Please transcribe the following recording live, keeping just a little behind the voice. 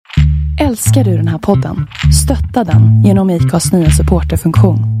Älskar du den här podden? Stötta den genom IKAs nya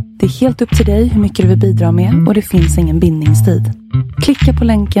supporterfunktion. Det är helt upp till dig hur mycket du vill bidra med och det finns ingen bindningstid. Klicka på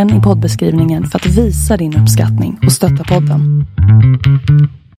länken i poddbeskrivningen för att visa din uppskattning och stötta podden.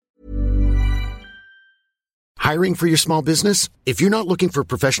 Hiring for your small business? If you're not looking for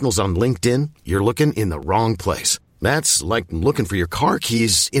professionals on LinkedIn, you're looking in the wrong place. That's like looking for your car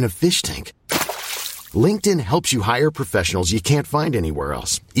keys in a fish tank. LinkedIn helps you hire professionals you can't find anywhere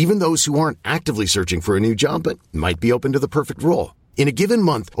else, even those who aren't actively searching for a new job but might be open to the perfect role. In a given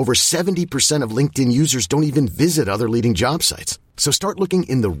month, over 70% of LinkedIn users don't even visit other leading job sites. So start looking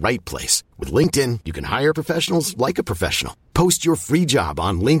in the right place. With LinkedIn, you can hire professionals like a professional. Post your free job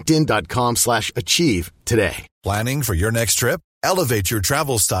on linkedin.com/achieve today. Planning for your next trip? Elevate your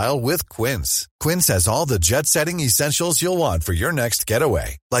travel style with Quince. Quince has all the jet-setting essentials you'll want for your next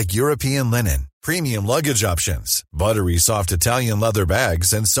getaway, like European linen, premium luggage options, buttery soft Italian leather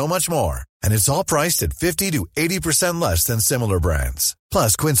bags, and so much more. And it's all priced at 50 to 80% less than similar brands.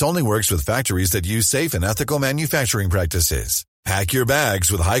 Plus, Quince only works with factories that use safe and ethical manufacturing practices. Pack your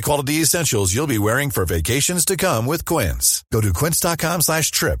bags with high-quality essentials you'll be wearing for vacations to come with Quince. Go to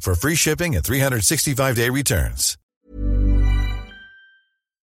quince.com/trip for free shipping and 365-day returns.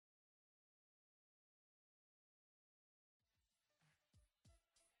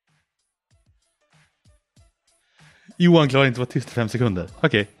 Johan klarar inte att vara tyst i 5 sekunder.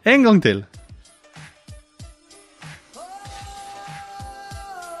 Okej, en gång till.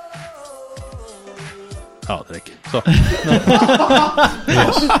 Ja, det räcker. Så.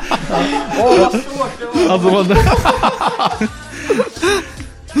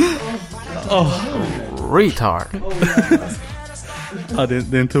 Retard. Ja,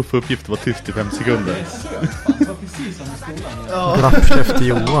 det är en tuff uppgift att vara tyst i 5 sekunder. Grappkäft i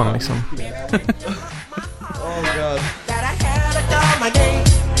Johan liksom. Oh god.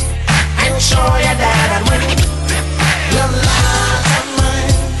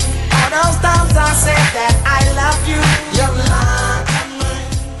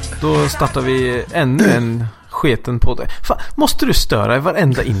 Då startar vi ännu en sketen på det. Fan, måste du störa i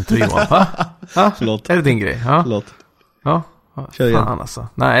varenda intro, Johan? Va? Förlåt. Är det din grej? Ja. Förlåt. Ja. Kör igen. Fan alltså.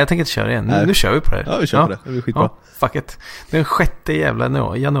 Nej, jag tänker inte köra igen. Nu kör vi på det. Ja, vi kör på det. Det blir skitbra. Ja, fuck it. Den 6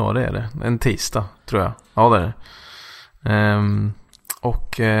 jävla januari är det. En tisdag, tror jag. Ja, det är det.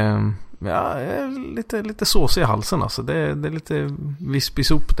 Ja, jag är lite såsig i halsen alltså. Det är lite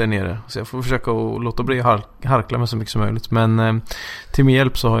vispisop där nere. Så jag får försöka att låta bli harkla mig så mycket som möjligt. Men till min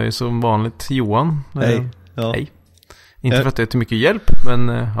hjälp så har jag som vanligt Johan. Hej. Ja. Hej. Inte för att det är till mycket hjälp, men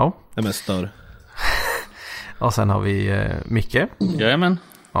ja. Jag är mest stör. Och sen har vi Micke. Jajamän.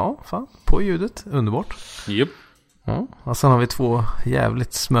 Ja, fan. På ljudet. Underbart. Jupp. Ja. Och sen har vi 2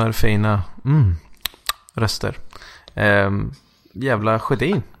 jävligt smörfina röster. Jävla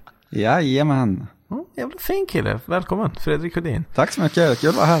Sjödin. Jajamän. Jävla fin kille. Välkommen, Fredrik Sjödin. Tack så mycket. Kul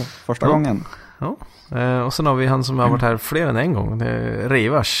att vara här första gången. Ja. Och sen har vi han som har varit här fler än en gång. Det är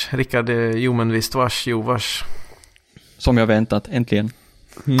Reivars. Rickard Jomenvistvars Jovars. Som jag väntat, äntligen.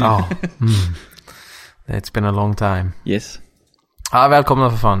 Ja. It's been a long time. Yes. Ja, välkomna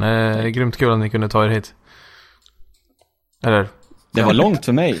för fan. Grymt kul att ni kunde ta er hit. Eller? Det var långt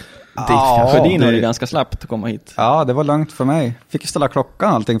för mig. Sjödin var det ganska slappt att komma hit. Ja, det var långt för mig. Fick ställa klockan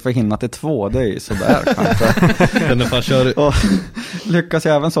och allting för att hinna till 2. Det är ju sådär kanske. Och lyckas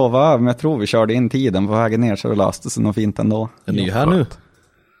jag även sova, men jag tror vi körde in tiden på vägen ner så det löste sig nog fint ändå. Den är ju här nu.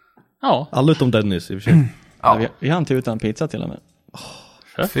 Ja. Alla utom Dennis i och för sig. Ja, vi hann till utan pizza till och med.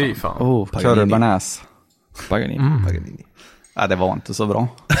 Fy fan. Kör du Bernäs? Paganini. Nej, det var inte så bra.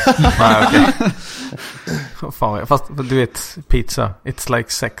 Nej, okej. Fan, fast du vet, pizza, it's like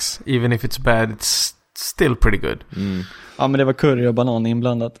sex. Even if it's bad, it's still pretty good. Ja, men det var curry och banan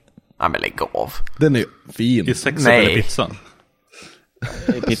inblandat. Ja, men lägg av. Den är ju fin. I sex eller pizzan?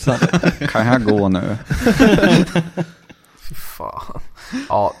 I pizzan. Kan jag gå nu? Fy fan.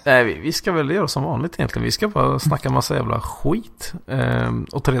 Ja, vi ska väl göra som vanligt egentligen. Vi ska bara snacka massa jävla skit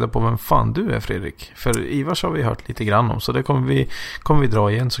och ta reda på vem fan du är, Fredrik. För Ivars har vi hört lite grann om, så det kommer vi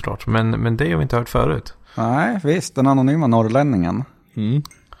dra igen såklart. Men det har vi inte hört förut. Nej, visst. Den anonyma norrlänningen.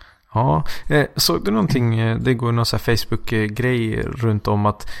 Ja, såg du någonting, det går någon så här Facebook-grej runt om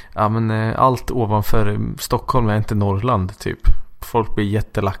att allt ovanför Stockholm är inte Norrland typ. Folk blir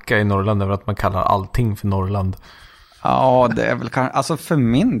jättelacka i Norrland över att man kallar allting för Norrland. Ja, det är väl kanske, alltså för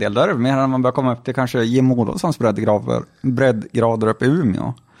min del då är det mer när man börjar komma upp till kanske Jim Olofssons breddgrader upp i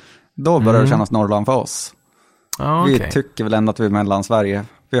Umeå. Då börjar det kännas Norrland för oss. Okay. Vi tycker väl ändå att vi är Mellansverige.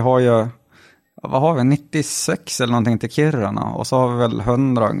 Vi har ju, vad har vi, 96 eller någonting till Kiruna. Och så har vi väl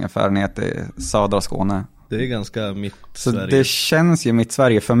 100 ungefär ner till södra Skåne. Det är ganska mitt så Sverige. det känns ju mitt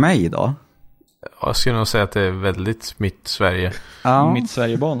Sverige för mig då. Jag skulle nog säga att det är väldigt mitt Sverige. Ja. Mitt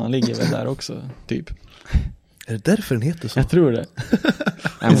Sverigebanan ligger väl där också, typ. Är det därför den heter så? Jag tror det.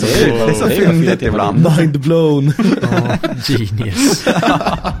 Det är så fyndigt ibland. Mind blown. Genius.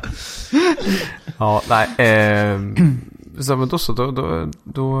 Ja, nej. Så men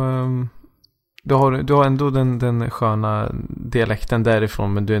då har ändå den sköna dialekten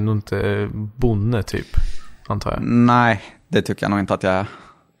därifrån, men du är nog inte bonde typ, antar jag. Nej, det tycker jag nog inte att jag är.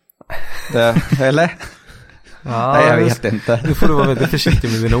 Eller? Ja, nej, jag vet inte. Nu får du vara väldigt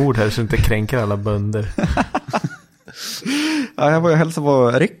försiktig med dina ord här så du inte kränker alla bönder. Ja, jag var ju hälsa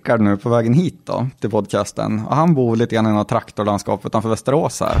på Rickard nu på vägen hit då, till podcasten. Och han bor lite grann i något traktorlandskap utanför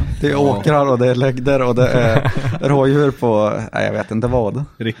Västerås här. Det är åkrar och det är läggder och det är rådjur på, nej jag vet inte vad.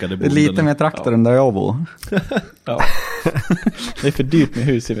 Rickard är det är lite mer traktor än där jag bor. Ja. Det är för dyrt med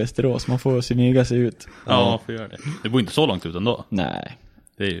hus i Västerås, man får smyga sig ut. Ja, får göra det. Det bor inte så långt ut ändå. Nej.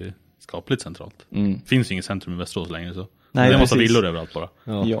 Det är ju skapligt centralt. Mm. Finns ju inget centrum i Västerås längre så. Nej, det måste ha precis. villor överallt bara.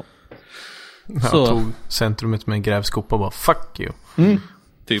 Ja. Jag Så. tog centrumet med en grävskopa och bara fuck you.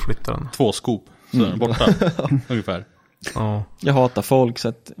 Typ Flyttar den. 2 skop så är den borta. Ungefär. Ja. Jag hatar folk så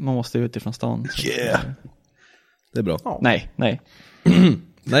att man måste ut ifrån stan. Yeah. Det är bra. Nej. Nej,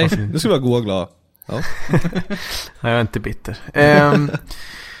 nu ska vi vara goda och glada. Ja. Nej, jag är inte bitter.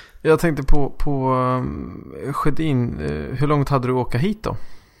 Jag tänkte på Sjödin. Hur långt hade du åka hit då?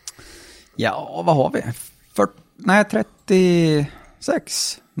 Ja, vad har vi?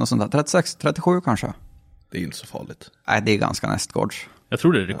 36. Något sånt där. 36, 37 kanske. Det är inte så farligt. Nej, det är ganska nästgårds. Jag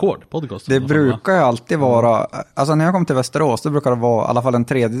tror det är rekord podcasten. Det brukar ju alltid vara, alltså när jag kom till Västerås, då brukar det vara i alla fall en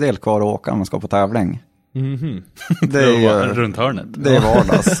tredjedel kvar att åka när man ska på tävling. Mhm. Det är ju, runt hörnet. det är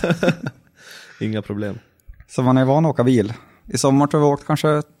vardags. Inga problem. Så man är van att åka bil. I sommar tror vi åkt kanske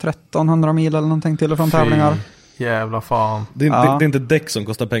 1300 mil eller någonting till och från tävlingar. Jävla fan. Det är inte däck som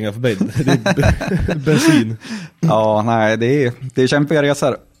kostar pengar för mig. Det är bensin. Ja, nej, det är kämpiga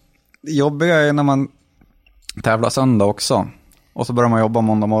resor. Det jobbiga är när man tävlar söndag också. Och så börjar man jobba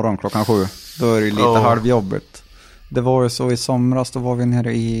måndag morgon 7:00. Då är det lite halvjobbigt. Det var ju så i somras, då var vi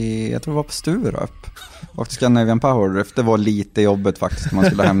nere i, jag tror det var på Sturup. Och till Scandinavian Powerdrift, det var lite jobbigt faktiskt när man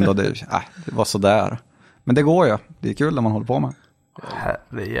skulle hem då. Det var sådär. Men det går ju, det är kul när man håller på med.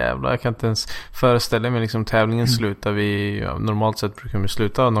 Herrejävlar, jag kan inte ens föreställa mig liksom tävlingen slutar vi, normalt sett brukar vi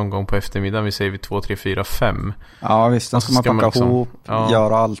sluta någon gång på eftermiddagen, vi säger vid 2, 3, 4, 5. Ja visst, då ska man packa ihop, ja.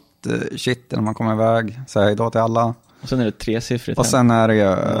 göra allt shit när man kommer iväg, säga hejdå till alla. Och sen är det 3-siffrigt. Och sen är det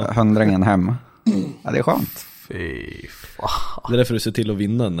ju 100 hem. Ja, det är skönt. Fy fan. Det är därför du ser till att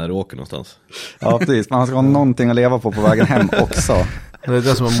vinna när du åker någonstans. Ja precis, man ska ha någonting att leva på vägen hem också. Det är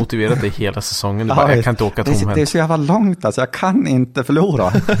det som har motiverat dig hela säsongen. Jag kan inte åka tomhänt. Det är så jävla långt alltså, jag kan inte förlora.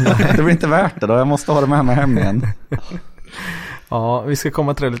 Det blir inte värt det då, jag måste ha det med mig hem igen. Ja, vi ska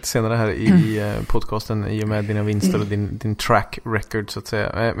komma till det lite senare här i podcasten i och med dina vinster och din track record så att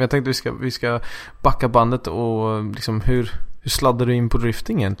säga. Men jag tänkte vi ska backa bandet och liksom hur sladdar du in på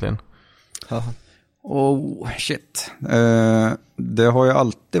drifting egentligen? Oh shit. Det har ju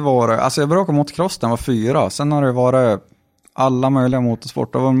alltid varit, alltså jag började åka motocross när jag var 4. Sen har det varit alla möjliga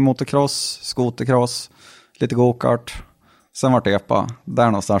motorsport. Det var motocross, skotercross, lite go-kart. Sen var det epa. Där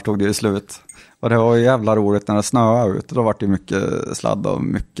någonstans tog det ju slut. Och det var ju jävla roligt när det snöade ut. Då var det ju mycket sladd och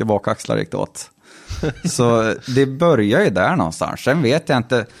mycket bakaxlar gick åt. Så det börjar ju där någonstans. Sen vet jag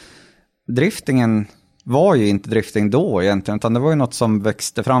inte. Driftingen var ju inte drifting då egentligen. Utan det var ju något som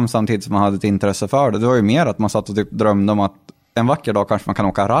växte fram samtidigt som man hade ett intresse för det. Det var ju mer att man satt och typ drömde om att en vacker dag kanske man kan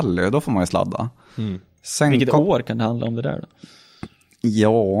åka rally. Och då får man ju sladda. Sen vilket år kan det handla om det där då?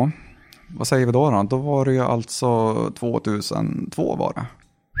 Ja, vad säger vi då? Då var det ju alltså 2002 var det.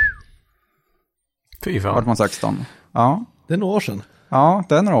 Fy fan. Vart man 16. Ja. Det är några år sedan. Ja,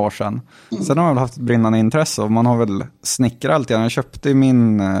 det är några år sedan. Sen har man väl haft ett brinnande intresse och man har väl snickrat allt igen. Jag köpte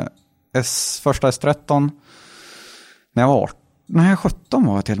min första S13 när jag var 17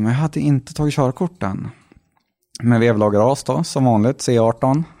 var jag till och med. Jag hade inte tagit körkort än. Men vevlageras då, som vanligt,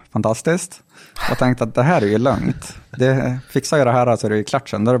 C18. Fantastiskt. Jag tänkte att det här är ju lugnt. Det fixar jag det här så är det ju klart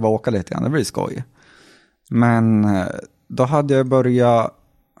sen. Då är det bara att åka lite grann. Det blir skoj. Men då hade jag börjat...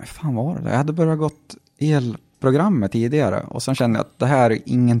 Vad fan var det? Jag hade börjat gått elprogrammet tidigare. Och sen kände jag att det här är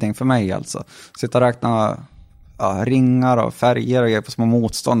ingenting för mig alltså. Sitta och räkna ringar och färger och grejer på små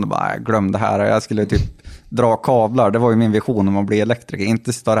motstånd. Och bara, glöm det här. Jag skulle typ dra kablar. Det var ju min vision om att bli elektriker.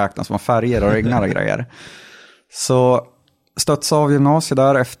 Inte sitta och räkna små färger och ringar och grejer. Så stöts av gymnasiet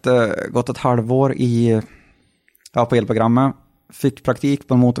där efter gått ett halvår på elprogrammet. Fick praktik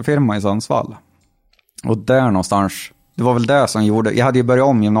på en motorfirma i Sundsvall. Och där någonstans, det var väl det som gjorde, jag hade ju börjat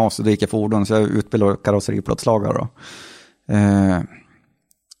om gymnasiet och gick i fordon, så jag utbildade karosseriplåtslagare då.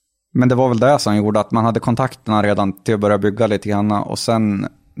 Men det var väl det som gjorde att man hade kontakterna redan till att börja bygga lite grann, och sen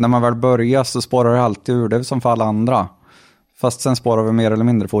när man väl börjar så spårar det alltid ur, det är som för alla andra. Fast sen spårar vi mer eller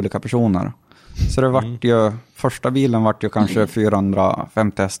mindre för olika personer. Så det vart ju, första bilen vart ju kanske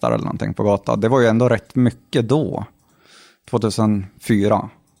 450 hästar eller någonting på gatan. Det var ju ändå rätt mycket då, 2004.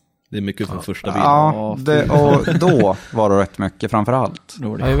 Det är mycket från första bilen. Ja, och då var det rätt mycket framförallt.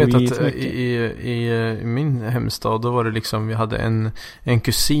 Jag vet att i min hemstad då var det liksom, vi hade en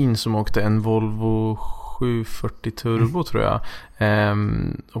kusin som åkte en Volvo 740 Turbo tror jag.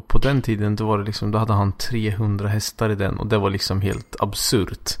 Och på den tiden då var det liksom, då hade han 300 hästar i den, och det var liksom helt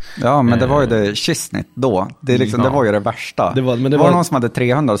absurt. Ja, men det var ju det kissnit då. Det, liksom, det var ju det värsta. Det var någon som hade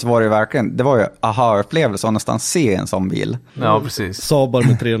 300, så var det ju verkligen, det var ju aha-upplevelse att nästan se en sån bil. Ja, precis. Sabar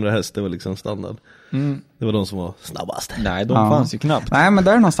med 300 häst, det var liksom standard. Det var de som var snabbast. Nej, de fanns ju knappt. Nej, men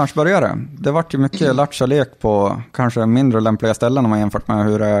där någonstans började det. Det vart ju mycket latch och lek på kanske mindre lämpliga ställen om man jämfört med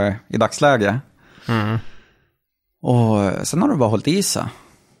hur det är i dagsläge. Och sen har det bara hållit i sig,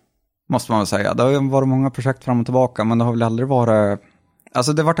 måste man väl säga. Det har varit många projekt fram och tillbaka, men det har väl aldrig varit,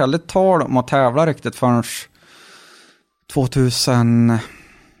 alltså det vart aldrig tal om att tävla riktigt förrän 2011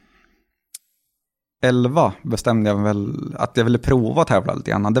 bestämde jag väl att jag ville prova att tävla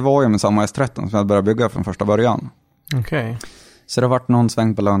lite grann. Det var ju med samma S13 som jag började bygga från första början. Okej. Så det vart någon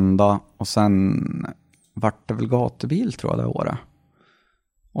sväng på Lunda, och sen vart det väl gatubil tror jag det året.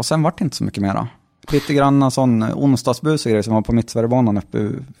 Och sen vart det inte så mycket mera. Lite grann en sån onsdagsbus och grejer som var på Mittsverigebanan uppe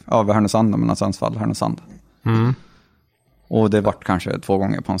vid Härnösand, mellan Sundsvall och Härnösand. Och det vart kanske 2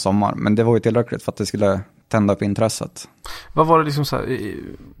 gånger på en sommar, men det var ju tillräckligt för att det skulle tända upp intresset. Vad var det liksom så här,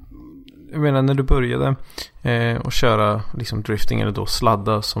 jag menar när du började och köra liksom drifting eller då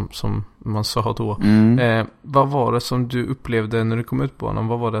sladda som man sa då. Vad var det som du upplevde när du kom ut på banan?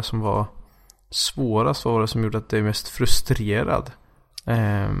 Vad var det som var svårast? Vad var det som gjorde att du är mest frustrerad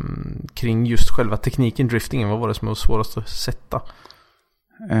kring just själva tekniken driftingen? Vad var det som var svårast att sätta?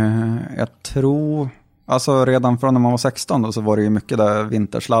 Jag tror, alltså redan från när man var 16 då, så var det ju mycket där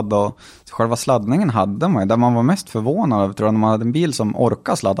vintersladd, och själva sladdningen hade man ju. Där man var mest förvånad över, tror jag, när man hade en bil som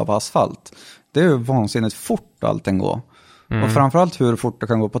orkar sladda på asfalt. Det är ju vansinnigt fort allting går. Och framförallt hur fort det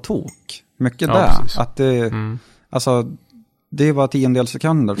kan gå på tok. Mycket där. Precis. Att det, alltså, det var 10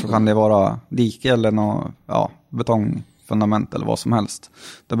 sekunder så kan det vara dike eller betongfundament eller vad som helst.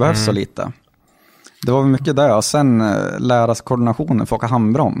 Det behövs så lite. Det var mycket där, och sen lära sig koordinationen för att åka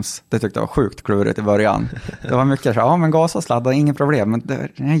handbroms. Det tyckte jag var sjukt klurigt i början. Det var mycket så, men gas och sladda, inget problem. Men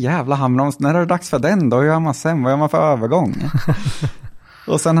den här jävla handbroms, när är det dags för den då? Hur gör man sen? Vad gör man för övergång?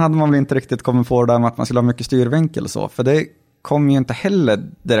 Och sen hade man väl inte riktigt kommit på det där med att man skulle ha mycket styrvinkel och så. För det kom ju inte heller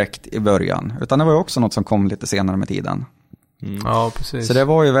direkt i början. Utan det var ju också något som kom lite senare med tiden. Ja, precis. Så det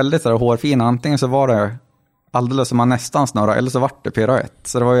var ju väldigt så där hårfina. Antingen så var det alldeles som man nästan snurrade, eller så vart det piruett.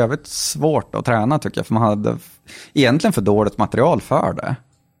 Så det var jävligt svårt att träna tycker jag, för man hade egentligen för dåligt material för det.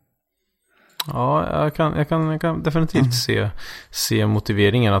 Ja, jag kan definitivt se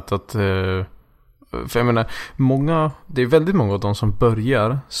motiveringen att för jag menar, det är väldigt många av de som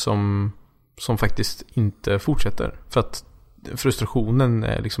börjar som faktiskt inte fortsätter, för att frustrationen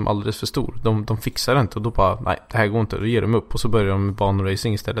är liksom alldeles för stor. De fixar det inte, och då bara, nej, det här går inte, då ger de upp och så börjar de med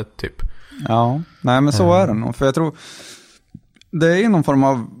banoracing istället typ. Ja, nej men så är det nog, för jag tror det är någon form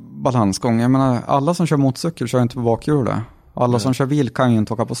av balansgång. Jag menar, alla som kör motorcykel kör inte på bakhjulet. Alla som kör bil kan ju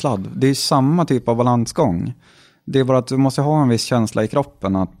inte åka på sladd. Det är samma typ av balansgång. Det är bara att du måste ha en viss känsla i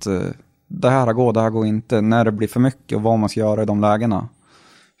kroppen att det här går inte, när det blir för mycket, och vad man ska göra i de lägena.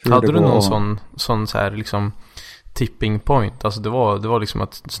 Hade du någon sån så här liksom tipping point? Alltså det var liksom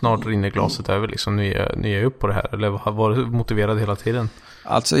att snart rinner glaset över liksom, nu är jag upp på det här, eller var du motiverad hela tiden?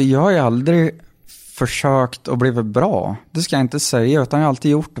 Alltså jag har ju aldrig försökt att bli bra. Det ska jag inte säga, utan jag har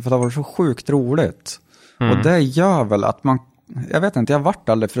alltid gjort det för att det har varit så sjukt roligt. Och det gör väl att man, jag vet inte, jag har varit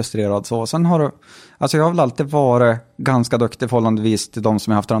aldrig frustrerad så. Sen alltså jag har väl alltid varit ganska duktig förhållandevis till de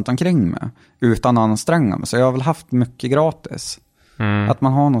som jag haft runt omkring mig, utan att anstränga mig. Så jag har väl haft mycket gratis. Att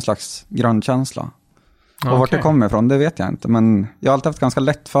man har någon slags grundkänsla. Och vart det kommer ifrån, det vet jag inte. Men jag har alltid haft ganska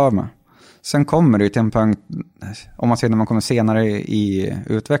lätt för mig. Sen kommer det ju till en punkt, om man ser när man kommer senare i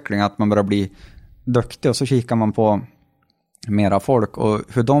utveckling, att man börjar bli duktig, och så kikar man på mera folk och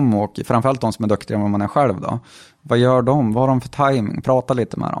hur de åker, framförallt de som är duktiga än vad man är själv då. Vad gör de? Vad har de för timing? Prata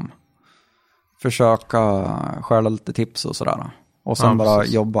lite med dem. Försöka stjäla lite tips och sådär. Och sen bara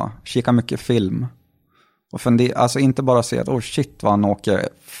jobba. Kika mycket film. Och alltså inte bara se att shit vad han åker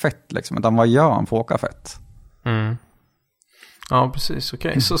fett liksom, utan vad gör han för att åka fett? Ja, precis.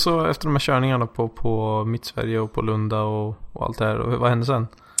 Okej. Så efter de här körningarna på Mittsverige och på Lunda och allt det här. Och vad hände sen?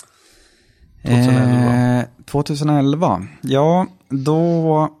 2011. Ja, då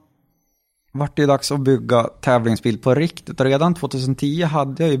var det ju dags att bygga tävlingsbil på riktigt. Och redan 2010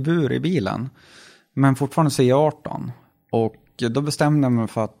 hade jag ju bur i bilen. Men fortfarande C18. Och då bestämde jag mig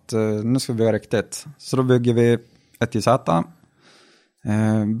för att nu ska vi bygga riktigt. Så då bygger vi ett JZ.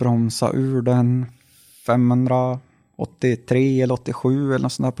 Bromsa ur den 583 eller 87 eller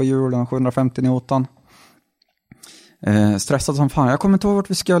något sånt där på hjulen. 750 Newton. Stressad som fan. Jag kommer inte ihåg vart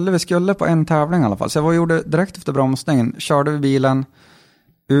vi skulle på en tävling i alla fall. Så jag gjorde direkt efter bromsningen. Körde vi bilen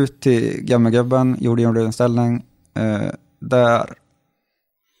ut till Gammegubben. Gjorde en ställning.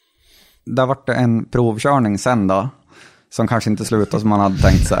 Där var det en provkörning sen då. Som kanske inte slutade som man hade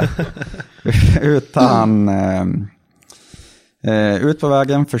tänkt sig. Utan ut på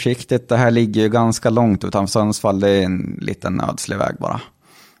vägen försiktigt. Det här ligger ju ganska långt utanför Sundsvall. Det är en liten nödslig väg bara.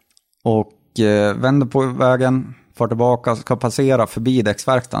 Och vänder på vägen. Får tillbaka. Ska passera förbi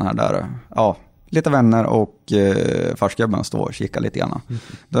däcksverkstaden här där. Ja, lite vänner och farsgubben står och kikar lite grann.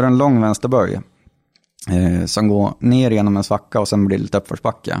 Då är det en lång vänsterböj. Som går ner genom en svacka och sen blir det lite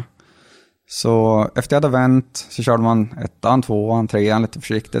uppförsbacke. Så efter jag hade vänt så körde man 1:an, 2:an, 3:an lite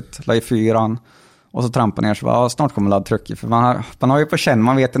försiktigt. La i 4:an och så trampade ner så snart kommer laddtrycket. För man har ju på känn,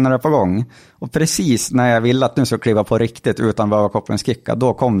 man vet när det är på gång. Och precis när jag ville att nu ska kliva på riktigt utan behöva kopplingskicka,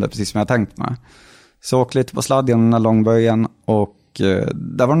 då kom det precis som jag tänkt mig. Så åkte lite på sladd genom den här långböjen och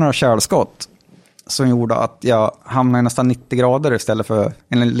där var några kärlskott som gjorde att jag hamnade nästan 90 grader istället för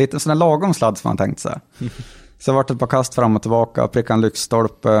en liten sån här lagom sladd som man tänkt sig. Så jag var ett par kast fram och tillbaka, prickade en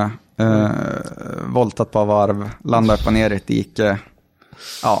lyktstolpe, voltat på varv, landade upp och ner i ett dike.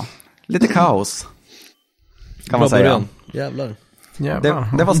 Ja, lite kaos kan man säga. Jävlar.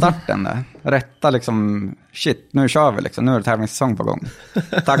 Det var starten där. Rätta liksom, shit, nu kör vi liksom, nu är det tävlingssäsong på gång.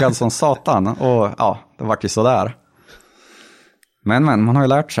 Taggad som satan och ja, det var ju sådär. Men man har ju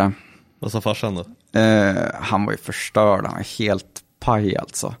lärt sig. Vad sa farsan då? Han var ju förstörd, han var helt paj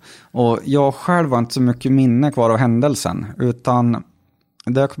alltså. Och jag själv var inte så mycket minne kvar av händelsen, utan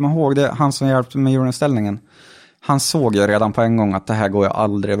det jag kommer ihåg, det han som hjälpte med hjulinställningen. Han såg ju redan på en gång att det här går ju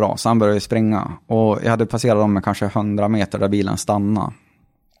aldrig bra. Så han började springa. Och jag hade passerat dem med kanske 100 meter där bilen stannade.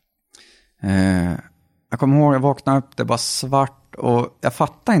 Jag kommer ihåg, jag vaknade upp, det var svart. Och jag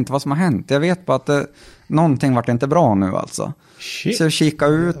fattade inte vad som har hänt. Jag vet bara att någonting var inte bra nu alltså. Shit. Så jag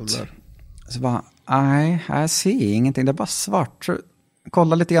kikade ut. Så bara, nej, jag ser ingenting. Det är bara svart. Så jag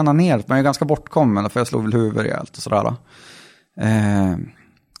kollade lite grann ner. Men jag är ganska bortkommen. För jag slog väl huvudet i allt och sådär.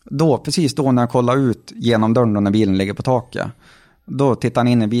 Precis då när jag kollade ut genom dörren när bilen ligger på taket, då tittade han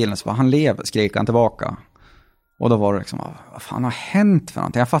in i bilen och så bara, han lever, skrek han tillbaka. Och då var det liksom, vad fan har hänt för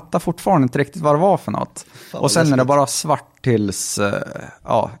någonting? Jag fattar fortfarande inte riktigt vad det var för något. Och sen är det bara svart tills,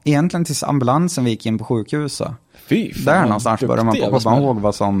 egentligen tills ambulansen vi gick in på sjukhuset. Fy fan, där någonstans började man komma ihåg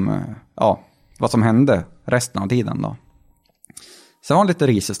vad som hände resten av tiden då. Sen var det lite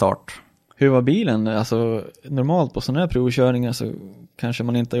risig start. Hur var bilen? Alltså normalt på sådana här provkörningar så kanske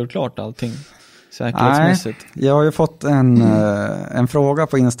man inte har gjort klart allting säkerhetsmässigt. Nej, jag har ju fått en fråga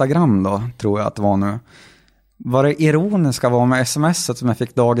på Instagram då, tror jag att det var nu. Vad det ironiska var med sms:et som jag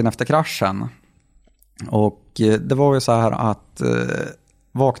fick dagen efter kraschen. Och det var ju så här att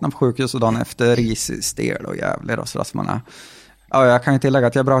vakna på sjukhus dagen efter risig stel och jävlar och sådär som man är. Ja, jag kan ju tillägga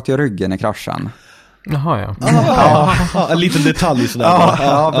att jag bröt ju ryggen i kraschen. Jaha, ja. En liten detalj sådär.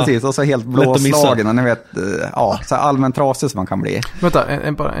 Ja, precis. Och så helt blåslagen och ni vet, så allmänt trasig som man kan bli.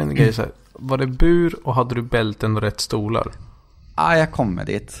 Vänta, bara en grej så här. Var det bur och hade du bälten och rätt stolar? Ja, jag kommer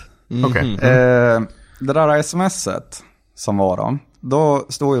dit. Okej. Det där sms:et som var då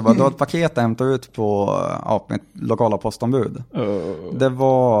stod ju bara, då ett paket att hämta ut på mitt lokala postombud. Det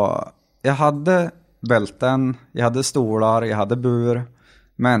var, jag hade bälten, jag hade stolar, jag hade bur.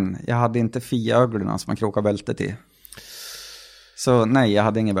 Men jag hade inte fiaöglorna som man krokar bältet i. Så nej, jag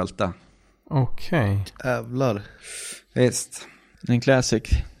hade ingen bälte. Okej. Jävlar. Visst. En classic.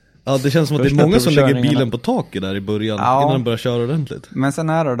 Ja, det känns som att det är många som lägger bilen på taket där i början. Ja. Innan de börjar köra ordentligt. Men sen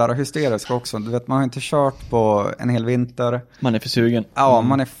är det där hysteriska också. Du vet, man har inte kört på en hel vinter. Man är för sugen. Ja,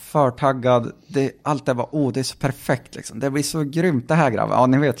 man är för taggad. Allt är bara, det är så perfekt liksom. Det blir så grymt det här, grabbar. Ja,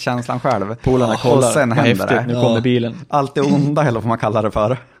 ni vet känslan själv. Polarna kollar. Och sen händer häftigt, det. nu kommer bilen. Allt är onda, eller vad man kallar det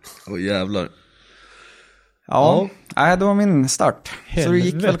för. Jävlar. Ja, nej, det var min start. Helvete. Så det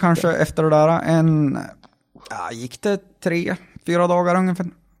gick väl kanske efter det där gick det 3-4 dagar ungefär.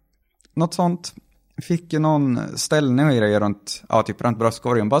 Något sånt. Fick ju någon ställning och grejer runt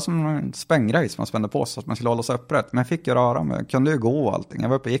bröstkorgen. Bara som en spänggrej som man spände på så att man skulle hålla sig upprätt. Men jag fick ju röra mig. Jag kunde ju gå och allting. Jag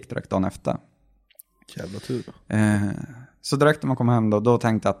var uppe och gick direkt dagen efter. Jävla tur. Så direkt när man kom hem då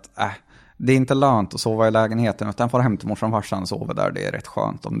tänkte jag att det är inte lönt att sova i lägenheten, utan får hem till morsan och farsan och sova där. Det är rätt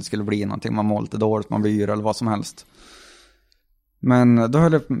skönt om det skulle bli någonting. Man mår lite dåligt, man blir yr eller vad som helst. Men då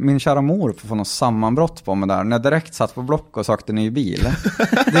höll min kära mor på att få något sammanbrott på mig där. När jag direkt satt på Block och sökte ny bil.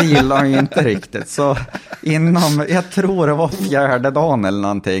 Det gillar hon ju inte riktigt. Så jag tror det var 4:e dagen eller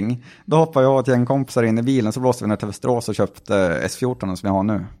någonting. Då hoppade jag till en kompisar in i bilen. Så blåste vi ner till Västerås och köpte S14 som jag har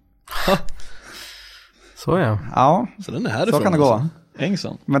nu. Så ja. Ja, så den är härifrån. Så kan det gå. Alltså.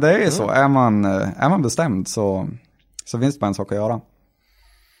 Engson. Men det är ju så. Är man bestämd så finns det bara en sak att göra.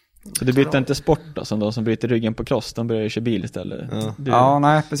 Så du bytte inte sport då, som de som bryter ryggen på cross, de börjar köra bil istället?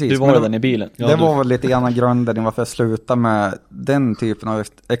 Nej, precis. Du var den i bilen? Det var väl lite grann grunden varför jag slutade med den typen av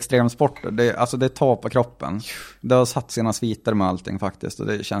extremsporter. Det tar på kroppen. Det har satt sina sviter med allting faktiskt. Och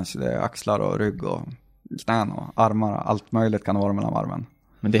det känns det axlar och rygg och knän och armar. Allt möjligt kan vara mellan varven.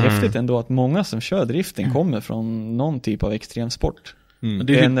 Men det är häftigt ändå att många som kör drifting kommer från någon typ av extremsport.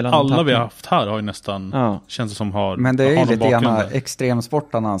 Det är ju alla vi har haft här har ju nästan känns som har. Men det är ju lite grann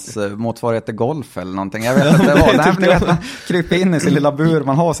extremsportarnas motsvarighet till golf eller någonting. Jag vet inte vad. Nej, men vet, man kryper in i sin lilla bur,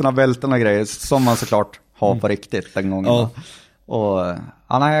 man har sina bälten och grejer som man såklart har på riktigt den gången. Ja. Och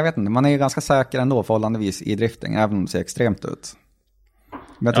nej, jag vet inte. Man är ju ganska säker ändå förhållandevis i drifting, även om det ser extremt ut.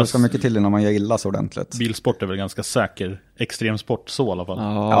 Men jag tror det ska mycket till när man gör illa så ordentligt. Bilsport är väl ganska säker extremsport så i alla fall.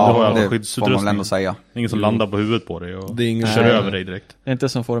 Ja, det får man väl ändå säga. Ingen som landar på huvudet på dig och det är ingen kör över dig direkt. Det är inte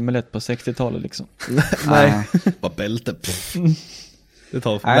som Formel 1 på 60-talet liksom. Nej, bara bälte. Det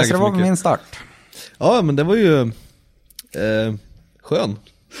tar för Nej, så det var min start. Ja, men det var ju skön.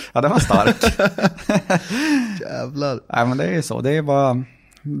 Ja, det var stark. Jävlar. Nej, men det är ju så. Det är bara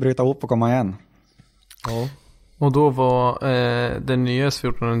bryta ihop och komma igen. Ja. Och då var den nya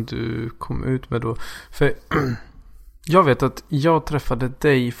S14 du kom ut med då. För jag vet att jag träffade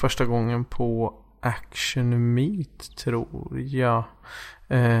dig första gången på Action Meet, tror jag.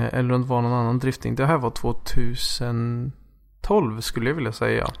 Eller om det var någon annan drifting. Det här var 2012 skulle jag vilja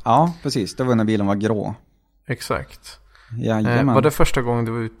säga. Ja, precis. Det var när bilen var grå. Exakt. Jajamän. Var det första gången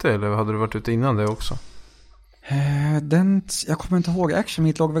du var ute eller hade du varit ute innan det också? Jag kommer inte ihåg. Action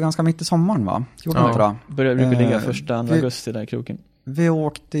Meet låg väl ganska mitt i sommaren, va? Brukar ligga 1-2 augusti där i kroken. Vi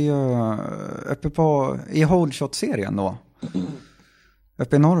åkte ju uppe i Holdshot-serien då.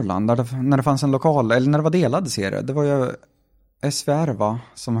 Uppe i Norrland. När det fanns en lokal, eller när det var delade serier. Det var ju SVR, va,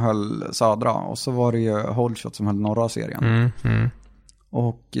 som höll södra. Och så var det ju Holdshot som höll norra serien.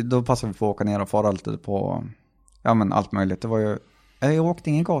 Och då passade vi på att åka ner och fara alltid på allt möjligt. Det var ju, jag åkte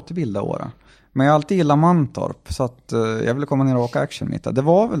ingen gatubil det året. Men jag har alltid gillat Mantorp, så att jag ville komma ner och åka Action Meet. Det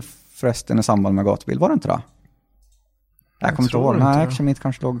var väl förresten i samband med gatubil, var det inte det? Jag kommer inte ihåg. Nej, Action Meet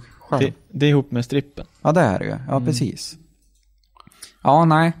kanske låg själv. Det är ihop med strippen. Ja, det är det ju. Ja, precis. Ja,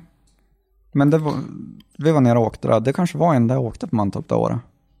 nej. Men vi var nere och åkte där. Det kanske var en där jag åkte på Mantorp det året.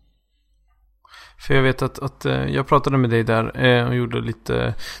 För jag vet att jag pratade med dig där och gjorde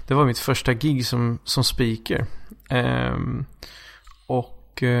lite. Det var mitt första gig som speaker.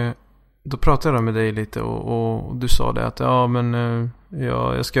 Och då pratade jag med dig lite och du sa det att jag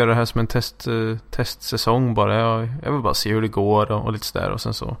ska göra det här som en testsäsong bara. Jag vill bara se hur det går och lite sådär, och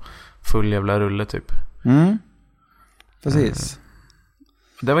sen så full jävla rulle typ. Precis.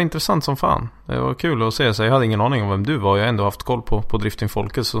 Det var intressant som fan. Det var kul att se. Så jag hade ingen aning om vem du var. Jag har ändå haft koll på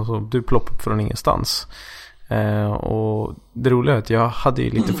driftingfolket, så du ploppade upp från ingenstans. Och det roliga är att jag hade ju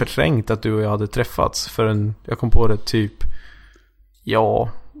lite förträngt att du och jag hade träffats, förrän jag kom på det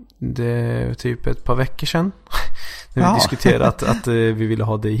det är typ ett par veckor sedan. När vi diskuterade att vi ville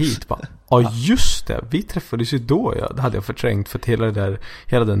ha dig hit. Just det, vi träffades ju då. Det hade jag förträngt, för att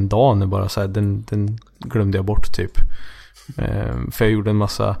hela den dagen är bara så här, den glömde jag bort typ. För jag gjorde en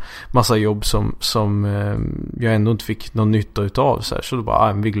massa jobb som jag ändå inte fick någon nytta utav, så då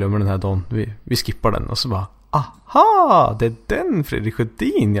bara, vi glömmer den här dagen, vi skippar den. Och så bara, aha, det är den Fredrik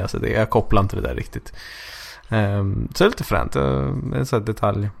Sjödin. Jag kopplar inte det där riktigt. Så det är lite fränt. En sån här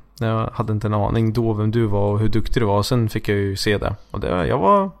detalj. Jag hade inte en aning då vem du var och hur duktig du var. Och sen fick jag ju se det. Och jag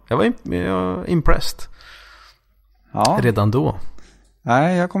var impressed. Ja. Redan då.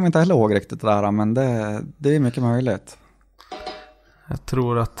 Nej, jag kommer inte heller ihåg riktigt det där. Men det är mycket möjligt. Jag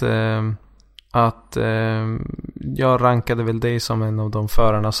tror att jag rankade väl dig som en av de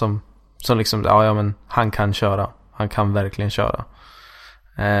förarna som liksom, men han kan köra. Han kan verkligen köra.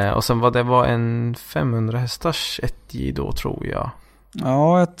 Och sen var en 500 hästars 1J då, tror jag.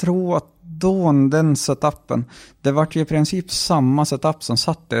 Ja, jag tror att då den setupen, det var ju i princip samma setup som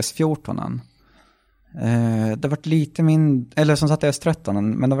satt i S14. Det var lite mindre, eller som satt i S13,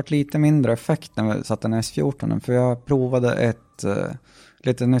 men det var lite mindre effekt när vi satt den S14. För jag provade ett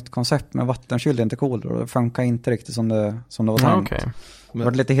lite nytt koncept med vattenkyld intercooler och det funkar inte riktigt som det var tänkt. Okay. Det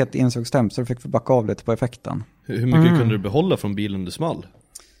var lite helt insugsstämt så du fick backa av lite på effekten. Hur mycket kunde du behålla från bilen du small?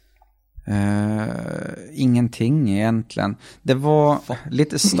 Ingenting egentligen. Det var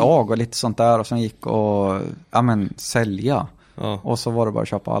lite stag och lite sånt där och som gick och sälja. Ja. Och så var det bara att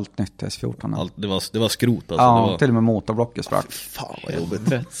köpa allt nytt till S14. Det var skrot alltså? Ja, det var... till och med motorblocket sprack. Fan vad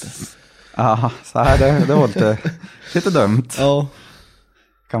jobbigt. Ja, så här det var lite dumt. Ja.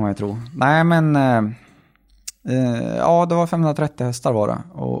 Kan man ju tro. Nej men det var 530 hästar var det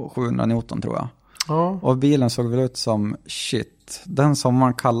och 700 Newton tror jag. Ja. Och bilen såg väl ut som shit. Den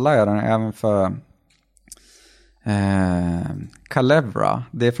sommaren kallar jag den även för Calevra.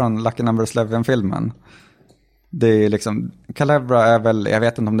 Det är från Lucky Number 11-filmen. Det är liksom, Calevra är väl, jag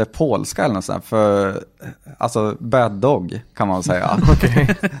vet inte om det är polska eller något sånt, för alltså bad dog kan man säga. Okay.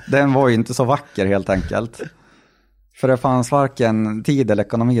 Den var ju inte så vacker helt enkelt. För det fanns varken tid eller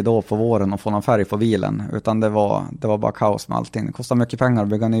ekonomi då på våren att få någon färg på bilen. Utan det var bara kaos med allting. Det kostar mycket pengar att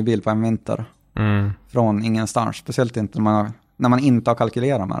bygga en ny bil på en vinter. Från ingenstans. Speciellt inte när man inte har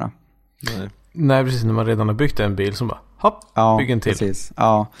kalkylerat med det. Nej, precis. När man redan har byggt en bil som bara, bygg en till. Precis.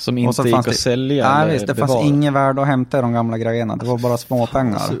 Ja. Som inte gick att sälja. Nej, visst. Det fanns ingen värde att hämta i de gamla grejerna. Det var bara små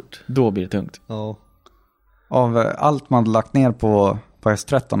pengar. Då blir det tungt. Ja. Av allt man hade lagt ner på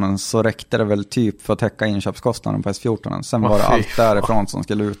S13 så räckte det väl typ för att täcka inköpskostnaden på S14. Sen var det allt därifrån som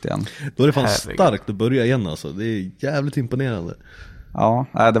skulle ut igen. Då är det fan starkt att börja igen alltså. Det är jävligt imponerande. Ja,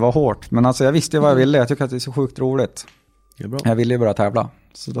 det var hårt. Men alltså jag visste ju vad jag ville. Jag tycker att det är så sjukt roligt. Det är bra. Jag ville ju börja tävla.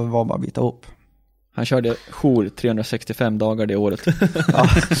 Så det var bara att bita ihop. Han körde jour 365 dagar det året.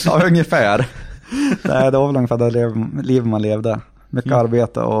 ja, ungefär. Det var väl ungefär det liv man levde. Mycket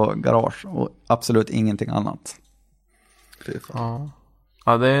arbete och garage. Och absolut ingenting annat.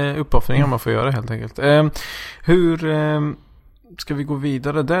 Ja, det är uppoffringar man får göra helt enkelt. Hur ska vi gå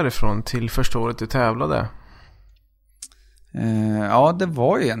vidare därifrån till första året du tävlade? Ja, det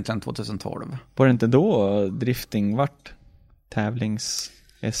var ju egentligen 2012. Var det inte då drifting vart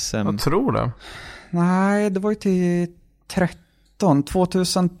tävlings-SM? Jag tror det. Nej, det var ju till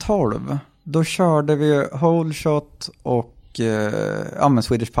 2012. Då körde vi Whole Shot och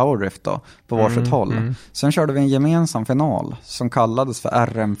Swedish Power Drift då, på varsitt håll. Sen körde vi en gemensam final som kallades för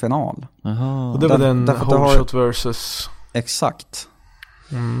RM-final. Och det var den Whole Shot versus... Exakt.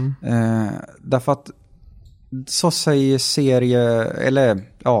 Därför att så säger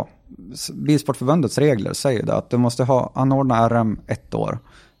Bilsportförbundets regler säger det att du måste anordna RM ett år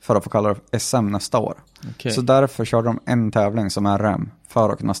för att få kalla det SM nästa år. Okay. Så därför körde de en tävling som RM för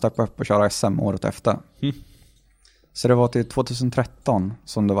att kunna steppa upp och köra SM året efter. Så det var till 2013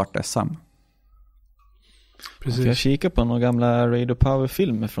 som det vart SM. Precis. Jag kikade på några gamla Radio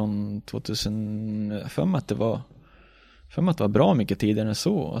Power-filmer från 2005 att det var bra mycket tidigare än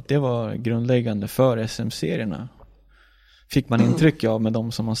så. Att det var grundläggande för SM-serierna. Fick man intryck av med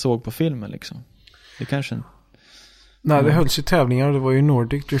de som man såg på filmen liksom. Det kanske... Nej, det hölls ju tävlingar. Det var ju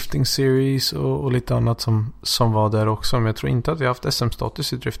Nordic Drifting Series och lite annat som var där också. Men jag tror inte att vi har haft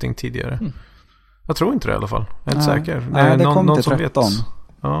SM-status i drifting tidigare. Jag tror inte det i alla fall. Jag är inte säker. Nej, det kom till 13.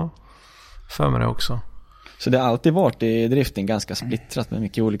 Ja, för mig det också. Så det har alltid varit i drifting ganska splittrat med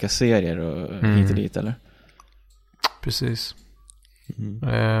mycket olika serier och hit och dit, eller? Precis.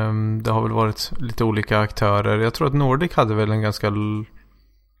 Det har väl varit lite olika aktörer. Jag tror att Nordic hade väl en ganska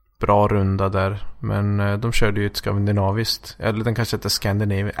bra runda där. Men de körde ju ett skandinaviskt. Eller den kanske heter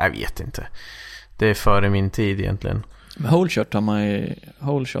Scandinavian. Jag vet inte. Det är före min tid egentligen. Men Whole Shot har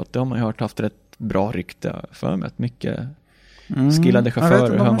man ju hört haft rätt bra rykte för mig. Mycket skillade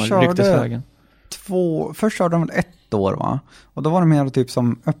chaufförer hör man ryktesvägen. Först körde de ett år va? Och då var det mer typ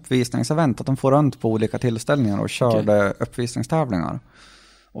som uppvisningsevent. Att de får runt på olika tillställningar och körde uppvisningstävlingar.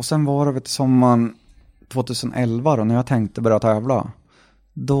 Och sen var det sommaren 2011 då, när jag tänkte börja tävla.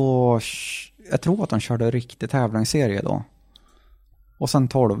 Då, jag tror att de körde riktig tävlingsserie då. Och sen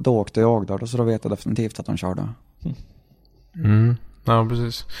 12, då åkte jag där. Så då vet jag definitivt att de körde. Ja,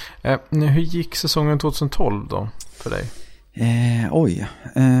 precis. Hur gick säsongen 2012 då för dig?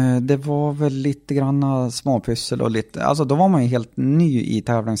 Det var väl lite granna småpyssel och lite, alltså då var man ju helt ny i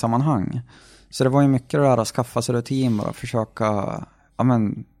tävlingssammanhang. Så det var ju mycket det där att skaffa sig rutin och försöka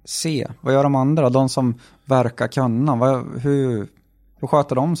se, vad gör de andra? De som verkar kunna, hur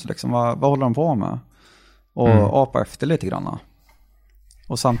sköter de sig liksom? Vad håller de på med? Och apa efter lite granna.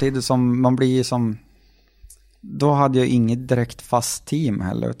 Och samtidigt som man blir som, då hade jag inget direkt fast team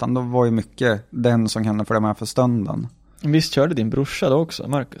heller, utan då var ju mycket den som kunde följa med för stunden. Visst körde din brorsa då också,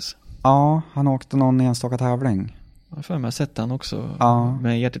 Marcus? Ja, han åkte någon enstaka tävling. Jag får med sett han också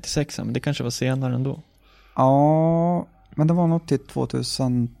med E36, men det kanske var senare ändå. Ja, men det var nog till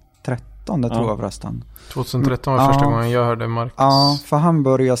 2013, det tror jag förresten. 2013 var första gången jag hörde Marcus. Ja, för han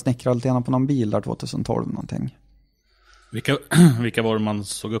började snickra lite grann på någon bil där 2012 någonting. Vilka var det man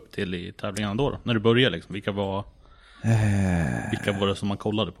såg upp till i tävlingarna då? När du började liksom? Vilka var det som man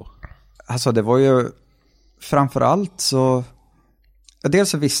kollade på? Alltså det var ju framförallt så... Dels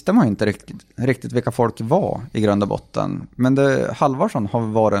så visste man ju inte riktigt vilka folk var i grund och botten. Men Halvarsson har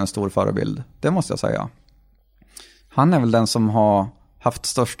varit en stor förebild, det måste jag säga. Han är väl den som har haft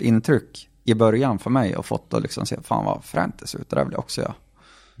störst intryck i början för mig och fått att liksom se, fan vad fränt det ser ut, det där vill jag också göra.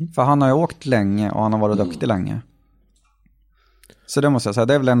 För han har ju åkt länge och han har varit duktig länge. Så det måste jag säga,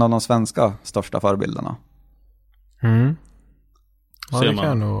 det är väl en av de svenska största förebilderna. Ja, det kan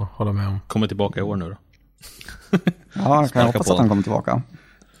jag nog hålla med om. Kommer tillbaka i år nu då? Ja, kan jag hoppas att han kommer tillbaka.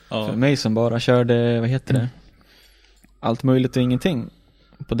 Ja. För mig som bara körde, vad heter det? Allt möjligt och ingenting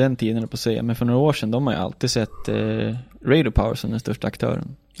på den tiden på sig. Men för några år sedan, de har ju alltid sett Radio Power som den största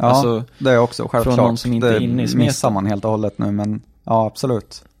aktören. Ja, alltså, det är också självklart. Från någon som inte är inne i smeten. Missar man helt och hållet nu, men ja,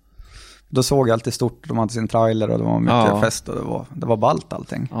 absolut. Då såg jag alltid stort, de hade sin trailer och det var mycket fest och det var ballt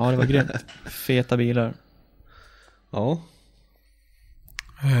allting. Ja, det var grymt. Feta bilar. Ja.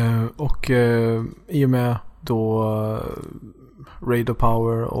 Och i och med då Radio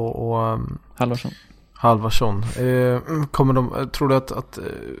Power och Halvarsson kommer tror du att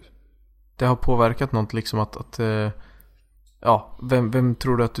det har påverkat något liksom att vem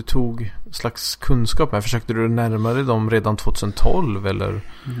tror du att du tog slags kunskap med? Försökte du närma dig dem redan 2012 eller?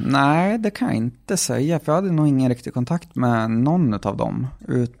 Nej, det kan jag inte säga, för jag hade nog ingen riktig kontakt med någon av dem,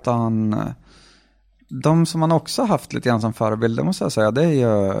 utan de som man också haft lite grann som förebild, måste jag säga, det är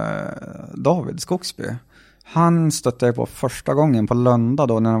ju David Skogsby. Han stötte jag på första gången på Lönda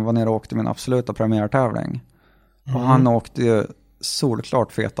då, när han var nere och åkte min absoluta premiärtävling. Och han åkte ju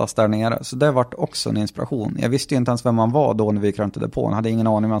solklart fetast där nere. Så det var också en inspiration. Jag visste ju inte ens vem man var då när vi kröntade på. Han hade ingen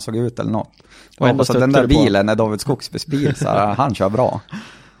aning om han såg ut eller något. Och så den där bilen är David Skogsbys bil, så här, han kör bra.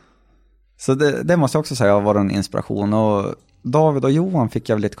 Så det måste jag också säga var en inspiration. Och David och Johan fick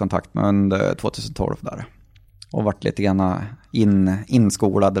jag lite kontakt med under 2012 där. Och varit lite grann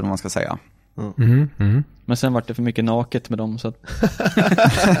inskolad, eller vad man ska säga. Men sen var det för mycket naket med dem, så att...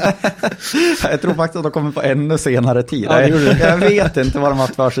 Jag tror faktiskt att de kommer på ännu senare tid. Jag vet inte vad de har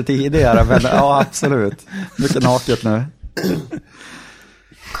för sig tidigare, men ja, absolut. Mycket naket nu.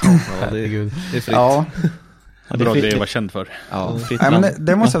 Ja, det är fritt. Ja. Bra grejer var känd för. Ja. Men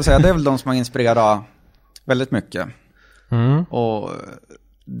det måste jag säga, det är väl de som har inspirerat väldigt mycket. Och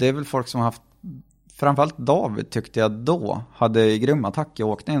det är väl folk som har haft, framförallt David tyckte jag då hade grym attack i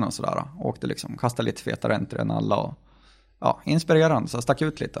åkningen och sådär. Åkte liksom, kastade lite fetare enter än alla och inspirerande, så stack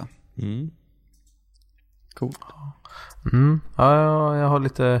ut lite. Cool. Ja, jag har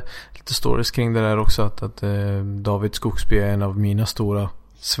lite stories kring det där också, att David Skogsby är en av mina stora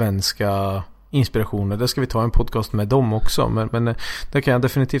svenska inspirationer. Det ska vi ta en podcast med dem också, men det kan jag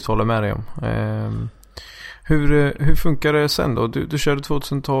definitivt hålla med dig om. Hur funkar det sen då? Du körde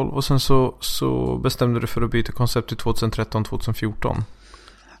 2012 och sen så bestämde du för att byta koncept till 2013-2014.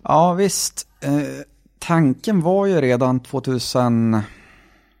 Ja, visst. Tanken var ju redan 2013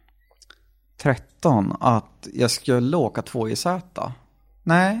 att jag skulle åka 2JZ.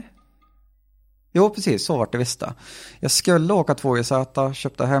 Nej. Jo, precis. Så var det visst. Jag skulle åka 2JZ,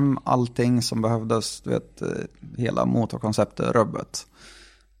 köpte hem allting som behövdes, hela motorkonceptet, rubbet.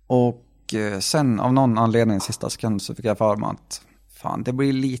 Och sen av någon anledning sista sekund så fick jag för mig att fan, det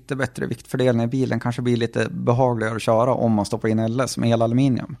blir lite bättre viktfördelning i bilen, kanske blir lite behagligare att köra om man stoppar in LS med hel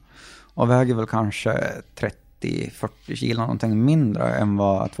aluminium. Och väger väl kanske 30-40 kilo någonting mindre än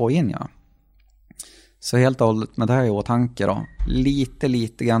vad 2JZ gör. Så helt och hållet med det här i åtanke då,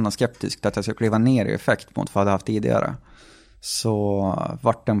 lite grann skeptisk att jag ska kliva ner i effekt mot vad jag hade haft tidigare. Så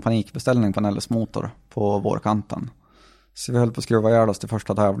vart det en panikbeställning på en LS-motor på vårkanten. Så vi höll på att skruva ihjäl oss till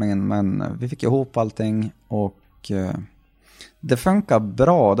första tävlingen, men vi fick ihop allting och det funkar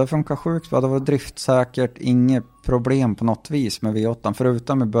bra. Det funkar sjukt bra. Det var driftsäkert, inget problem på något vis med V8,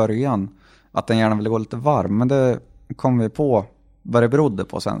 förutom i början att den gärna ville gå lite varm. Men det kom vi på vad det berodde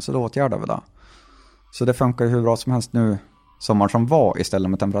på sen, så då åtgärdade vi det. Så det funkar ju hur bra som helst nu, sommar som var, istället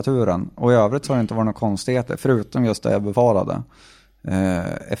med temperaturen. Och i övrigt så har det inte varit några konstigheter, förutom just det jag befarade.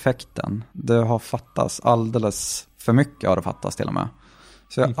 Effekten. Det har fattats alldeles för mycket, har det fattats till och med.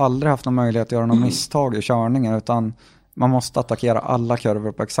 Så jag har aldrig haft någon möjlighet att göra någon misstag i körningen, utan man måste attackera alla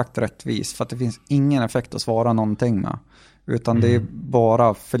kurvor på exakt rätt vis, för att det finns ingen effekt att svara någonting med. Utan det är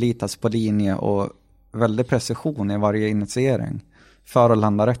bara förlitas på linje och väldigt precision i varje initiering. för att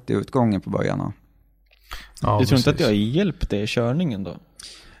landa rätt i utgången på böjarna. Ja, Du tror inte precis. att det har hjälpt dig i körningen då?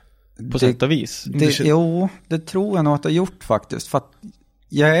 På sätt och vis. Jo, det tror jag nog att det har gjort faktiskt. För att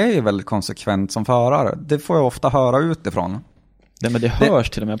jag är ju väldigt konsekvent som förare. Det får jag ofta höra utifrån. Nej, men det hörs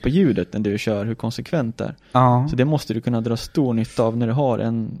till och med på ljudet när du kör hur konsekvent det är. Ja. Så det måste du kunna dra stor nytta av när du har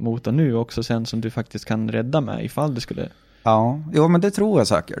en motor nu också sen som du faktiskt kan rädda med ifall du skulle... Ja, jo, men det tror jag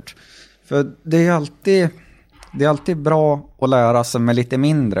säkert. För det är alltid bra att lära sig med lite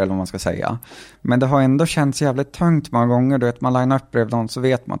mindre, eller vad man ska säga. Men det har ändå känts jävligt tungt många gånger. Du vet, man linar upp bredvid någon så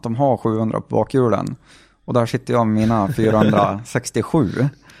vet man att de har 700 på bakhjulen. Och där sitter jag med mina 467.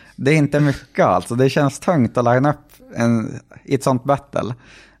 Det är inte mycket alltså. Det känns tungt att line upp i ett sånt battle.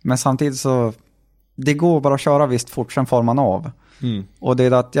 Men samtidigt så, det går bara att köra visst fort, sen får man av. Och det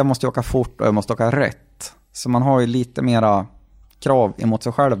är att jag måste åka fort och jag måste åka rätt. Så man har ju lite mera krav emot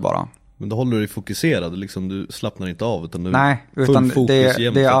sig själv bara. Men då håller du dig fokuserad, liksom, du slappnar inte av utan du Nej, utan det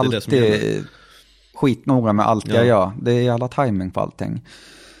är alltid skitnoga med allt jag gör. Det är alla timing på allting.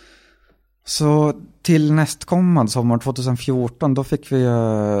 Så till nästkommande sommar 2014 då fick vi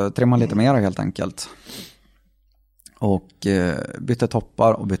trimma lite mer helt enkelt. Och bytte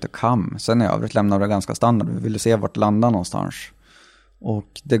toppar och bytte kam. Sen i övrigt lämnade det ganska standard. Vi ville se vart landa någonstans.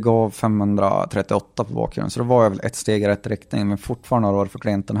 Och det gav 538 på bakhjulen. Så det var väl ett steg i rätt riktning. Men fortfarande har det varit för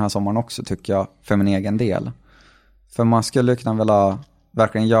klent den här sommaren också, tycker jag, för min egen del. För man skulle kunna vilja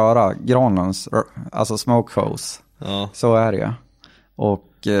verkligen göra Granlunds, alltså smoke shows. Ja. Så är det. Och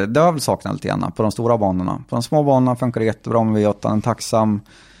det har väl saknat lite grann på de stora banorna. På de små banorna funkar det jättebra med V8. Den är tacksam.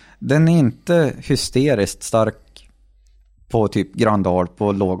 Den är inte hysteriskt stark på typ Grandal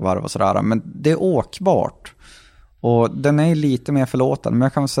på lågvarv och sådär. Men det är åkbart. Och den är lite mer förlåten. Men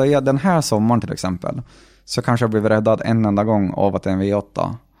jag kan säga den här sommaren till exempel. Så kanske jag blev räddad en enda gång av att det är en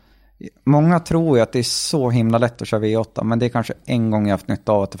V8. Många tror ju att det är så himla lätt att köra V8. Men det är kanske en gång jag haft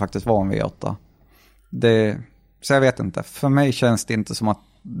nytta av att det faktiskt var en V8. Så jag vet inte. För mig känns det inte som att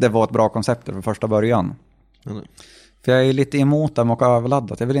det var ett bra koncept från första början. Mm. För jag är lite emot att åka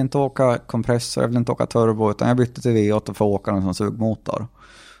överladdat. Jag vill inte åka kompressor, jag vill inte åka turbo. Utan jag bytte till V8 för att åka den som sugmotor.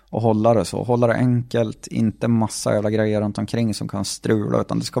 Och hålla det så. Hålla det enkelt. Inte massa jävla grejer runt omkring som kan strula.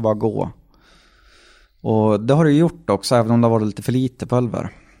 Utan det ska bara gå. Och det har det gjort också. Även om det har varit lite för lite pulver.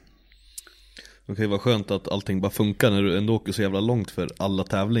 Okej, vad skönt att allting bara funkar när du ändå åker så jävla långt för alla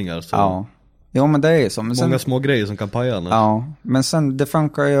tävlingar. Så ja. Jo, men det är så. Men många små grejer som kan paja annars. Ja, men sen det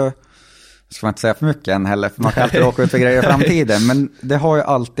funkar ju. Ska man inte säga för mycket än heller. För man kan alltid åka ut för grejer i framtiden. Men det har ju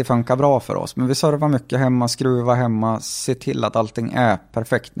alltid funkat bra för oss. Men vi servar mycket hemma, skruva hemma. Se till att allting är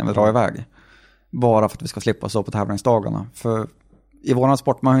perfekt när vi drar iväg. Bara för att vi ska slippa stå på tävlingsdagarna. För i våran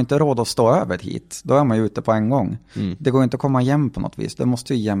sport man har ju inte råd att stå över hit. Då är man ju ute på en gång. Det går inte att komma jämnt på något vis. Det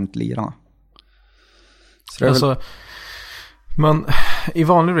måste ju jämnt lira. Så alltså, i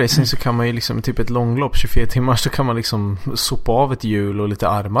vanlig racing så kan man ju liksom typ ett långlopp 24 timmar så kan man liksom sopa av ett hjul och lite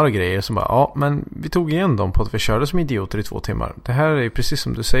armar och grejer som bara, ja men vi tog igen dem på att vi körde som idioter i 2 timmar. Det här är ju precis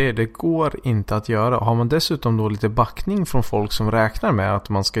som du säger, det går inte att göra. Har man dessutom då lite backning från folk som räknar med att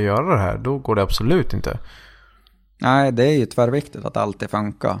man ska göra det här, då går det absolut inte. Nej, det är ju tvärviktigt att allt det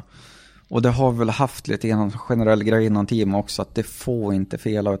funkar. Och det har väl haft lite en generell grej inom team också, att det får inte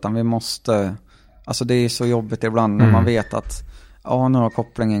fela utan vi måste. Alltså det är så jobbigt ibland när man vet att nu har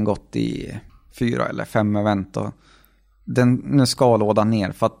kopplingen gått i 4 eller 5 event och nu ska låda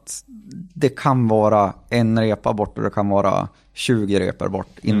ner för att det kan vara en repa bort och det kan vara 20 repor bort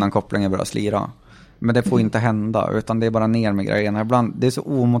innan kopplingen börjar slira. Men det får inte hända utan det är bara ner med grejerna. Ibland, det är så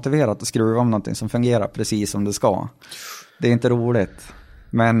omotiverat att skruva om någonting som fungerar precis som det ska. Det är inte roligt.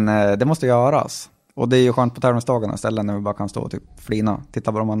 Men det måste göras. Och det är ju skönt på tävlingsdagarna ställen när vi bara kan stå och typ flina.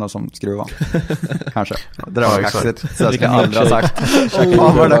 Titta på de andra som skruvar. Kanske. Det var kaxigt. Så jag ska aldrig ha sagt.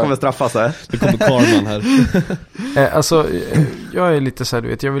 Vad det kommer straffa sig. Det kommer karman här. Alltså, jag är lite så här, du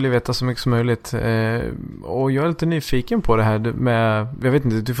vet, jag vill ju veta så mycket som möjligt. Och jag är lite nyfiken på det här med, jag vet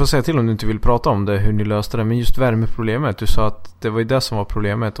inte, du får säga till om du inte vill prata om det, hur ni löste det. Men just värmeproblemet, du sa att det var ju det som var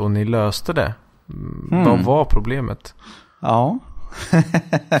problemet och ni löste det. Vad var problemet? Ja.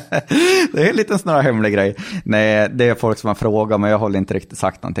 Det är en liten sån här hemlig grej. Nej, det är folk som har frågat men jag har inte riktigt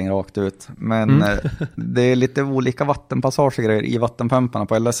sagt någonting rakt ut. Men det är lite olika vattenpassagegrejer i vattenpumparna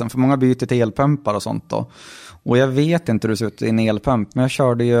på LSM. För många byter till elpumpar och sånt då. Och jag vet inte hur det ser ut i en elpump. Men jag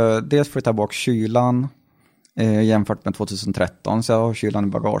körde ju dels för att ta bak kylan jämfört med 2013. Så jag har kylan i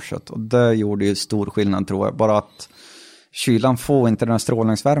bagaget. Och det gjorde ju stor skillnad tror jag. Bara att kylan får inte den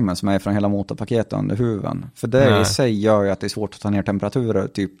strålningsvärmen som är från hela motorpaketet under huven. För det i sig gör ju att det är svårt att ta ner temperaturer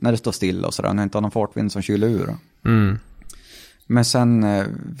typ när det står stilla och sådär. När det inte har någon fartvind som kyler ur. Men sen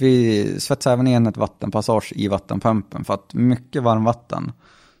vi svetsar även igen ett vattenpassage i vattenpumpen för att mycket varmvatten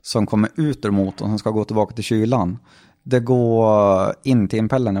som kommer ut ur motorn som ska gå tillbaka till kylan, det går in till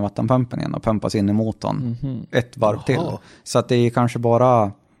impellen i vattenpumpen igen och pumpas in i motorn ett varv till. Så att det är kanske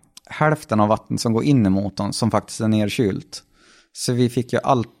bara hälften av vatten som går in i motorn som faktiskt är nerkylt. Så vi fick ju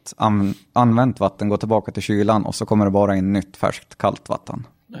allt använt vatten gå tillbaka till kylan och så kommer det bara in nytt färskt kallt vatten.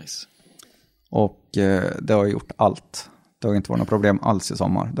 Nice. Och det har gjort allt. Det har inte varit något problem alls i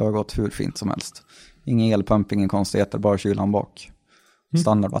sommar. Det har gått hur fint som helst. Ingen elpump, ingen konstigheter, bara kylan bak.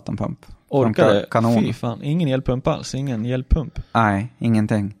 Standard vattenpump. Orkade? Kanon. Fy fan, ingen elpump alls, ingen hjälppump. Nej,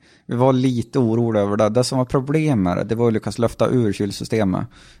 ingenting. Vi var lite oroliga över det. Det som var problemet, det var att lyckas lyfta ur kylsystemet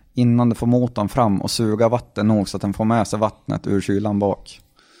innan det får motorn fram och suga vatten nog så att den får med sig vattnet ur kylan bak.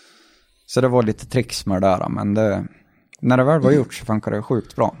 Så det var lite tricks med det där, men när det väl var gjort så funkar det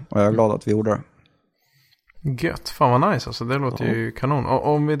sjukt bra och jag är glad att vi gjorde det. Gött, fan vad nice alltså, det låter ju kanon. Och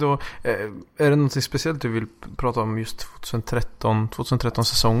om vi då, är det något speciellt du vill prata om just 2013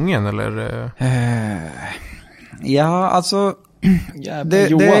 säsongen eller? Ja, alltså det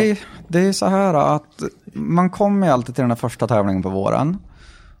är så här att man kommer ju alltid till den här första tävlingen på våren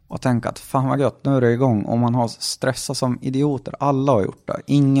och tänker att fan vad gött, nu är det igång, och man har stressat som idioter. Alla har gjort det,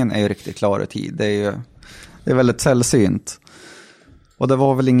 ingen är ju riktigt klar i tid, det är väldigt sällsynt. Och det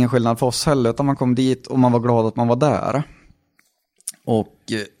var väl ingen skillnad för oss heller, utan man kom dit och man var glad att man var där. Och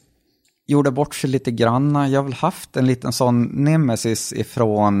gjorde bort sig lite granna. Jag har väl haft en liten sån nemesis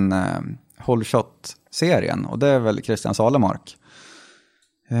ifrån Holshot-serien. Och det är väl Christian Salemark.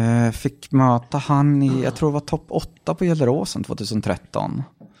 Fick möta han i, jag tror det var topp 8 på Gelleråsen 2013.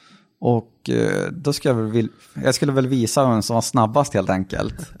 Och då skulle jag skulle väl visa vem som var snabbast helt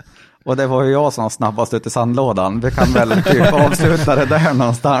enkelt. Och det var ju jag som var snabbast ut i sandlådan. Vi kan väl typ avsluta det där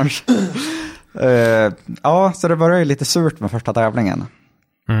någonstans. Ja, så det började ju lite surt med första tävlingen.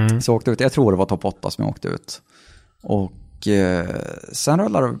 Så jag åkte ut, jag tror det var topp 8 som jag åkte ut. Och sen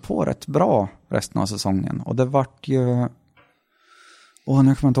rullade vi på rätt bra resten av säsongen. Och det vart ju... nu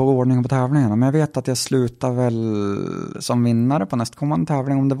kommer jag inte ihåg ordningen på tävlingarna. Men jag vet att jag slutade väl som vinnare på nästkommande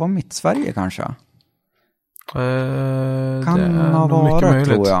tävling. Om det var mitt Sverige kanske. Kan ha varit,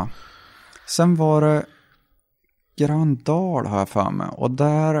 tror jag. Sen var det Gröndal har jag för mig. Och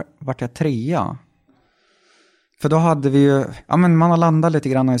där vart jag 3:a. För då hade vi ju... Ja, men man har landat lite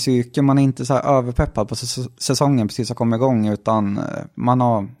grann i psyke. Man är inte så här överpeppad på säsongen precis har kommit igång. Utan man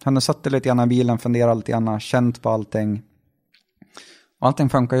har suttit lite grann i bilen, funderat lite grann, känt på allting. Och allting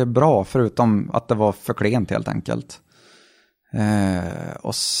funkar ju bra förutom att det var för klent helt enkelt.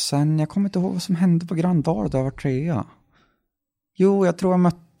 Och sen, jag kommer inte ihåg vad som hände på Gröndal då jag var 3:a. Jo, jag tror jag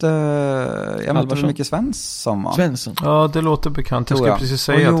mötte Micke Svensson. Svensson? Ja, det låter bekant. Jag skulle precis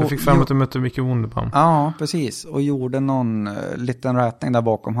säga att jag fick fram att du mötte Micke Wunderbaum. Ja, precis. Och gjorde någon liten rätning där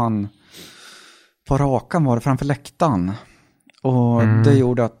bakom han. På rakan var det framför läktaren. Och det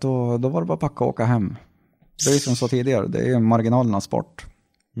gjorde att då var det bara packa och åka hem. Det är som så tidigare, det är ju marginalernas sport.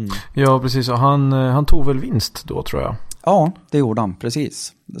 Ja, precis. Och han tog väl vinst då, tror jag. Ja, det gjorde han,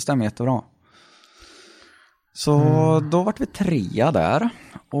 precis. Det stämmer jättebra. Så då var vi 3:a där.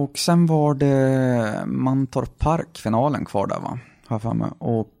 Och sen var det Mantorp Park finalen kvar där, va? Har jag för mig.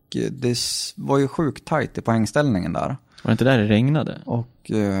 Och det var ju sjukt tajt i poängställningen där. Var det inte där det regnade?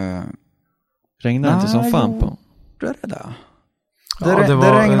 Och regnade inte som fan på? Det är det där.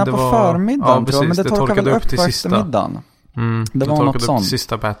 Det regnade på förmiddagen, ja, men det torkade väl upp på eftermiddagen. Det var något sånt.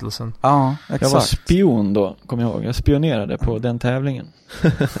 Sista battlesen. Ja, exakt. Jag var spion då, kommer jag ihåg. Jag spionerade på den tävlingen.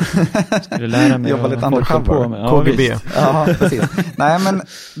 Skulle lära mig jobba lite undercover. KGB. Ja, precis. Nej, men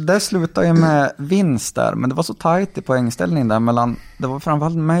det slutade ju med vinst där. Men det var så tajt i poängställningen där mellan... Det var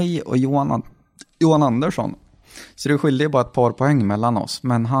framförallt mig och Johan Andersson. Så det skilde ju bara ett par poäng mellan oss.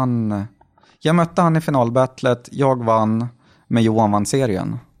 Men jag mötte han i finalbattlet. Jag vann, men Johan vann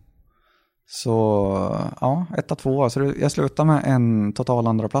serien. Så ja, 1-2. Så jag slutade med en total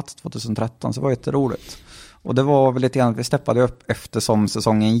andra plats 2013. Så det var jätteroligt. Och det var väl lite grann att vi steppade upp eftersom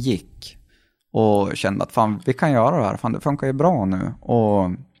säsongen gick. Och kände att fan, vi kan göra det här. Fan, det funkar ju bra nu.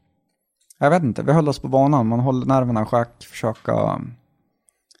 Och jag vet inte, vi höll oss på banan. Man håller nerverna i schack. Försöka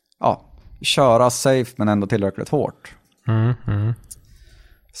köra safe men ändå tillräckligt hårt.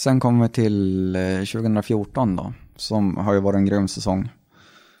 Sen kom vi till 2014 då. Som har ju varit en grym säsong.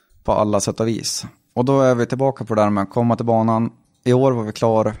 På alla sätt och vis. Och då är vi tillbaka på det där med att komma till banan. I år var vi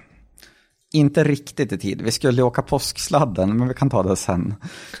klar. Inte riktigt i tid. Vi skulle åka påsksladden, men vi kan ta det sen.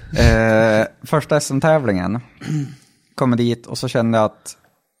 Första SM-tävlingen. Kommer dit och så kände jag att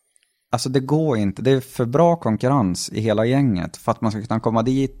alltså det går inte. Det är för bra konkurrens i hela gänget för att man ska kunna komma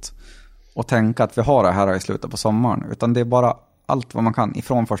dit och tänka att vi har det här i slutet på sommaren. Utan det är bara allt vad man kan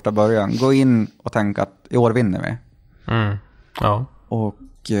ifrån första början. Gå in och tänka att i år vinner vi. Ja. Och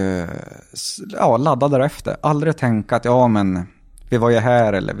ladda därefter. Aldrig tänka att men vi var ju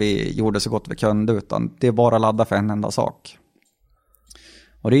här eller vi gjorde så gott vi kunde, utan det är bara att ladda för en enda sak.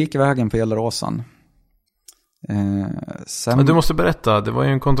 Och det gick vägen på Gelleråsen. Men du måste berätta, det var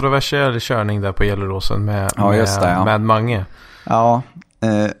ju en kontroversiell körning där på Gelleråsen med Mange. Ja,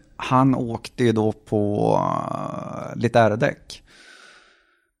 han åkte ju då på lite R-däck.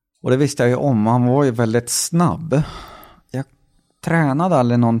 Och det visste jag ju om, han var ju väldigt snabb. Jag tränade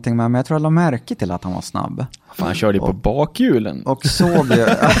aldrig någonting med, men jag tror jag la märke till att han var snabb. Han körde ju på bakhjulen. Och såg ju...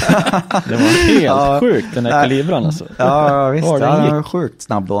 Det var helt sjukt, den här kalibran alltså. Ja, visst, han var sjukt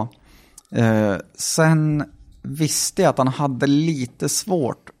snabb då. Sen visste jag att han hade lite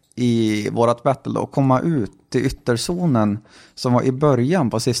svårt i vårat battle att komma ut till ytterzonen som var i början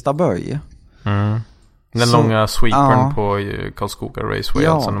på sista böj. Den långa sweepern på Karlskoga Raceway,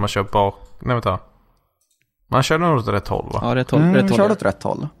 alltså när man kör bak... Nej, vänta. Man körde nog åt rätt håll, va? Ja, rätt håll. Körde åt rätt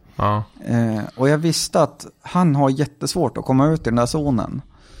håll. Ja. Och jag visste att han har jättesvårt att komma ut i den där zonen.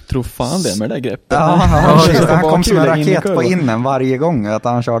 Tror fan det med det där greppet. Han kom som en raket på innen varje gång att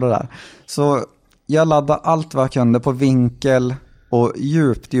han körde där. Så jag laddade allt vad jag kunde på vinkel och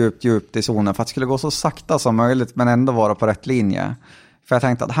djupt i zonen för att det skulle gå så sakta som möjligt men ändå vara på rätt linje. För jag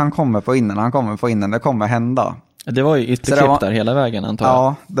tänkte att han kommer på innen, det kommer hända. Det var ju ytterklipp där hela vägen antar jag.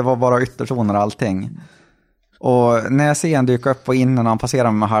 Ja, det var bara ytterzoner och allting. Och när jag ser han dyka upp på innen och han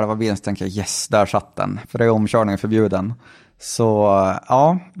passerar med halva bilen så tänker jag yes, där satt den. För det är omkörningen förbjuden. Så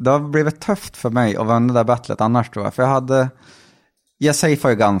ja, det har blivit tufft för mig att vända det där battlet annars tror jag. För jag safeade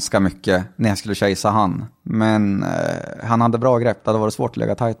ju ganska mycket när jag skulle chasa han. Men han hade bra grepp, det hade varit svårt att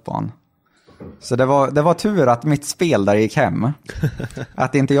lägga tight på han. Så det var tur att mitt spel där gick hem.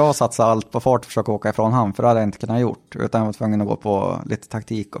 Att inte jag satsade allt på fart och försöka åka ifrån han. För det hade jag inte kunnat gjort. Utan jag var tvungen att gå på lite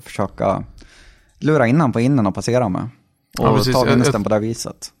taktik och försöka lura innan på innen och passera med. Och ta vinsten på det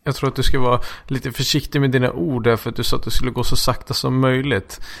viset. Jag tror att du ska vara lite försiktig med dina ord där, för att du sa att du skulle gå så sakta som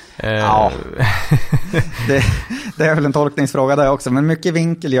möjligt. Ja, det är väl en tolkningsfråga där också. Men mycket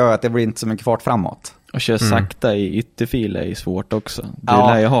vinkel gör att det blir inte så mycket fart framåt. Och köra sakta i ytterfil är ju svårt också. Du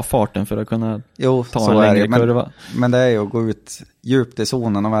lär ju ha farten för att kunna ta en längre kurva. Men det är ju att gå ut djupt i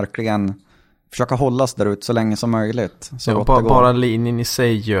zonen och verkligen försöka hållas där ut så länge som möjligt. Så bara linjen i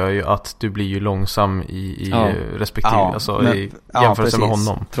sig gör ju att du blir ju långsam i respektive, i jämförelse med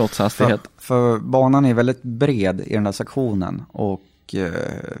honom. Trots hastighet. För banan är väldigt bred i den där sektionen och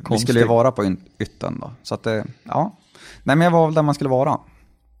vi skulle ju vara på yttern då. Så att nej, men jag var väl där man skulle vara.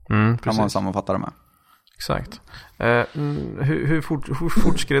 Kan man sammanfatta det med. Exakt. Hur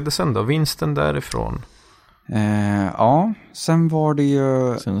fort skred det sen då? Vinsten därifrån? Sen var det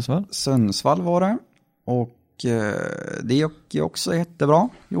ju Sundsvall var det. Och det gick ju också jättebra,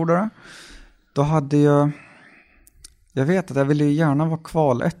 gjorde det. Då hade jag vet att jag ville ju gärna vara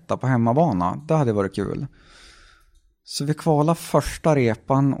kvaletta på hemmabana. Det hade varit kul. Så vi kvalade första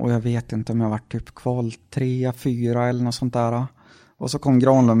repan och jag vet inte om jag var typ kval 3, 4 eller något sånt där. Och så kom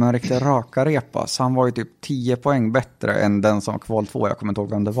Granlund med en riktigt raka repa. Så han var ju typ 10 poäng bättre än den som var kval 2. Jag kommer inte ihåg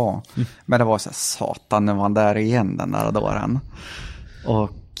vem det var. Men det var så här, satan, nu var han där igen den där dåren.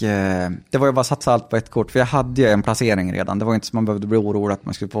 Och det var ju bara att satsa allt på ett kort. För jag hade ju en placering redan. Det var inte som man behövde bli orolig att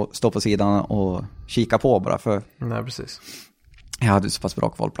man skulle stå på sidan och kika på bara. För nej, precis. Jag hade ju så pass bra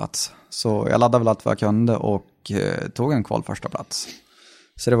kvalplats. Så jag laddade väl allt vad jag kunde och tog en kval första plats.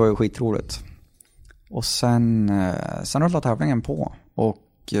 Så det var ju skitroligt. Och sen rullade tävlingen på.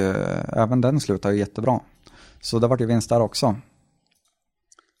 Och även den slutade ju jättebra. Så det var ju vinst där också.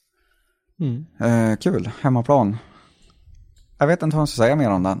 Kul, hemmaplan. Jag vet inte vad jag ska säga mer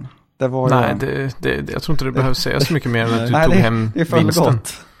om den. Det var jag tror inte det behöver säga så mycket mer än att du tog hem vinsten.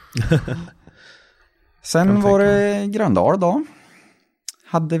 Sen var det Gröndal då.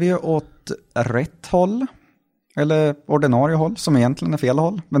 Hade vi åt rätt håll. Eller ordinarie håll, som egentligen är fel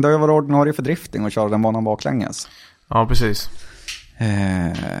håll. Men det har ju varit ordinarie för drifting och köra den banan baklänges. Ja, precis.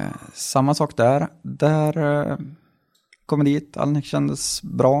 Samma sak där. Där kom dit, allting kändes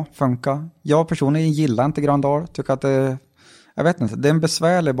bra, funka. Jag personligen gillar inte Gröndal. Tycker att jag vet inte, det är en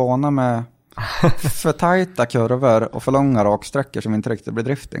besvärlig bana med för tajta kurvor och för långa raksträckor som inte riktigt blir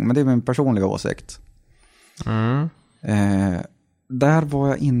drifting. Men det är min personliga åsikt. Där var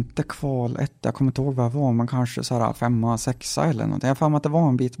jag inte kval 1. Jag kommer inte ihåg vad jag var. Man kanske så här 5, 6 eller något. Jag fann att det var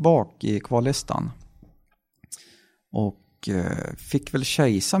en bit bak i kvallistan. Och fick väl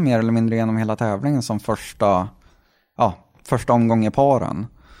chasa mer eller mindre genom hela tävlingen som första omgång i paren.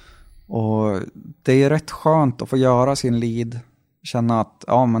 Och det är rätt skönt att få göra sin lead. Känna att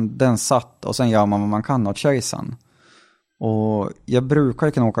men den satt och sen gör man vad man kan åt chasen. Och jag brukar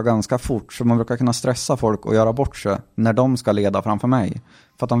ju kunna åka ganska fort, så man brukar kunna stressa folk och göra bort sig när de ska leda framför mig.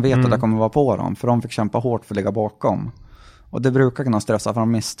 För att de vet att jag kommer vara på dem, för de fick kämpa hårt för att ligga bakom. Och det brukar kunna stressa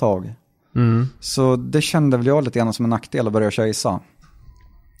fram misstag. Så det kände väl jag lite grann som en nackdel att börja chasa.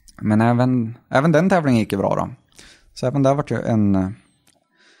 Men även den tävlingen gick ju bra då. Så även där var det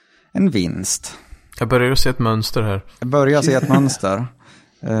en vinst. Jag börjar se ett mönster här.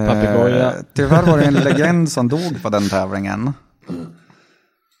 Tyvärr var det en legend som dog på den tävlingen.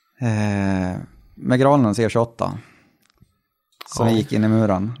 Med Gralens E28. Som gick in i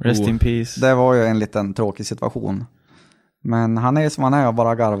muren. Rest in peace. Det var ju en liten tråkig situation. Men han är som han är och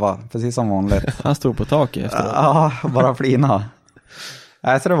bara garva. Precis som vanligt. Han stod på taket efteråt. Ja, bara flina.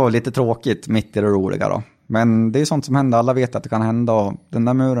 Så det var lite tråkigt mitt i det roliga då. Men det är sånt som händer. Alla vet att det kan hända. Och den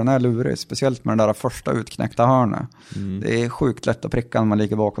där muren är lurig. Speciellt med den där första utknäckta hörnet. Det är sjukt lätt att pricka när man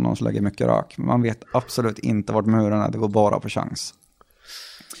ligger bakom någon som lägger mycket rök. Men man vet absolut inte vart muren är. Det går bara på chans.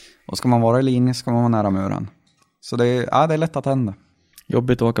 Och ska man vara i linje ska man vara nära muren. Så det är lätt att hända.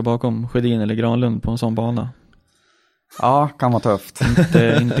 Jobbigt att åka bakom Sjödin eller Granlund på en sån bana. Ja, kan vara tufft.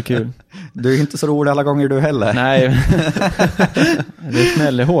 Inte kul. Du är inte så rolig alla gånger du heller. Nej, det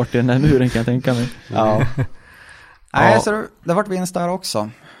smäller hårt i den här muren kan jag tänka mig. Ja. Nej, så det vart vinst där också.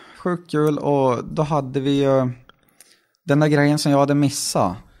 Sjukt kul, och då hade vi ju den där grejen som jag hade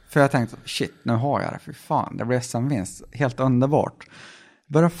missat. För jag tänkte, shit, nu har jag det, för fan, det blev SM-vinst. Helt underbart.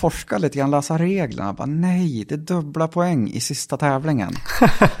 Började forska lite grann, läsa reglerna. Bara, nej, det är dubbla poäng i sista tävlingen.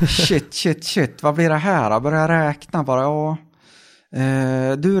 shit, vad blir det här? Började räkna bara,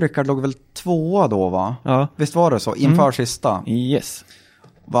 du Rickard låg väl 2 då va? Ja. Visst var det så? Inför sista? Yes.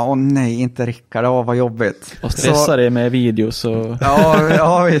 Nej, inte Rickard, vad jobbigt. Och stressade med videos och...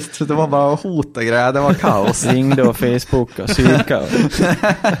 ja, visst, det var bara hot och grejer, det var kaos. Ringde och Facebook och psyka och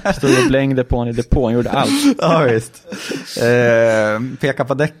stod och blängde på honom i depån, gjorde allt. Ja, visst. Peka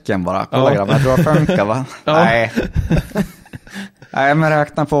på däcken bara, kolla grabbar, jag tror det funkar va? Ja. Nej, men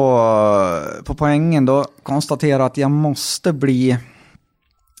räkna på poängen då, konstatera att jag måste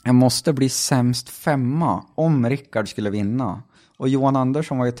bli sämst 5 om Rickard skulle vinna. Och Johan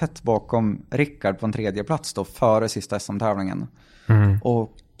Andersson var ju tätt bakom Rickard på en 3:e plats då, före sista SM-tävlingen.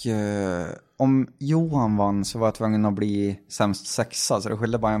 Och om Johan vann så var jag tvungen att bli sämst 6, så det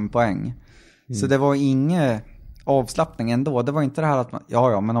skilde bara 1 poäng. Så det var ingen avslappning ändå. Det var inte det här att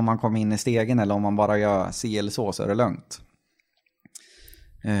man, men om man kommer in i stegen eller om man bara gör si eller så är det lugnt.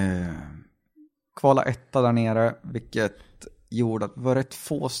 Kvala 1 där nere, vilket gjorde att det var rätt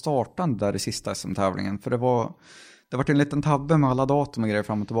få startande där i sista SM-tävlingen. För det var en liten tabbe med alla datum och grejer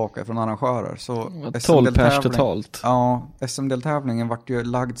fram och tillbaka från arrangörer. Så 12 pers totalt. Ja, SM-deltävlingen vart ju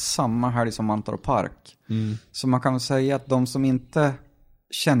lagd samma helg som Mantorp Park. Så man kan väl säga att de som inte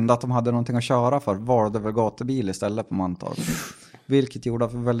kände att de hade någonting att köra för valde väl gatubil istället på Mantorp. Vilket gjorde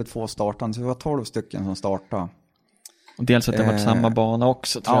att väldigt få startade. Så det var 12 stycken som startade. Och dels att det var samma bana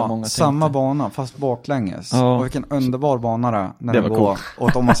också, tror jag många tänkte. Samma bana, fast baklänges. Och vilken underbar bana det när det går.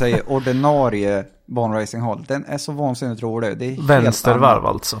 Och om man säger ordinarie banracinghåll. Den är så vansinnigt rolig. Det är vänstervarv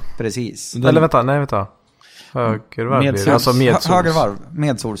alltså. Precis. Eller vänta. Högervarv blir det. Alltså medsols. Högervarv,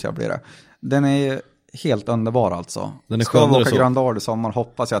 medsols blir det. Den är helt underbar alltså. Den är ska vi åka så. Grandard i sommar,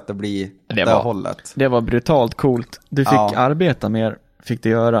 hoppas jag att det blir det hållet. Det var brutalt coolt. Du fick arbeta mer, fick du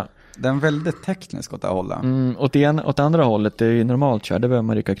göra. Den är väldigt teknisk åt det hållet. Åt andra hållet, det är ju normalt kör. Det behöver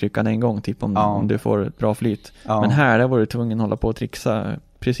man rycka kryckan en gång typ om du får ett bra flyt. Men här var du tvungen att hålla på och trixa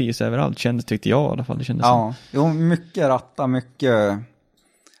precis överallt. Tyckte jag i alla fall. Det kändes som. Jo, mycket ratta, mycket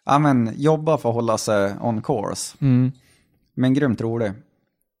jobba för att hålla sig on course. Men grymt rolig.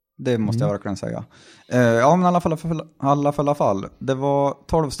 Det måste jag verkligen säga. Men i alla fall. Det var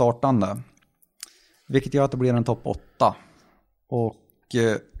 12 startande. Vilket gör att det blir en topp 8. Och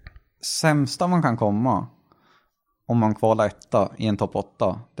sämsta man kan komma om man kvalar 1 i en topp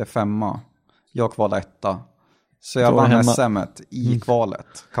 8, det är 5. Jag kvalar 1. Så jag vann SM-et i kvalet,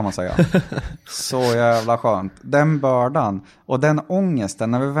 kan man säga. Så jävla skönt. Den bördan och den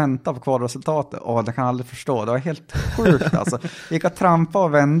ångesten när vi väntar på kvalresultatet. Det kan jag aldrig förstå. Det var helt sjukt alltså. Jag gick att trampa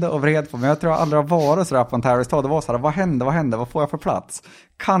och vände och vred på mig. Jag tror jag aldrig har varit så där på en tävlingstad. Det var så här, vad händer? Vad får jag för plats?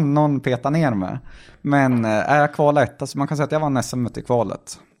 Kan någon peta ner mig? Men jag kvalar 1, så man kan säga att jag vann SM-et i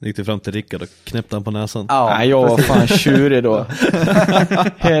kvalet. Gick du fram till Rickard och knäppte han på näsan? Nej, jag var fan tjurig då.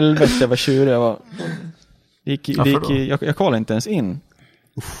 Helvete vad tjurig jag var. Jag kvalade inte ens in.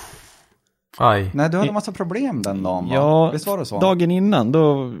 Aj. Nej, du hade en massa problem den dagen va? Ja, visst var det så? Dagen innan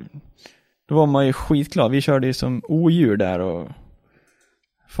då var man ju skitglad. Vi körde ju som odjur där och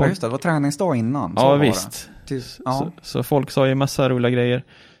folk... Ja just det, det var träningsdag innan. Ja visst. Så folk sa ju massa roliga grejer.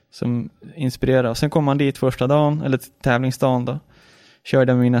 som inspirerade. Och sen kom man dit första dagen, eller tävlingsdagen då.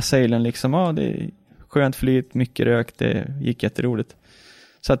 Körde med mina Salem liksom. Ja, det är skönt flyt, mycket rök, det gick jätteroligt.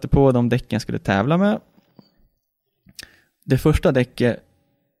 Satte på de däcken jag skulle tävla med. Det första däcket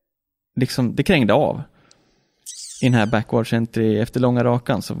liksom, det krängde av. I den här backwards entry, efter långa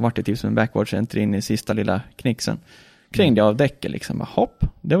rakan så var det typ som en backwards entry in i sista lilla knixen. Krängde av däcket liksom, bara hopp,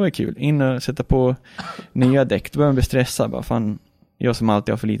 det var ju kul. In och sätta på nya däck, då började jag bli stressad. Bara, fan, jag som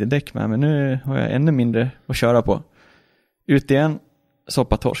alltid har för lite däck med, men nu har jag ännu mindre att köra på. Ut igen,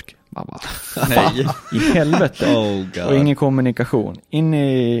 soppatorsk. Bara, nej, i helvete. Och ingen kommunikation. In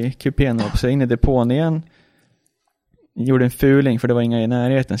i kupén också, in i depån igen. Gjorde en fuling för det var inga i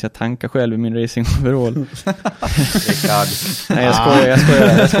närheten, så jag tankade själv i min racing overall. Nej, jag skojar.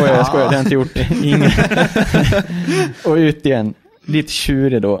 Det har jag inte gjort. Ingen. Och ut igen. Lite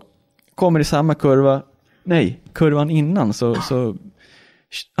tjurig då. Kommer i samma kurva. Nej, kurvan innan så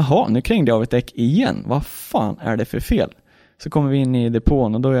jaha, nu krängde jag av ett däck igen. Vad fan är det för fel? Så kommer vi in i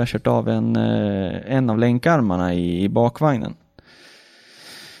depån och då har jag kört av en av länkarmarna i bakvagnen.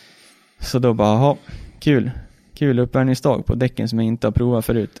 Så då bara, jaha, kul uppvärmningsdag på däcken som jag inte har provat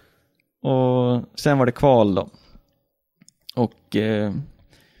förut. Och sen var det kval då. Och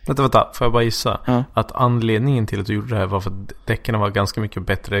Vänta, får jag bara gissa? Ja. Att anledningen till att du gjorde det här var för att däcken var ganska mycket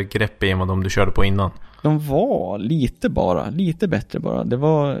bättre grepp i än vad de du körde på innan. De var lite bättre bara. Det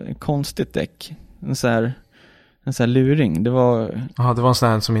var ett konstigt däck. En så här luring. Det var en sån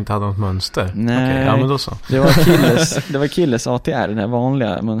här som inte hade något mönster. Nej, okej, ja, men då så. Det var Killes ATR, den här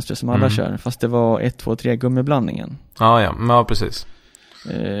vanliga mönstret som alla kör. Fast det var 1, 2, 3 gummiblandningen. Ja, precis.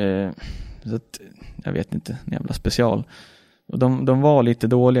 Så att, jag vet inte, en jävla special. Och de var lite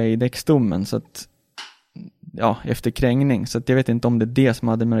dåliga i däckstommen, så att ja, efter krängning, så att jag vet inte om det är det som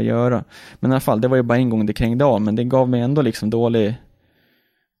hade med att göra. Men i alla fall, det var ju bara en gång det krängde av, men det gav mig ändå liksom dålig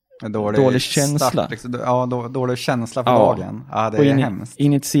känsla. Start, liksom, dålig känsla för dagen. Ja, det är hemskt.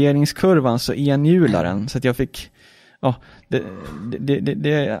 Initieringskurvan så enhjularen, så att jag fick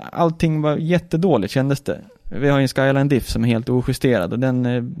allting var jättedåligt kändes det. Vi har ju en Skyline Diff som är helt ojusterad och den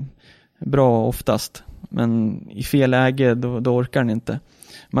är bra oftast. Men i fel läge då orkar den inte.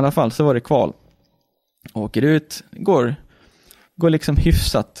 Men i alla fall så var det kval. Åker ut, går liksom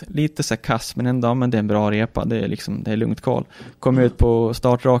hyfsat, lite så kass, men ändå, men det är en bra repa, det är lugnt kval. Kommer ut på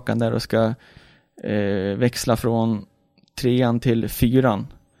startrakan där och ska växla från 3:an till 4:an.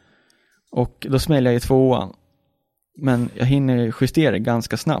 Och då smäller jag i 2:an. Men jag hinner justera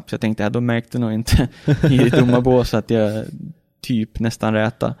ganska snabbt, så jag tänkte då märkte nog inte i domarbås att jag typ nästan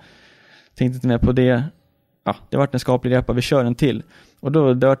räta. Tänkte inte med på det. Ja, det var en skaplig repa, vi kör en till. Och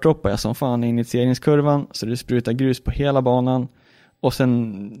då droppar jag som fan i initieringskurvan, så det sprutar grus på hela banan. Och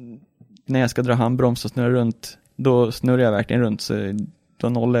sen när jag ska dra handbroms och snurra runt, då snurrar jag verkligen runt, så då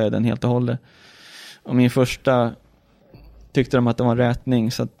nollar jag den helt och hållet. Och min första tyckte de att det var en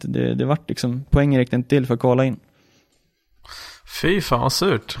rätning, så att det var liksom, poängen räckte inte till för att kvala in. Fy fan vad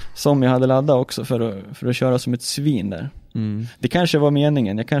surt. Som jag hade laddat också för att köra som ett svin där. Det kanske var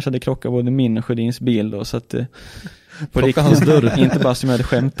meningen. Jag kanske hade krockat både min och Sjödins bil då, så att på riktigt, hans dörr. Inte bara som jag hade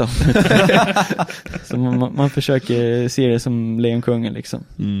skämtat. Så man försöker se det som Lejonkungen liksom.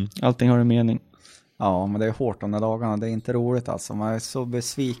 Allting har en mening. Ja, men det är hårt de där dagarna. Det är inte roligt alltså. Man är så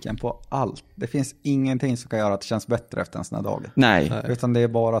besviken på allt. Det finns ingenting som kan göra att det känns bättre efter en sån här dag. Nej. Utan det är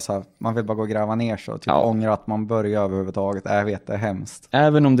bara så här, man vill bara gå och gräva ner sig och typ ångra att man börjar överhuvudtaget. Jag vet, det är hemskt.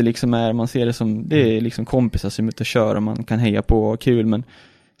 Även om det liksom är, man ser det som, det är liksom kompisar som är ute och kör och man kan heja på och kul, men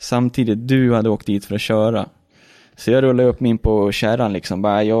samtidigt, du hade åkt dit för att köra. Så jag rullade upp min på kärran liksom,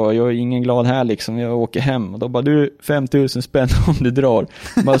 bara, jag är ingen glad här liksom, jag åker hem. Och då bara, du 5000 spänn om du drar,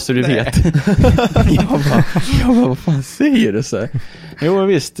 bara så du vet. jag bara, vad fan säger du så? Jo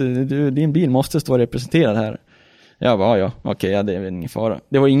visst, din bil måste stå representerad här. Jag bara, okej, det är ingen fara.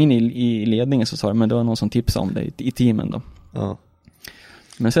 Det var ingen i ledningen som sa det, men det var någon som tipsade om det i teamen då. Ja.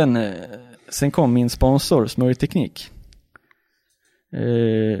 Men sen kom min sponsor, Smörjteknik.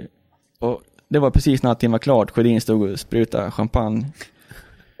 Och det var precis när allting var klart. Sjödin stod och sprutade champagne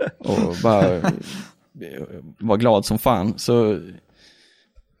och bara var glad som fan. Så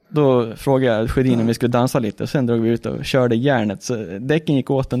då frågade jag Sjödin om vi skulle dansa lite, och sen drog vi ut och körde järnet, så däcken gick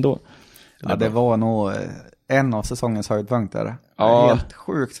åt ändå. Ja, det var nog en av säsongens höjdpunkter. Ja. Helt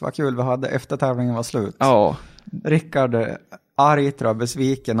sjukt vad kul vi hade efter tävlingen var slut. Ja. Rickard arg, tror jag,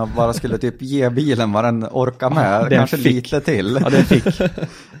 besviken och bara skulle typ ge bilen vad den orkar med. Kanske lite till. Ja, den fick.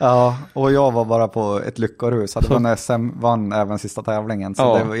 Ja, och jag var bara på ett lyckorus. Hade vunnit SM, vann även sista tävlingen.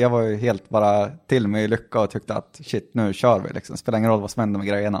 Så jag var ju helt bara till mig i lycka och tyckte att shit, nu kör vi liksom. Spelar ingen roll vad som händer med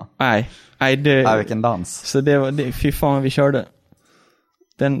grejerna. Nej, vilken dans. Så det var, fy fan vi körde.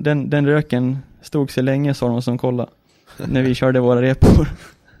 Den röken stod sig länge, sa de som kolla när vi körde våra repor.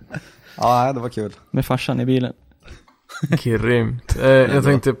 Ja, det var kul. Med farsan i bilen. Grymt. Jag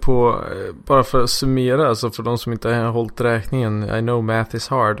tänkte på, bara för att summera, alltså för de som inte har hållit räkningen, I know math is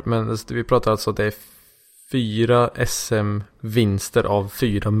hard, men vi pratar alltså att det är 4 SM-vinster av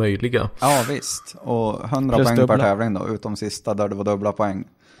 4 möjliga. Ja, visst. Och 100 plus poäng dubbla per tävling då, utom sista där det var dubbla poäng.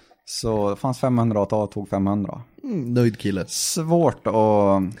 Så det fanns 500 att ta, tog 500. Nöjd kille. Svårt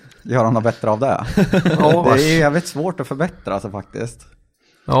att göra något bättre av det. Ja, Det är jävligt svårt att förbättra alltså faktiskt.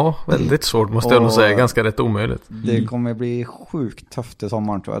 ja, väldigt svårt måste jag nog säga, ganska rätt omöjligt. Det kommer bli sjukt tufft i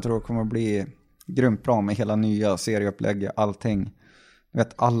sommaren tror jag. Jag tror det kommer bli grymt bra med hela nya serieupplägg, allting. Jag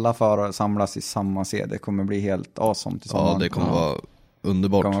vet, alla förare samlas i samma serie. Det kommer bli helt awesome till sommaren. Ja, det kommer vara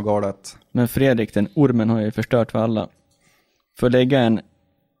underbart. Det kommer vara galet. Men Fredrik, den ormen har ju förstört för alla. För att lägga en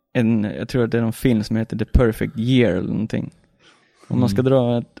jag tror att det är någon film som heter The Perfect Year eller någonting. Om man ska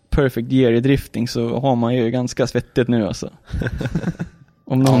dra ett Perfect Year i drifting så har man ju ganska svettigt nu alltså.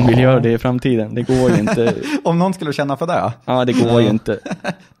 Om någon vill göra det i framtiden, det går ju inte. Om någon skulle känna för det. Ja, det går ju inte.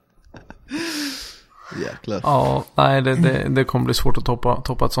 Jäklar. Ja, nej, det kommer bli svårt att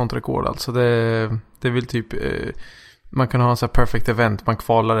toppa ett sånt rekord. Alltså det vill typ man kan ha en sån här perfect event, man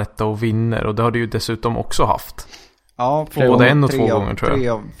kvalar detta och vinner, och det har du ju dessutom också haft. Ja, både 1 och 2 gånger tror jag. 3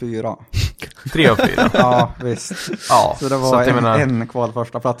 av 4. 3 av 4. Ja, visst. Ja, Så det var jag menar, en kval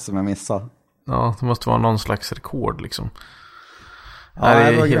första plats som jag missade. ja, det måste vara någon slags rekord liksom. Ja, Nej,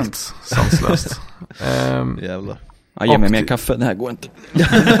 det det var är helt grymt. sanslöst. Jävlar. Ja, ge mig mer kaffe, det här går inte.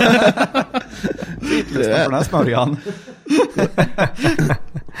 Lyssna på den här smörjan.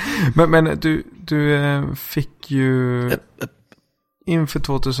 men du fick ju inför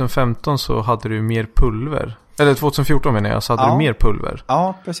 2015 så hade du mer pulver. Eller 2014 menar jag, så hade du mer pulver.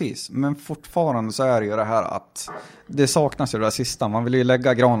 Ja, precis. Men fortfarande så är det ju det här att det saknas ju det där sista. Man vill ju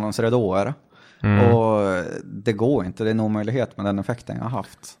lägga Granlunds ridåer. Och det går inte. Det är en omöjlighet med den effekten jag har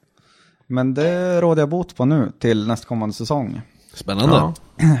haft. Men det råder jag bot på nu till nästkommande säsong. Spännande. Ja.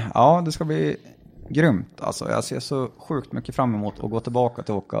 Ja, det ska bli grymt. Alltså, jag ser så sjukt mycket fram emot att gå tillbaka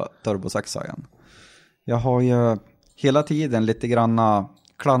till att åka Turbo 6 igen. Jag har ju hela tiden lite granna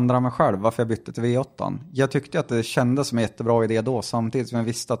klandra mig själv varför jag bytte till V8. Jag tyckte att det kändes som en jättebra idé då, samtidigt som jag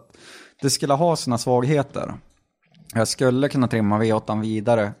visste att det skulle ha sina svagheter. Jag skulle kunna trimma V8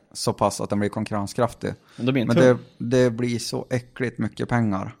 vidare så pass att den blir konkurrenskraftig. Men det blir så äckligt mycket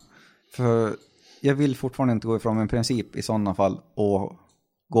pengar. För jag vill fortfarande inte gå ifrån min princip i sådana fall och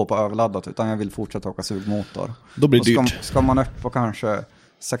gå på överladdat, utan jag vill fortsätta åka sugmotor. Då blir det dyrt. Ska man upp på kanske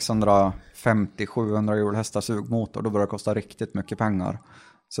 650-700 hjulhästar sugmotor, då börjar det kosta riktigt mycket pengar.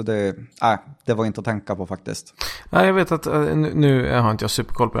 Så det var inte att tänka på faktiskt. Nej, jag vet att, nu har inte jag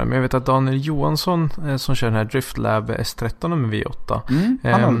superkoll på det, men jag vet att Daniel Johansson som kör den här Driftlab S13 med V8.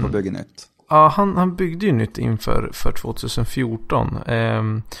 Han håller på att bygga nytt. Ja, han byggde ju nytt inför 2014.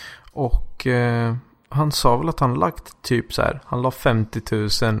 Han sa väl att han lagt typ så här, han la 50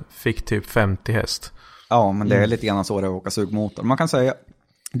 000, fick typ 50 häst. Ja, men det är lite grann så det är att åka sugmotor. Man kan säga,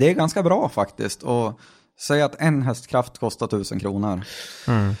 det är ganska bra faktiskt. Och säga att en hästkraft kostar 1000 kronor.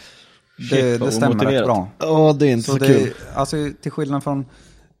 Det stämmer rätt bra. Ja, det är inte så kul. Alltså till skillnad från,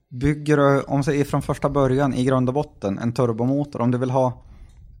 bygger du, om säger från första början i grund och botten, en turbomotor. Om du vill ha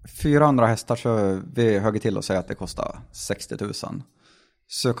 400 hästar så vi höger till och säga att det kostar 60 000.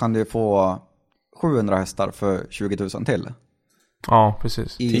 Så kan du få 700 hästar för 20 000 till. Ja,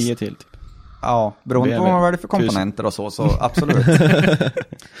 precis. 10 till typ. Ja, beroende på vad man väljer för komponenter och så absolut.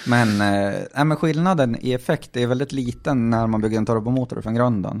 Men skillnaden i effekt är väldigt liten när man bygger en turbomotor från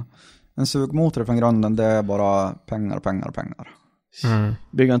grunden. En sugmotor från grunden, det är bara pengar.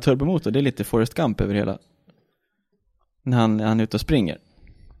 Bygga en turbomotor, det är lite Forrest Gump över hela. När han är ute och springer.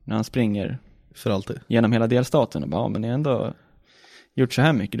 När han springer för alltid genom hela delstaten och bara, men jag ändå gjort så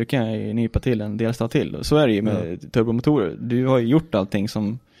här mycket, då kan jag ju nypa till en delstat till. Och så är det ju med turbomotorer. Du har ju gjort allting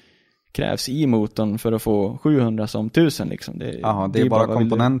som krävs i motorn för att få 700 som 1000 liksom. Det är bara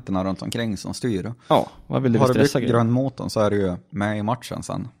komponenterna runt omkring som styr. Ja, vad vill du stressa? Har du byggt grundmotorn så är du ju med i matchen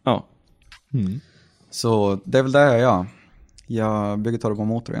sen. Ja. Så det är väl det jag bygger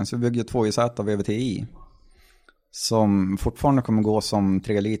turbomotor igen. Så vi bygger 2JZ VVTi som fortfarande kommer gå som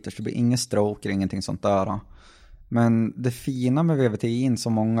 3 liter. Så det blir ingen stroke, ingenting sånt där. Men det fina med VVTi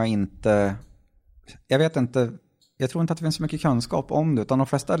som många inte, jag tror inte att det finns så mycket kunskap om det, utan de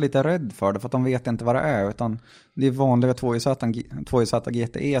flesta är lite rädd för det för att de vet inte vad det är, utan det är vanliga 2JZ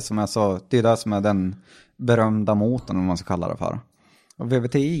GTE som är så, det är det som är den berömda motorn om man ska kalla det för. Och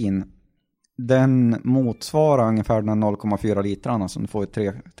VVTi, den motsvarar ungefär den 0,4 litrarna som du får i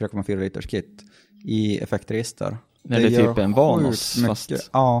 3,4 liters kit i effektregister. När det är typ en Vanos fast...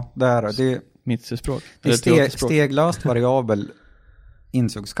 Ja, det är det. Mitsuspråk. Det är steglöst variabel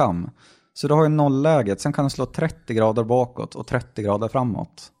insugskam. Så du har ju nollläget. Sen kan du slå 30 grader bakåt och 30 grader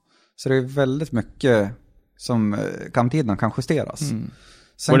framåt. Så det är väldigt mycket som kamtiden kan justeras.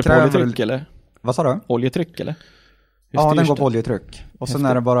 Sen var det på oljetryck eller? Vad sa du? Oljetryck eller? Ja, den går på oljetryck. Och sen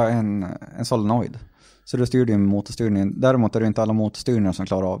är det bara en solenoid. Så du styr din motorstyrning. Däremot är det inte alla motorstyrningar som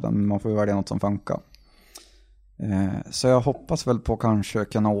klarar av den. Men man får välja något som funkar. Så jag hoppas väl på kanske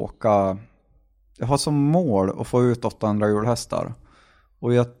kunna åka... Jag har som mål att få ut 800 hjulhästar.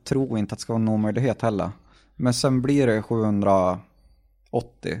 Och jag tror inte att det ska vara någon möjlighet heller. Men sen blir det 780.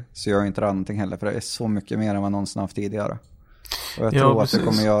 Så gör jag inte det någonting heller. För det är så mycket mer än vad någonsin haft tidigare. Och jag tror att det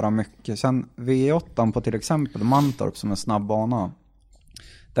kommer göra mycket. Sen V8 på till exempel Mantorp som en snabb bana.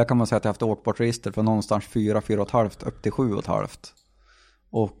 Där kan man säga att jag har haft åkbart register från någonstans 4,5 upp till 7,5.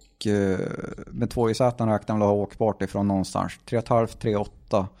 Och med 2 i säten räknar jag ha åkbart ifrån någonstans 3,5,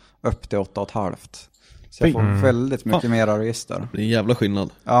 3,8 upp till 8,5. Så jag får väldigt mycket mera register. Det är en jävla skillnad.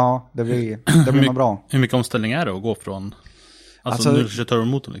 Ja, det blir nog bra. Hur mycket omställning är det att gå från... Alltså nu kör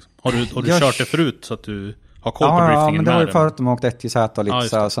turbomotorn liksom. Har du kört det förut så att du har koll på driftingen? Ja, men det var ju förut de åkt 1 i säten och lite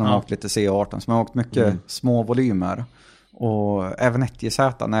så här, så de har åkt lite C18. Så de har åkt mycket små volymer. Och även 1 i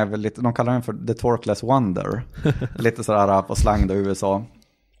säten är väl lite, de kallar den för The Torkless Wonder. Lite sådär på slang då i USA.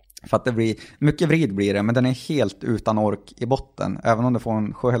 För att det blir, mycket vrid blir det, men den är helt utan ork i botten. Även om du får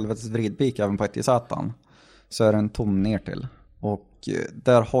en sjöhelvetes vridpik även på 1 i säten så är den tom ner till. Och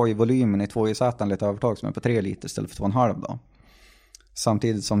där har ju volymen i 2 i säten lite övertag som är på 3 liter istället för 2,5 då.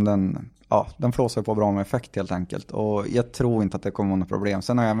 Samtidigt som den flåsar på bra med effekt helt enkelt. Och jag tror inte att det kommer vara något problem.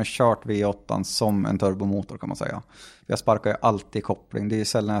 Sen har jag även kört V8 som en turbomotor kan man säga. Jag sparkar ju alltid koppling. Det är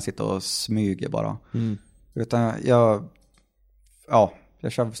sällan jag sitter och smyger bara. Utan jag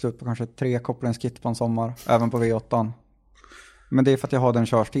kör slut på kanske 3 kopplingskit på en sommar. Även på V8. Men det är för att jag har den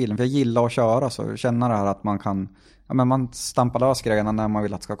körstilen. För jag gillar att köra så. Känna det här att man kan... Ja, men man stampar lös grejerna när man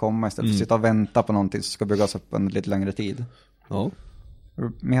vill att det ska komma. Istället för att sitta och vänta på någonting som ska byggas upp en lite längre tid. Ja.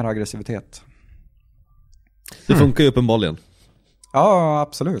 Mer aggressivitet. Det funkar ju uppenbarligen. Ja,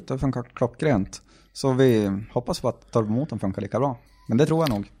 absolut. Det funkar klockrent. Så vi hoppas på att turbomotorn funkar lika bra. Men det tror jag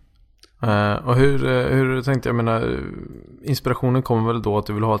nog. Och hur tänkte jag, menar, inspirationen kommer väl då att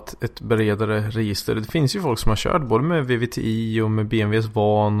du vill ha ett bredare register. Det finns ju folk som har kört både med VVTi och med BMWs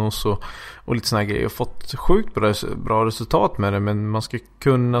Vanos och lite såna grejer och fått sjukt bra resultat med det, men man ska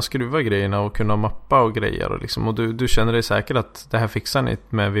kunna skruva grejerna och kunna mappa och grejer och liksom, och du känner dig säker att det här fixar ni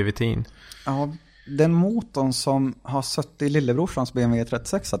med VVTin? Ja, den motorn som har suttit i lillebrorsans BMW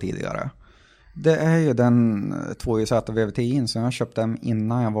 36 tidigare. Det är ju den 2JZ VVTin som jag köpte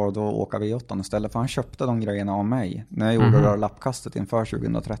innan jag var då att åka V8 istället. För han köpte de grejerna av mig när jag gjorde det här lappkastet inför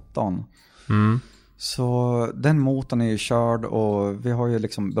 2013. Så den motorn är ju körd och vi har ju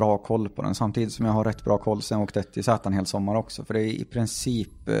liksom bra koll på den. Samtidigt som jag har rätt bra koll sen jag åkte 1JZ en hel sommar också. För det är i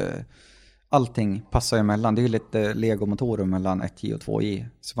princip allting passar emellan. Det är ju lite legomotorer mellan 1J och 2J.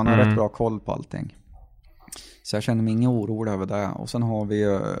 Så man har rätt bra koll på allting. Så jag känner mig ingen oro över det. Och sen har vi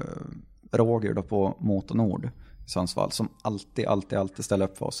ju Roger då på Motor Nord i Sundsvall som alltid ställer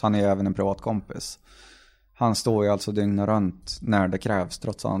upp för oss. Han är ju även en privat kompis. Han står ju alltså dygnet runt när det krävs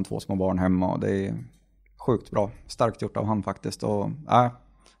trots att han har 2 små barn hemma och det är sjukt bra. Starkt gjort av han faktiskt och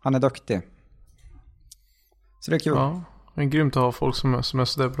han är duktig. Så det är kul. Ja, det är grymt att ha folk som är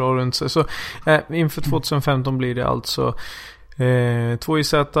så där bra runt sig. Så inför 2015 blir det alltså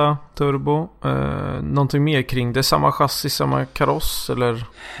 2JZ turbo, någonting mer kring det, samma chassi, samma kaross eller?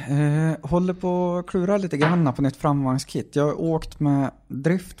 Håller på att klura lite grann på nytt framvagnskit. Jag har åkt med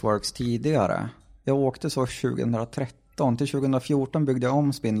Driftworks tidigare. Jag åkte så 2013 till 2014 byggde jag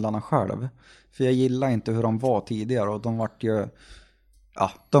om spindlarna själv. För jag gillar inte hur de var tidigare och de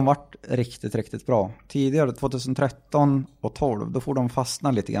vart riktigt bra. Tidigare 2013 och 12 då får de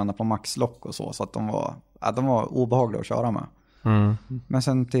fastna lite grann på maxlock och så att de var obehagliga att köra med. Men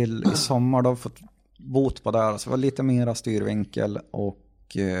sen till i sommar då har fått bot på det här. Så det var lite mera styrvinkel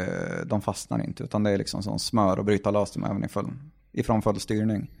och de fastnar inte. Utan det är liksom sån smör och bryta lös dem även ifrån full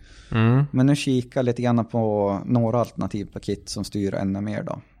styrning. Men nu kikar lite grann på några alternativ på kit som styr ännu mer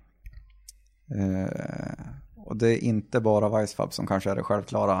då. Och det är inte bara Weissfab som kanske är det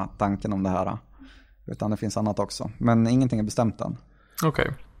självklara tanken om det här. Utan det finns annat också. Men ingenting är bestämt än.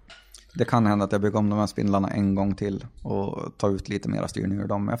 Okej. Det kan hända att jag bygger om de här spindlarna en gång till och ta ut lite mera styrning ur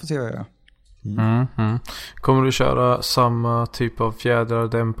dem. Jag får se vad jag gör. Kommer du köra samma typ av fjädrar,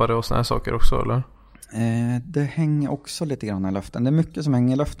 dämpare och såna här saker också eller? Det hänger också lite grann i luften. Det är mycket som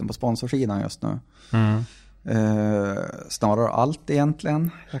hänger i luften på sponsorsidan just nu. Snarare allt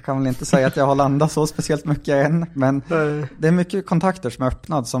egentligen. Jag kan väl inte säga att jag har landat så speciellt mycket än. Men det är mycket kontakter som är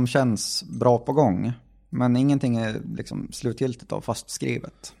öppnad som känns bra på gång. Men ingenting är liksom slutgiltigt och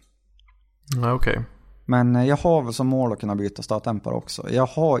fastskrivet. Okej. Men jag har väl som mål att kunna byta statdämpare också. Jag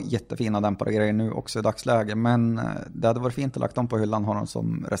har jättefina dämpare grejer nu också i dagsläge. Men det hade varit fint att lagt dem på hyllan, ha dem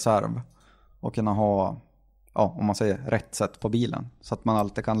som reserv. Och kunna ha, om man säger rätt sätt på bilen. Så att man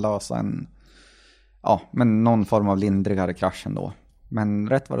alltid kan lösa men någon form av lindrigare krasch ändå. Men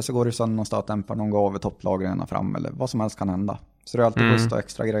rätt vad det så går det sönder någon statdämpare, någon går över topplagren fram eller vad som helst kan hända. Så det är alltid just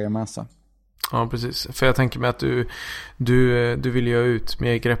extra grejer med sig. Ja, precis. För jag tänker mig att du vill göra ut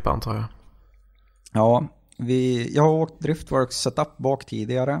med grepp, antar jag. Ja, jag har åkt Driftworks setup bak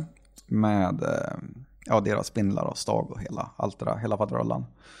tidigare med deras spindlar och stag och hela faderullan.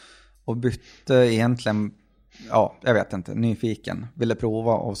 Och bytte egentligen, jag vet inte, nyfiken. Ville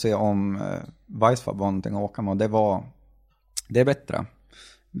prova och se om Weissfab var någonting att åka med. Och det är bättre.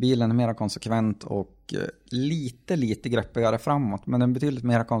 Bilen är mer konsekvent och lite greppigare framåt. Men den är betydligt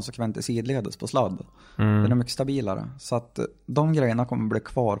mer konsekvent i sidledes på sladd. Den är mycket stabilare. Så att de grejerna kommer bli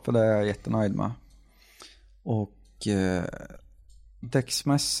kvar, för det är jag jättenöjd med. Och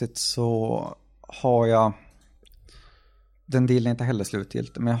däcksmässigt så har jag, den dealen är inte heller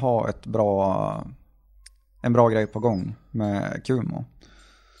slutgiltigt, men jag har en bra grej på gång med Kumo.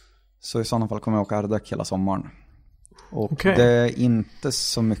 Så i sådana fall kommer jag åka R-däck hela sommaren. Och det är inte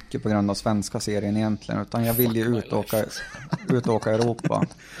så mycket på grund av svenska serien egentligen, utan jag vill ju ut och åka Europa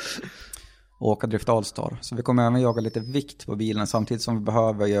och åka Drift All-Star. Så vi kommer även jaga lite vikt på bilen samtidigt som vi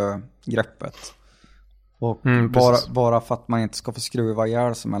behöver göra greppet. Och bara för att man inte ska få skruva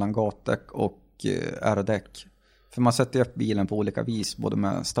ihjäl sig mellan gatdäck och R-däck. För man sätter upp bilen på olika vis, både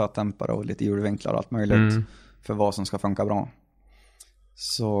med stötdämpare och lite hjulvinklar och allt möjligt för vad som ska funka bra.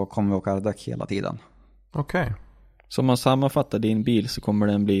 Så kommer vi åka R-däck hela tiden. Okej. Så om man sammanfattar din bil så kommer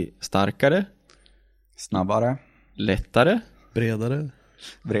den bli starkare, snabbare, lättare,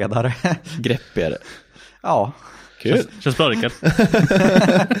 bredare, greppigare. Ja. Kul. Känns bra, Rickard.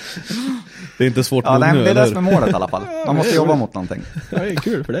 Det är inte svårt nog nu, det är det som är målet i alla fall. Man måste jobba mot någonting. Ja, det är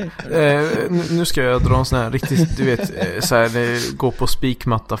kul för dig. Nu ska jag dra en sån här riktigt, du vet, så här, det går på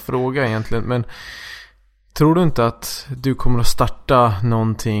spikmatta fråga egentligen. Men tror du inte att du kommer att starta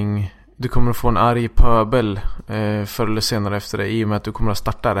någonting, du kommer att få en arg pöbel förr eller senare efter det, i och med att du kommer att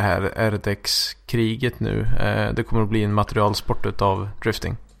starta det här RDX-kriget nu? Det kommer att bli en materialsport av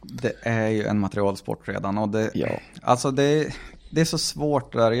drifting. Det är ju en materialsport redan. Och alltså det är så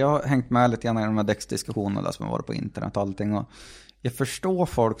svårt där. Jag har hängt med lite grann i de här däcksdiskussionerna där som har varit på internet och allting. Och jag förstår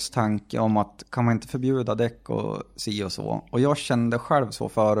folks tanke om att kan man inte förbjuda däck och si och så. Och jag kände själv så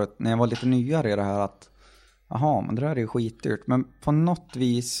förut när jag var lite nyare i det här att men det där är ju skitdyrt. Men på något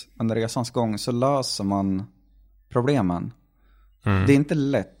vis under resans gång så löser man problemen. Det är inte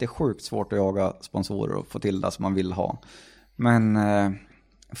lätt. Det är sjukt svårt att jaga sponsorer och få till det som man vill ha. Men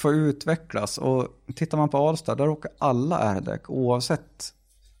får utvecklas. Och tittar man på All-Star, där åker alla R-däck oavsett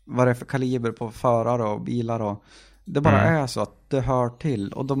vad det är för kaliber på förare och bilar. Och det bara är så att det hör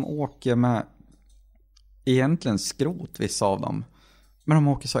till. Och de åker med egentligen skrot, vissa av dem. Men de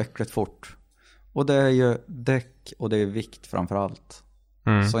åker så äckligt fort. Och det är ju däck och det är vikt framförallt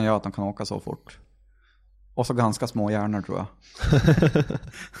som gör att de kan åka så fort. Och så ganska små hjärnor, tror jag.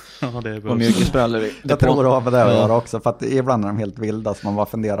 Ja, det är bra. Och mjukisbrallor. Jag tror det har med det att göra också. För att ibland är de helt vilda, så man bara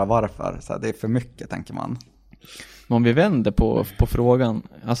funderar varför. Så det är för mycket, tänker man. Men om vi vänder på frågan,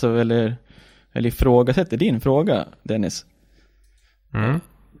 alltså eller ifrågasätter din fråga, Dennis.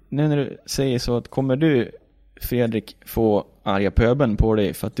 Nu när du säger så, att kommer du, Fredrik, få arga pöben på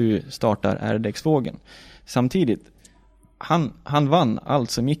dig för att du startar RDX-vågen? Samtidigt, han vann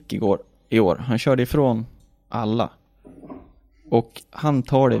allt som gick i år. Han körde ifrån alla. Och han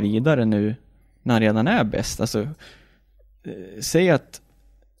tar det vidare nu när han redan är bäst. Alltså, säg att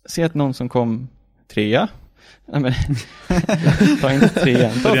någon som kom 3. Nej, men ta inte 3,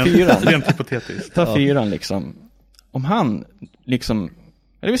 ta 4. Rent hypotetiskt. Ta 4 liksom. Om han liksom,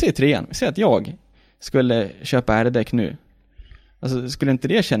 eller vi säger 3. Vi säger att jag skulle köpa R-däck nu. Alltså, skulle inte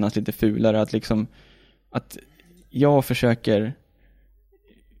det kännas lite fulare att liksom att jag försöker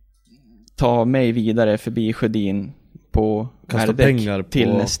ta mig vidare förbi Sjödin på R-däck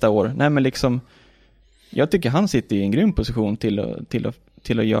till nästa år? Nej, men liksom jag tycker han sitter i en grym position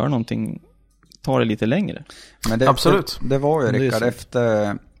till att göra någonting, ta det lite längre. Men absolut. Det var ju, Rickard,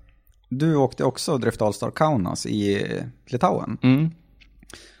 efter du åkte också Drift All-Star Kaunas i Litauen.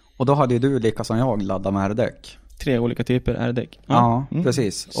 Och då hade ju du, lika som jag, laddat med R-däck. 3 olika typer R-däck. Ja,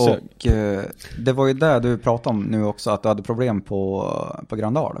 precis. Och det var ju det du pratade om nu också, att du hade problem på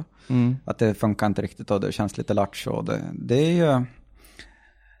Grandal. Att det funkar inte riktigt och det känns lite latch. Och det är ju...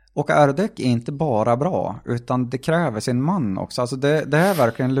 Och R-däck är inte bara bra, utan det kräver sin man också. Alltså det är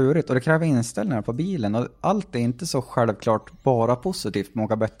verkligen lurigt och det kräver inställningar på bilen. Och allt är inte så självklart bara positivt med att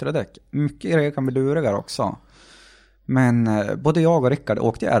åka bättre däck. Mycket grejer kan bli lurigare också. Men både jag och Rickard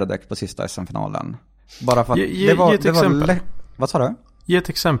åkte R-däck på sista SM-finalen. Bara för att ge ett exempel. Vad sa du? Ge ett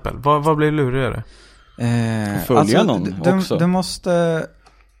exempel. Vad blir lurigare? Följa någon också. Du måste...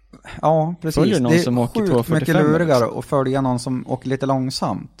 Ja, precis. Någon det som är åker sjukt mycket 245 lurigare att följa någon som åker lite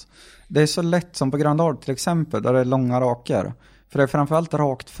långsamt. Det är så lätt som på Grandal till exempel, där det är långa raker. För det är framförallt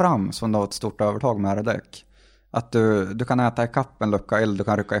rakt fram som du har ett stort övertag med R-däck. Att du kan äta i kapp en lucka eller du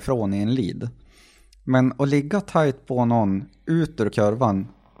kan rycka ifrån i en lead. Men att ligga tajt på någon ut ur kurvan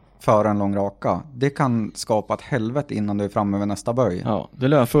för en lång raka, det kan skapa ett helvete innan du är framme vid nästa böj. Ja, du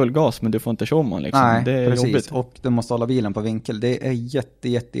lör full gas men du får inte köra man liksom. Nej, det är precis. jobbigt. Och du måste hålla bilen på vinkel. Det är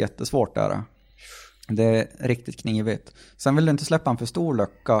jättesvårt där. Det är riktigt knivigt. Sen vill du inte släppa en för stor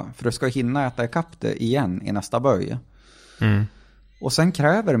lucka, för du ska hinna äta ikapp det igen i nästa böj. Och sen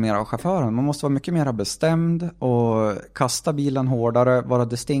kräver det mer av chauffören. Man måste vara mycket mer bestämd och kasta bilen hårdare, vara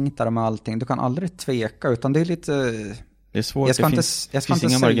distinktare med allting. Du kan aldrig tveka, utan det är lite... Det är svårt, det finns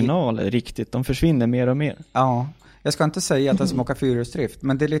inga marginaler riktigt. De försvinner mer och mer. Ja, jag ska inte säga att det är som åka fyrhjulsdrift,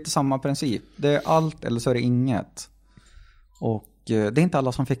 men det är lite samma princip. Det är allt eller så är det inget. Och det är inte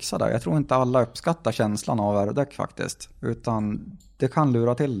alla som fixar det. Jag tror inte alla uppskattar känslan av R-däck faktiskt. Utan det kan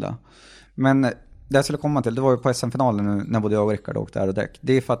lura till det. Men det jag skulle komma till, det var ju på SM-finalen nu när både jag och Rickard åkte R-däck.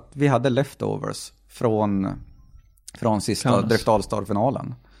 Det är för att vi hade leftovers från sista Drift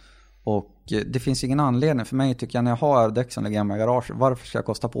All-Star-finalen. Och det finns ingen anledning för mig, tycker jag, när jag har R-däck som ligger hemma i garage. Varför ska jag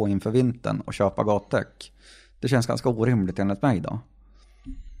kosta på inför vintern och köpa gatdäck? Det känns ganska orimligt enligt mig då.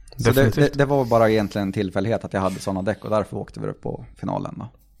 Så det var bara egentligen en tillfällighet att jag hade sådana däck och därför åkte vi upp på finalen då.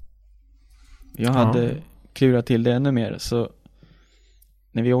 Jag hade klurat till det ännu mer, så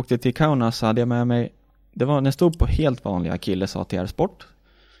när vi åkte till Kaunas så hade jag med mig, när jag stod på helt vanliga Achilles ATR Sport.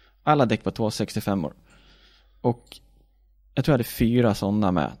 Alla däck var 265 år. Och jag tror jag hade 4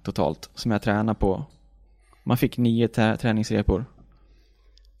 sådana med totalt som jag tränade på. Man fick 9 träningsrepor.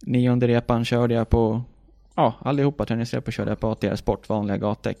 9:e repan körde jag på, allihopa träningsrepor körde jag på ATR Sport, vanliga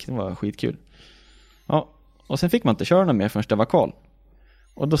gatdäck. Det var skitkul. Ja, och sen fick man inte köra något mer förrän det var kval.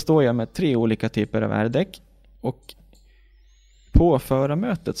 Och då står jag med 3 olika typer av R-däck. Och på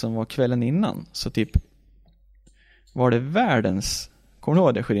förarmötet som var kvällen innan så typ var det världens, kommer du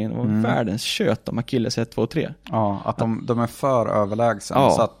ihåg det, Sjörin? Det var världens kött om Achilles 1, 2, 3. Ja, att de är för överlägsen.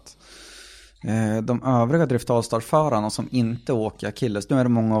 Så att de övriga Drift All-Star-förarna som inte åker Achilles, nu är det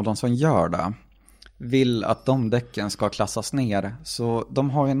många av dem som gör det, vill att de däcken ska klassas ner. Så de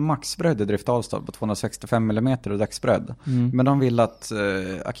har ju en maxbredd i Drift All-Star på 265 mm och däcksbredd. Men de vill att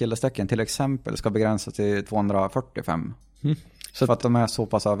Achilles-däcken till exempel ska begränsas till 245. Så för att de är så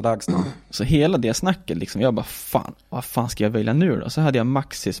pass överlägsna. Så hela det snacket liksom, jag bara vad fan ska jag välja nu då? Så hade jag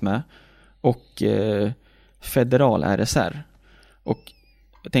Maxis med och Federal RSR. Och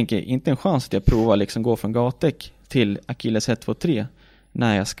jag tänker, inte en chans att jag provar liksom gå från gatdäck till Achilles 1, 2, 3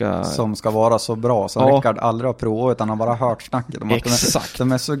 när jag ska... Som ska vara så bra som Rickard aldrig har provat, utan han bara hört snacket om att exakt.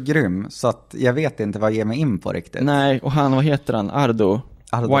 De är så grym så att jag vet inte vad jag ger mig in på riktigt. Nej, och vad heter han? Ardo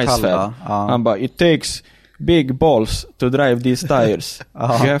Weisfeld. Han bara, it takes big balls to drive these tires. You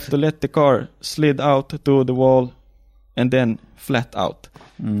have to let the car slid out to the wall and then flat out.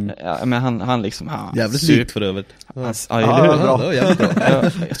 Ja, men han liksom jävligt sykt för övrigt. Jag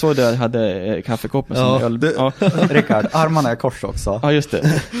såg det, jag hade kaffekoppen som Rickard, armarna är kors också. Ja, just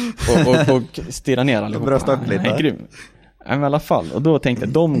det. Och stirra ner allihopa. Brösta upp lite. Nej, grym. Men i alla fall, och då tänkte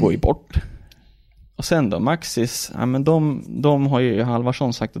jag, de går ju bort. Och sen då, Maxis, men de har ju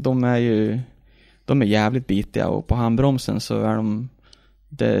Halvarsson sagt att de är jävligt bitiga, och på handbromsen så är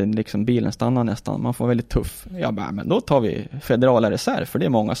det liksom, bilen stannar nästan, man får väldigt tuff. Jag bara, men då tar vi Federal RSR, för det är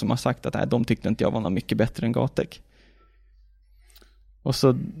många som har sagt att de tyckte inte jag var något mycket bättre än gatdäck. Och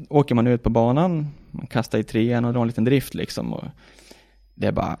så åker man ut på banan, man kastar i 3:an och drar en liten drift liksom, och det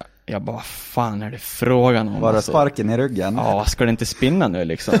är bara, jag bara, fan är det frågan om? Var det sparken i ryggen? Ja, ska det inte spinna nu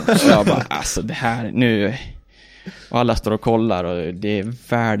liksom? Så jag bara, alltså det här nu, och alla står och kollar och det är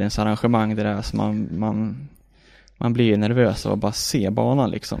världens arrangemang det där, så man blir nervös av att bara se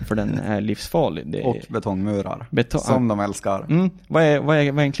banan liksom, för den är livsfarlig. Det är... Och betongmurar, som de älskar. Vad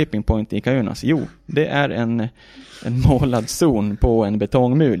är en clipping point i Kaunas? Jo, det är en målad zon på en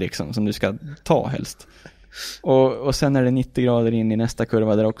betongmur liksom, som du ska ta helst. Och sen är det 90 grader in i nästa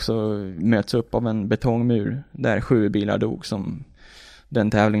kurva där också möts upp av en betongmur där 7 bilar dog som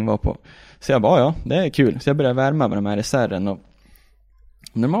den tävlingen var på. Så jag bara, ja, det är kul. Så jag började värma med de här reserven och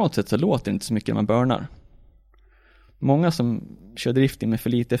normalt sett så låter det inte så mycket när man burnar. Många som kör drifting med för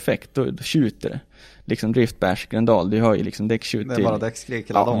lite effekt, då tjuter det. Liksom driftbärs, Gröndal, du har ju liksom däcktjut till... Det är bara däckskrik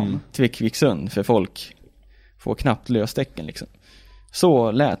hela dagen. Till Kvicksund, för folk får knappt lösdäcken liksom.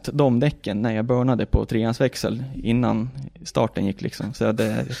 Så lät de däcken när jag burnade på 3ans växel innan starten gick liksom. Så jag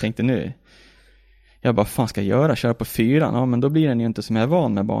tänkte nu, jag bara, fan ska jag göra? Köra på 4? Ja, men då blir den ju inte som jag är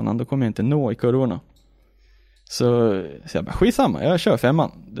van med banan. Då kommer jag inte nå i kurvorna. Så jag bara, skitsamma, jag kör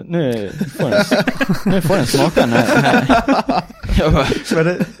 5an. Nu får den smaka här.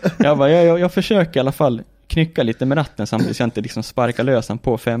 Jag försöker i alla fall knycka lite med ratten samtidigt så jag inte liksom sparkar lösan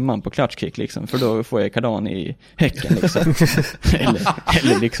på 5an på clutchkick liksom, för då får jag kardan i häcken liksom.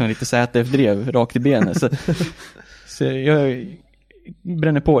 eller liksom lite ZF-drev rakt i benet. Så jag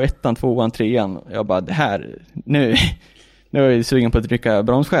bränner på 1an, 2an, 3an. Jag bara, det här, nu är jag sugen på att trycka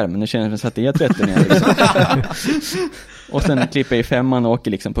bromsskärmen. Nu känner jag att jag satt E30 ner liksom. Och sen klipper jag i 5an och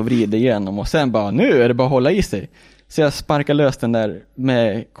åker liksom på vrid igenom. Och sen bara, nu är det bara att hålla i sig. Så jag sparkar lös den där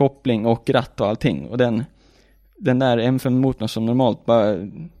med koppling och ratt och allting. Och den där M5-motorn som normalt bara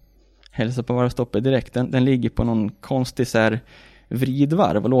hälsar på varvstoppet direkt. Den ligger på någon konstig så här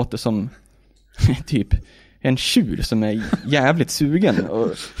vridvarv och låter som typ en tjur som är jävligt sugen och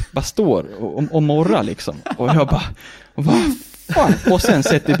bara står och morrar liksom. Och jag bara, vad fan? Och sen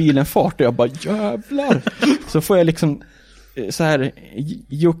sätter bilen fart och jag bara, jävlar. Så får jag liksom så här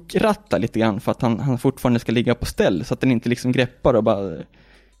juckratta lite grann för att han fortfarande ska ligga på ställ så att den inte liksom greppar och bara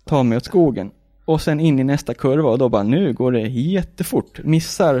tar mig åt skogen. Och sen in i nästa kurva och då bara, nu går det jättefort.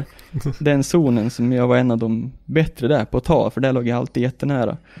 Missar den zonen som jag var en av de bättre där på att ta, för där låg jag alltid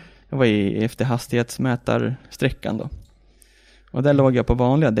jättenära. Jag var efter hastighetsmätarsträckan då. Och där låg jag på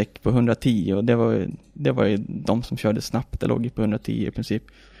vanliga däck på 110 och det var ju de som körde snabbt. Det låg ju på 110 i princip.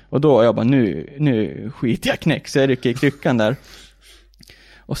 Och då jag bara, nu skiter jag knäck. Så jag rycker i kryckan där.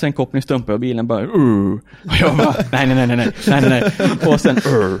 Och sen kopplingsstumpar och bilen bara och jag bara, nej. Och sen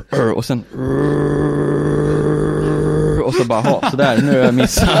och sen och så bara, så där, nu har jag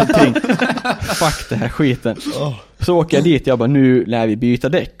missat allting. Fuck det här skiten. Så åker jag dit, jag bara, nu lär vi byta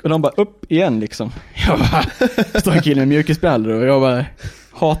däck. Och de bara, upp igen liksom. Jag bara, står en kille med mjukisbrallor och jag bara,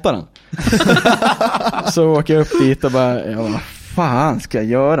 hatar den. Så åker jag upp dit och bara, fan ska jag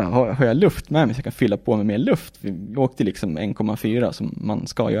göra? Har jag luft med mig så jag kan fylla på med mer luft? Vi åkte liksom 1,4 som man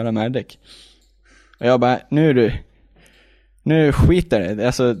ska göra med däck. Och jag bara, nu skiter det.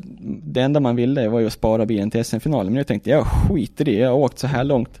 Alltså, det enda man ville var ju att spara bilen till SM-finalen. Men jag tänkte, jag skiter i det. Jag har åkt så här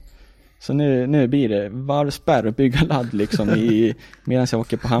långt. Så nu blir det varvspärr och bygga ladd liksom medan jag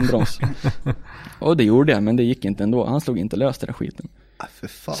åker på handbroms. Och det gjorde jag, men det gick inte ändå. Han slog inte lös den där skiten. För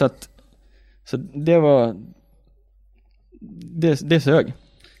fan. Så det var... Det sög.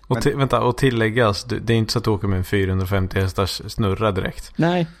 Och tilläggas, det är inte så att du åker med en 450 hästars snurra direkt.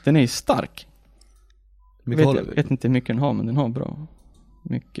 Nej, den är ju stark. Jag vet inte hur mycket den har, men den har bra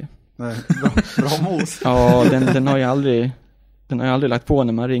mycket. Nej, bra mos. Ja, den har ju aldrig lagt på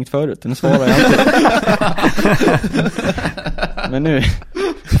när man ringt förut. Den svarar ju alltid. Men nu,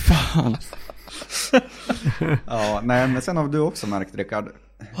 fan. Ja, nej, men sen har du också märkt, Rickard,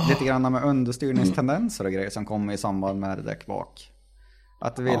 lite grann med understyrningstendenser och grejer som kommer i samband med däck bak.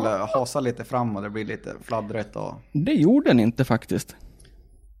 Att du vill hasa lite fram och det blir lite fladdret och... Det gjorde den inte faktiskt.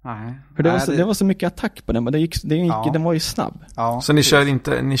 Nej. För det var så mycket attack på den, men den var ju snabb. Ja, så ni kör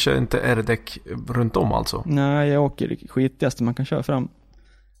inte R-däck runt om alltså? Nej, jag åker skitigaste man kan köra fram.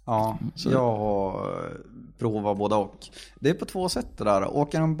 Ja, så. Jag har provat både och. Det är på 2 sätt det där.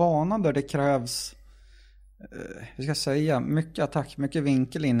 Åker en bana där det krävs mycket attack, mycket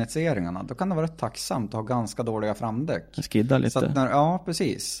vinkelinitieringarna, då kan det vara rätt tacksamt att ha ganska dåliga framdäck. Skidda lite. Så att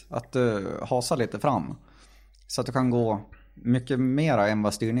precis. Att du hasar lite fram. Så att du kan gå mycket mer än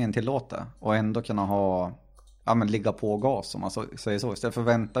vad styrningen tillåter och ändå kunna ligga på gas, om man säger så. Istället för att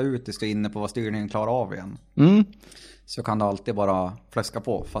vänta ut tills du är inne på vad styrningen klarar av igen. Så kan du alltid bara fläska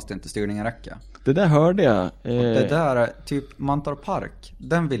på fast inte styrningen räcker. Det där hörde jag. Det där, typ Mantorp Park,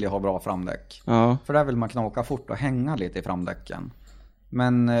 den vill ju ha bra framdäck. Ja. För där vill man kunna åka fort och hänga lite i framdäcken.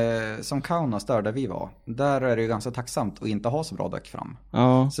 Men som Kaunas där vi var, där är det ju ganska tacksamt att inte ha så bra däck fram.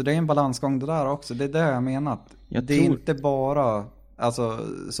 Ja. Så det är en balansgång det där också. Det är det jag menar. Det är inte bara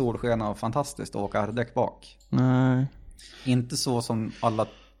solsken och fantastiskt att åka däck bak. Nej. Inte så som alla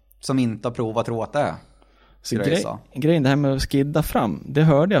som inte har provat tror att det är. Så grejen det här med att skidda fram, det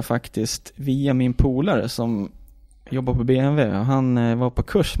hörde jag faktiskt via min polare som jobbar på BMW och han var på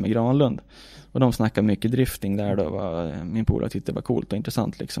kurs med Granlund. Och de snackade mycket drifting där då. Min polare tyckte det var coolt och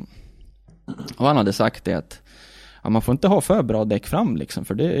intressant liksom. Och han hade sagt det att man får inte ha för bra däck fram liksom,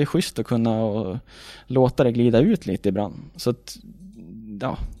 för det är schysst att kunna och låta det glida ut lite ibland. Så att,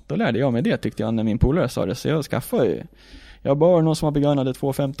 ja, då lärde jag mig det tyckte jag när min polare sa det. Så jag skaffade ju. Jag bara någon som har begagnade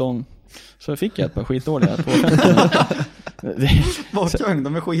 215. Så fick jag ett par skitdåliga 215. Vad kung,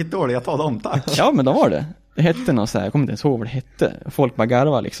 de är skitdåliga, jag tar dem tack. Ja, men de var det. Det hette något så här, jag kommer inte ens ihåg vad det hette. Folk bara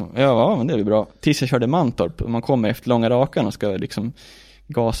garva liksom. Ja, men det är bra. Tills jag körde Mantorp och man kommer efter långa rakan och ska liksom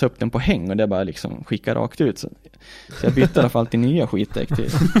gasa upp den på häng och det bara liksom skicka rakt ut. Så jag bytte i alla fall till nya skitdäck till.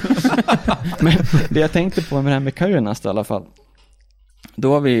 Men det jag tänkte på med det här med Kaunas i alla fall. Då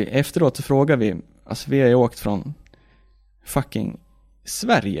var vi, efteråt så frågade vi, alltså vi har ju åkt från fucking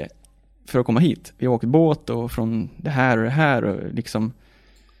Sverige för att komma hit. Vi har åkt båt och från det här och liksom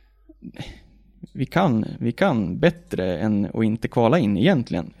vi kan bättre än att inte kvala in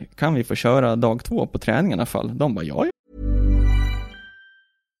egentligen. Kan vi få köra dag 2 på träningen i alla fall? De bara ja.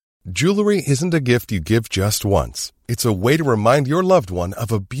 Jewelry isn't a gift you give just once. It's a way to remind your loved one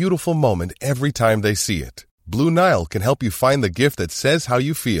of a beautiful moment every time they see it. Blue Nile can help you find the gift that says how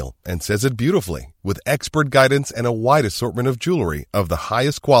you feel and says it beautifully, with expert guidance and a wide assortment of jewelry of the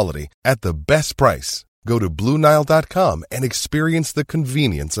highest quality at the best price. Go to BlueNile.com and experience the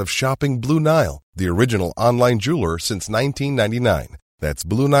convenience of shopping Blue Nile, the original online jeweler since 1999. That's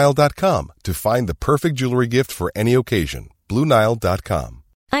BlueNile.com to find the perfect jewelry gift for any occasion. BlueNile.com.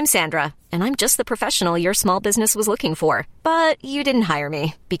 I'm Sandra, and I'm just the professional your small business was looking for. But you didn't hire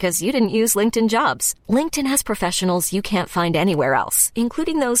me because you didn't use LinkedIn Jobs. LinkedIn has professionals you can't find anywhere else,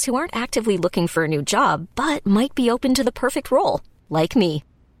 including those who aren't actively looking for a new job, but might be open to the perfect role, like me.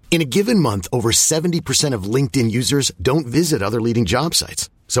 In a given month, over 70% of LinkedIn users don't visit other leading job sites.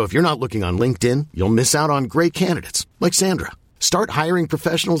 So if you're not looking on LinkedIn, you'll miss out on great candidates like Sandra. Start hiring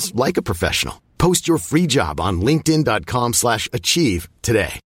professionals like a professional. Post your free job on linkedin.com/achieve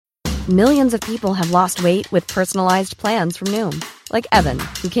today. Millions of people have lost weight with personalized plans from Noom. Like Evan,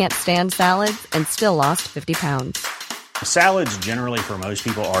 who can't stand salads and still lost 50 pounds. Salads generally for most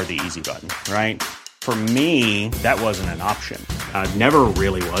people are the easy button, right? For me, that wasn't an option. I never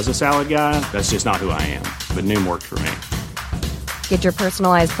really was a salad guy. That's just not who I am. But Noom worked for me. Get your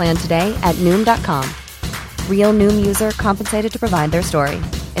personalized plan today at Noom.com. Real Noom user compensated to provide their story.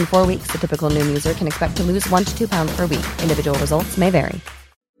 In 4 weeks, the typical Noom user can expect to lose 1 to 2 pounds per week. Individual results may vary.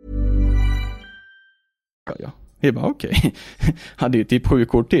 Ja. Vi bara okej. Hade ju typ 7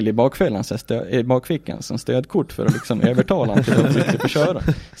 kort till i bakfällan, i bakfickan som stödkort för att liksom övertala han till att vi skulle köra.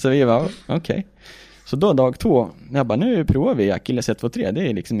 Så vi bara okej. Så då dag 2, jag bara nu provar vi Achilles 123, det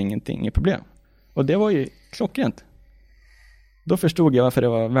är liksom inget problem. Och det var ju klockrent. Då förstod jag varför det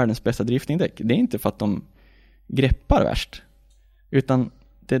var världens bästa driftingdäck. Det är inte för att de greppar värst, utan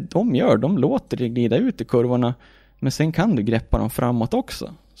det de gör, de låter det glida ut i kurvorna, men sen kan du greppa dem framåt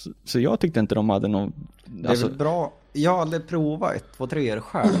också. Så jag tyckte inte de hade någon... Alltså... Det är bra. Jag har aldrig provat 1, 2, 3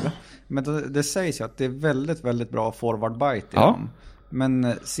 själv. Men det sägs ju att det är väldigt, väldigt bra forward bite i dem.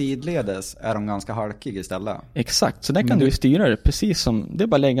 Men sidledes är de ganska halkiga istället. Exakt, så där kan du styra det precis som... Det är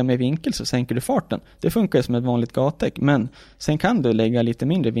bara att lägga med vinkel så sänker du farten. Det funkar ju som ett vanligt gatdäck. Men sen kan du lägga lite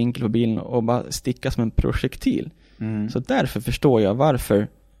mindre vinkel på bilen och bara sticka som en projektil. Så därför förstår jag varför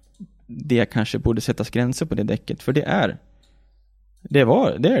det kanske borde sättas gränser på det däcket. För det är det.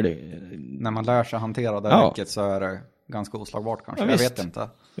 När man lär sig hantera det däcket så är det ganska oslagbart kanske. Jag vet inte.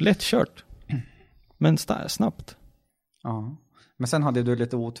 Lätt kört. Men snabbt. Ja. Men sen hade du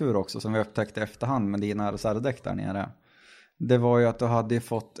lite otur också som vi upptäckte i efterhand med dina RSR-däck där nere. Det var ju att du hade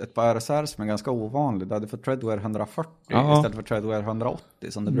fått ett par RSR som är ganska ovanligt. Du hade fått Treadwear 140 istället för Treadwear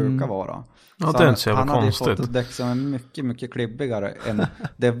 180 som det brukar vara. Ja, det är inte så jävla han konstigt. hade fått ett däck som är mycket, mycket klibbigare än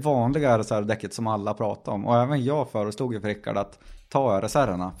det vanliga RSR-däcket som alla pratar om. Och även jag föreslog ju för Rickard att ta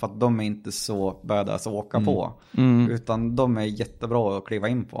RSR-erna för att de är inte så badass att åka på. Utan de är jättebra att kliva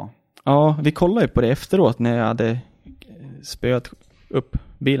in på. Ja, vi kollade ju på det efteråt när jag hade spöat upp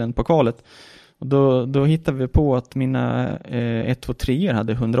bilen på kvalet. Och då hittade vi på att mina 123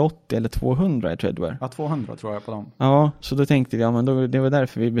 hade 180 eller 200 i Treadwear. Ja, 200 tror jag på dem. Ja, så då tänkte vi, men det var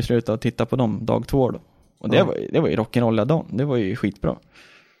därför vi beslutade att titta på dem dag 2 då. Och det var ju rock'n'roll dagen. Det var ju skitbra.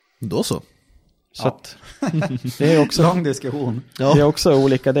 Då så. Så att det är också lång diskussion. Det är också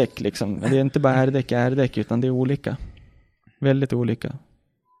olika däck liksom. Det är inte bara R-däck utan det är olika. Väldigt olika.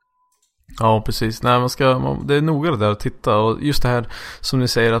 Ja, precis. Nej, det är noga det där att titta. Och just det här som ni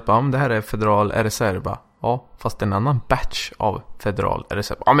säger att det här är federal RSR. Ja, fast det är en annan batch av federal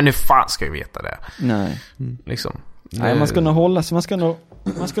RSR. Ja, men nu fan ska jag veta det. Nej. Liksom. Nej, man ska nog hålla sig,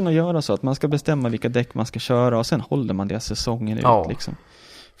 man ska nog göra så att man ska bestämma vilka däck man ska köra och sen håller man det säsongen ut liksom.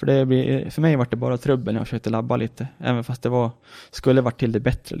 För för mig var det bara trubbel när jag försökte labba lite, även fast skulle varit till det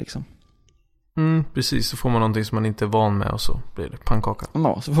bättre liksom. Precis, så får man någonting som man inte är van med och så blir det pannkaka.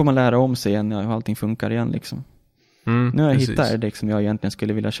 Ja, så får man lära om sig igen hur allting funkar igen liksom. Nu har jag hittat däck som jag egentligen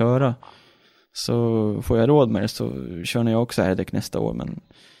skulle vilja köra, så får jag råd med det så kör jag också R-däck nästa år, men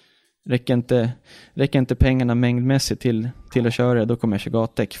räcker inte pengarna mängdmässigt till att köra det, då kommer jag köra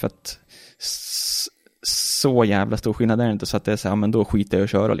gatdäck, för att så jävla stor skillnad är det inte så att det är så här, men då skiter jag att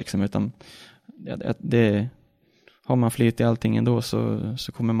köra liksom, utan det har man flyt i allting ändå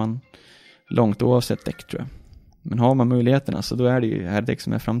så kommer man långt oavsett däck, tror jag. Men har man möjligheterna så då är det ju R-däck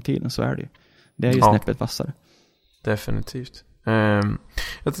som är framtiden, så är det ju. Det är ju snäppet vassare. Definitivt.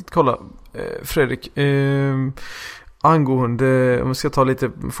 Jag tänkte kolla, Fredrik, angående, om vi ska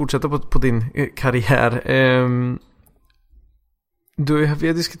fortsätta på din karriär. Vi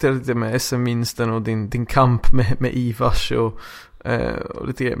har diskuterat lite med SM-vinsten och din kamp med Ivars och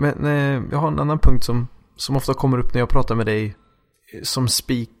lite grejer. Men jag har en annan punkt som ofta kommer upp när jag pratar med dig som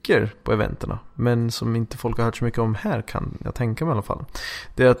speaker på eventerna, men som inte folk har hört så mycket om här, kan jag tänka mig i alla fall.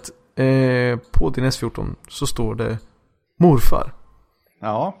 Det är att på din S14 så står det morfar.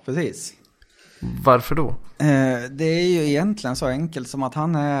 Ja, precis. Varför då? Det är ju egentligen så enkelt som att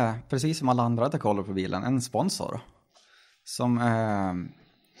han är, precis som alla andra dekoller på bilen, en sponsor. Som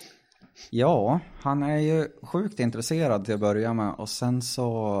han är ju sjukt intresserad till att börja med, och sen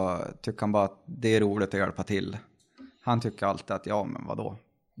så tycker han bara att det är roligt att hjälpa till. Han tycker alltid att men vadå?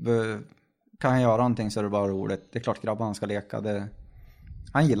 Kan han göra någonting så är det bara roligt. Det är klart grabbarna ska leka.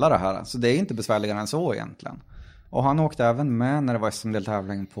 Han gillar det här. Så det är inte besvärligare än så egentligen. Och han åkte även med när det var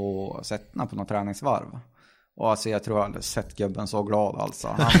SM-deltävling på Sättna på något träningsvarv. Och alltså jag tror jag aldrig sett gubben så glad alltså.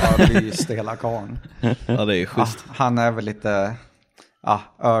 Han bara lyste hela karn. Ja, det är schysst. Han är väl lite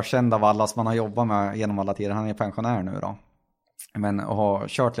ökänd av alla som man har jobbat med genom alla tider. Han är pensionär nu då. Men har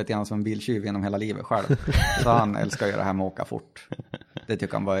kört lite grann som en biltjuv genom hela livet själv. Så han älskar ju det här med att åka fort. Det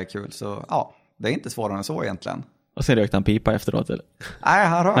tycker han bara är kul. Så det är inte svårare än så egentligen. Och sen rökte han pipa efteråt, eller? Nej,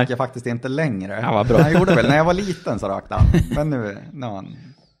 han röker faktiskt inte längre. Ja, vad bra. Han gjorde väl, när jag var liten så rökte han. Men nu har han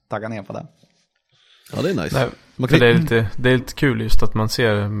taggat ner på det. Ja, det är nice. Det är lite kul just att man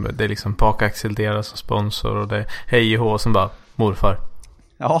ser det är liksom bakaxel deras som sponsor och det är hej och som bara morfar.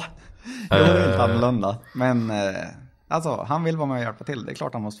 Ja, det är inte annorlunda. Men alltså, han vill vara med och hjälpa till. Det är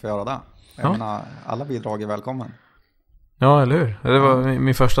klart han måste få göra det. Jag menar, alla bidrag är välkommen. Ja, eller hur? Det var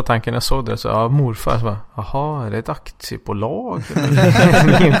min första tanke när jag såg det. Så, morfar, så bara, jaha, är det ett aktiebolag? En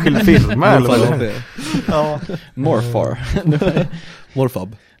enskild firma? Eller? Ja. Morfar.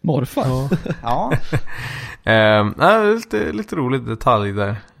 Morfab. Morfar. Ja. Lite rolig detalj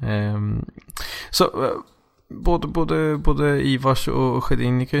där. Så både Ivars och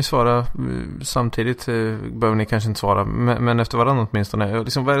Skedin, ni kan ju svara samtidigt. Behöver ni kanske inte svara, men efter varandra åtminstone.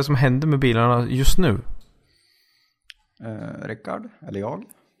 Liksom, vad är det som händer med bilarna just nu? Rickard, eller jag.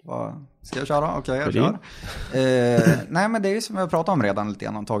 Ska jag köra? Okej, jag kör. Nej, men det är ju som jag pratade om redan lite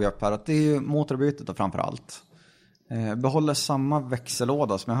grann och tagit upp här, att det är ju motorbytet och framförallt. Behåller samma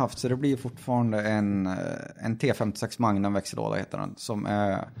växellåda som jag haft, så det blir fortfarande en T56 Magnum växellåda heter den, som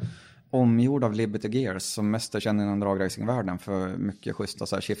är omgjord av Liberty Gears, som mest är känd inom dragracingvärlden för mycket schyssta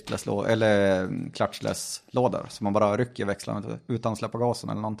så här shiftless eller clutchless lådor, så man bara rycker växlarna utan att släppa gasen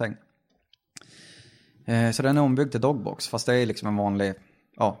eller någonting. Så den är ombyggd till dogbox, fast det är liksom en vanlig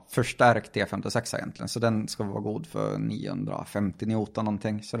förstärkt T56 egentligen. Så den ska vara god för 950 Newton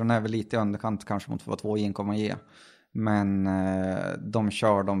någonting. Så den är väl lite i underkant kanske mot vad 2 kommer ge. Men de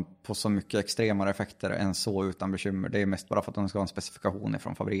kör dem på så mycket extremare effekter än så utan bekymmer. Det är mest bara för att de ska ha en specifikation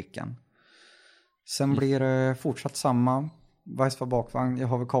från fabriken. Sen blir det fortsatt samma. Vajs för bakvagn. Jag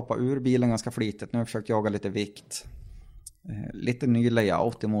har väl kapat ur bilen ganska flitigt. Nu har jag försökt jaga lite vikt. Lite ny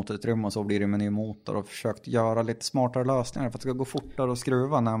layout i motorutrymme och så blir det med ny motor. Och försökt göra lite smartare lösningar för att det ska gå fortare att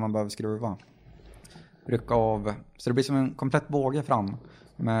skruva när man behöver skruva. Rycka av. Så det blir som en komplett båge fram.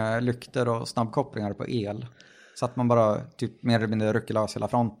 Med lyktor och snabbkopplingar på el. Så att man bara typ mer eller mindre rycker lös hela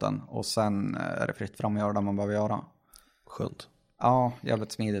fronten. Och sen är det fritt fram att göra det man behöver göra. Skönt. Ja,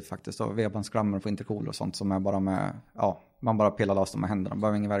 jävligt smidigt faktiskt. Och vebandskrammer på intercooler och sånt som är bara med... Ja, man bara pillar lös dem med händerna. Man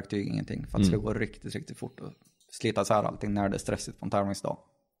behöver ingen verktyg, ingenting. För att det ska gå riktigt, riktigt fort och slita så här allting när det är stressigt på en tävlingsdag.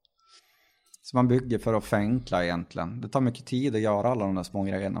 Så man bygger för att förenkla egentligen. Det tar mycket tid att göra alla de där små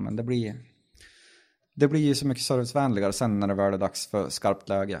grejerna. Men det blir ju så mycket servicevänligare sen när det väl är dags för skarpt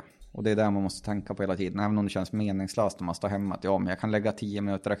läge. Och det är det man måste tänka på hela tiden. Även om det känns meningslöst när man står hemma. Att men jag kan lägga 10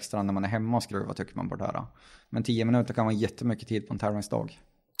 minuter extra när man är hemma och skruva, tycker man på det här. Men 10 minuter kan vara jättemycket tid på en tävlingsdag.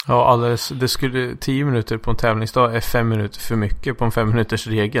 Ja, alldeles. Det skulle 10 minuter på en tävlingsdag är 5 minuter för mycket på en 5 minuters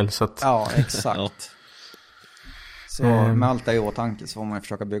regel. Så att... Ja, exakt. Så med allt det i åtanke så får man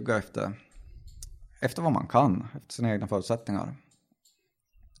försöka bygga efter vad man kan, efter sina egna förutsättningar.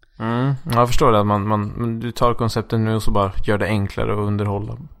 Jag förstår det, att man du tar koncepten nu och så bara gör det enklare att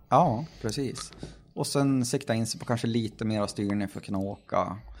underhålla. Ja, precis. Och sen sikta in sig på kanske lite mer styrning för att kunna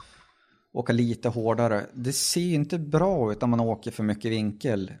åka lite hårdare. Det ser ju inte bra ut om man åker för mycket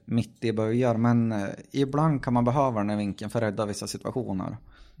vinkel mitt i böjar, men ibland kan man behöva den här vinkeln för att rädda vissa situationer.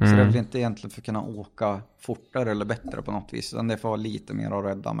 Så det är väl inte egentligen för att kunna åka fortare eller bättre på något vis, utan det får vara lite mer att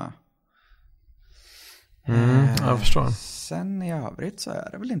rädda med. Jag förstår. Sen i övrigt så är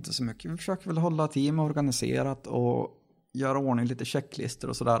det väl inte så mycket. Vi försöker väl hålla team organiserat och göra ordning lite checklistor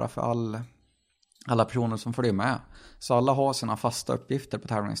och sådär för alla personer som följer med. Så alla har sina fasta uppgifter på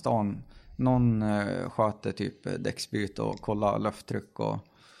tävlingsdagen. Någon sköter typ däcksbyte och kollar lufttryck, och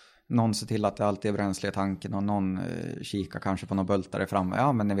någon ser till att det alltid är bränsle i tanken, och någon kikar kanske på några bultar fram.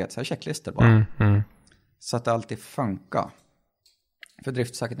 Ja, men ni vet, så här checklistor bara. Så att det alltid funkar. För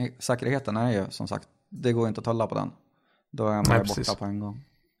driftsäkerheten är ju som sagt, det går inte att hålla på den. Då är man borta på en gång.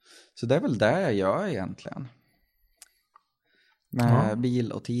 Så det är väl det jag gör egentligen. Med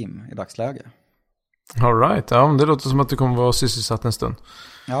bil och team i dagsläge. All right. Ja, det låter som att du kommer vara sysselsatt en stund.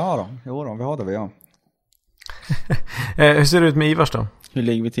 Ja då, vi har det vi gör. Hur ser det ut med Ivars då? Hur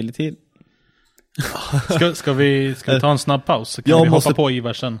ligger vi till i tid? Ska vi ta en snabb paus? Så kan vi hoppa på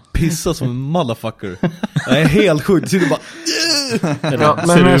Ivars sen. Pissa som en motherfucker. Jag är helt sjukt. Sitter bara... Ja,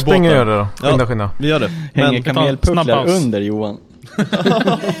 men spring och gör det då. Skynda. Vi gör det. Hänger kamelpucklar under Johan.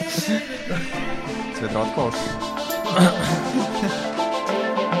 Ska vi dra ett kors?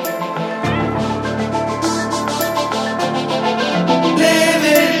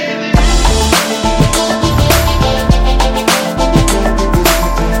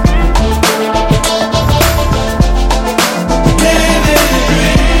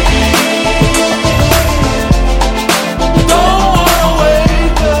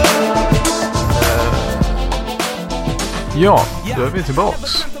 Ja, då är vi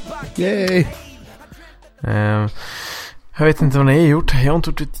tillbaks. Yay! Jag vet inte vad ni har gjort. Jag har inte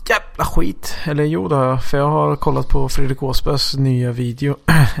gjort ett jävla skit. Eller jo då, för jag har kollat på Fredrik Åsbergs nya video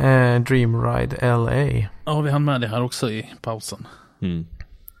Dream Ride LA. Ja, vi hann med det här också i pausen.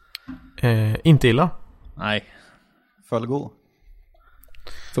 Inte illa. Nej. Fullgod.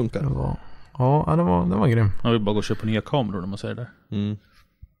 Funkar. Den var grym. Jag vill bara gå och köpa nya kameror om man säger det.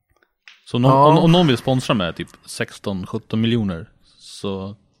 Så om någon vill sponsra med typ 16-17 miljoner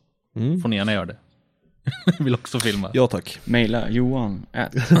så får ni gärna göra det. Jag vill också filma. Ja tack. Maila Johan.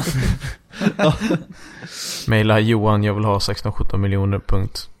 Maila Johan, jag vill ha 16-17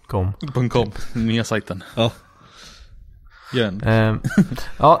 miljoner.com. Nya sajten. Ja.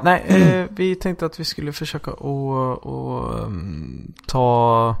 Vi tänkte att vi skulle försöka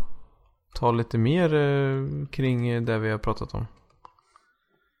ta lite mer kring det vi har pratat om.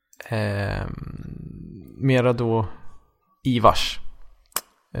 Mera då Ivars,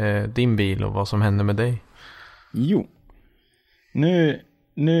 din bil och vad som händer med dig. Jo,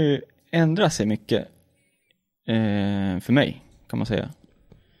 nu ändrar sig mycket för mig, kan man säga.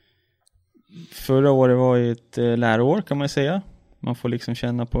 Förra året var ju ett läroår, kan man säga. Man får liksom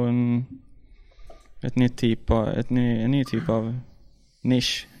känna på en ny typ av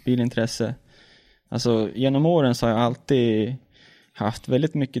nisch, bilintresse. Alltså genom åren så har jag alltid haft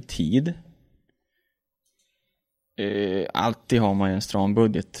väldigt mycket tid. Alltid har man en stram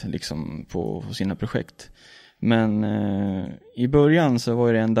budget liksom på sina projekt. Men i början så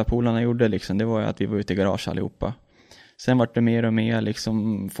var det enda polarna gjorde liksom, det var att vi var ute i garage allihopa. Sen var det mer och mer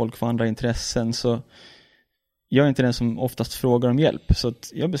liksom folk får andra intressen, så jag är inte den som oftast frågar om hjälp. Så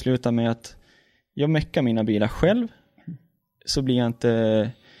att jag beslutar mig att jag meckar mina bilar själv, så blir jag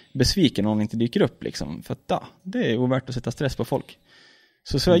inte besviken om de inte dyker upp liksom. För att det är ovärt att sätta stress på folk.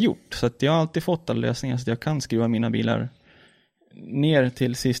 Så har jag gjort. Så att jag har alltid fått alla lösningar så att jag kan skruva mina bilar ner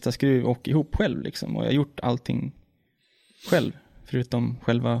till sista skruv och ihop själv liksom. Och jag har gjort allting själv. Förutom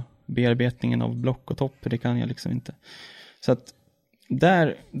själva bearbetningen av block och topp. Det kan jag liksom inte. Så att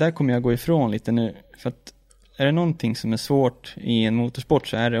där kommer jag gå ifrån lite nu. För att är det någonting som är svårt i en motorsport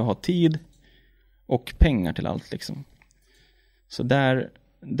så är det att ha tid och pengar till allt liksom. Så där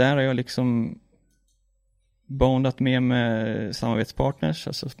har jag liksom bondat med samarbetspartners,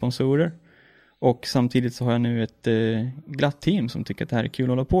 alltså sponsorer. Och samtidigt så har jag nu ett glatt team som tycker att det här är kul att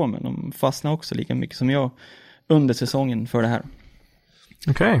hålla på med. De fastnar också lika mycket som jag under säsongen för det här.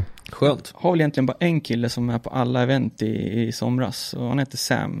 Okej. Skönt. Har väl egentligen bara en kille som är på alla event i somras. Och han heter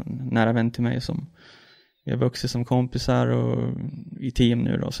Sam, en nära vän till mig som Vi har vuxit som kompisar och i team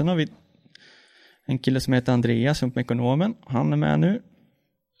nu då. Sen har vi en kille som heter Andreas som är ekonomen. Han är med nu.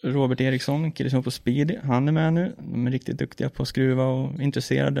 Robert Eriksson, en kille som är på Speedy. Han är med nu. De är riktigt duktiga på att skruva och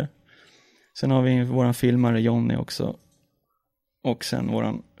intresserade. Sen har vi våran filmare Jonny också. Och sen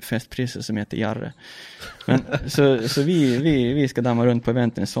våran festpriser som heter Jarre. Men, så vi ska damma runt på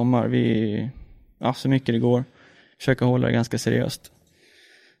eventen i sommar. Så mycket det går. Försöka hålla det ganska seriöst.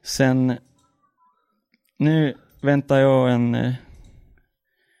 Sen nu väntar jag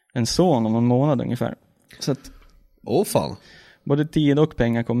en son om en månad ungefär. Så att fan. både tid och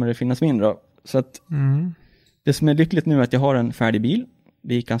pengar kommer det finnas mindre av. Så att det som är lyckligt nu är att jag har en färdig bil.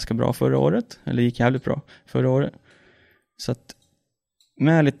 Det gick ganska bra förra året. Eller gick jävligt bra förra året. Så att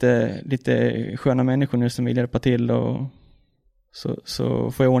med lite sköna människor nu som vill hjälpa till och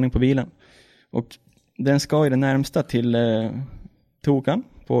så får jag ordning på bilen. Och den ska i det närmsta till Tokan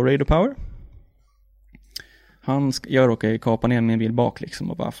på Radio Power. Han råkar kapa ner min bil bak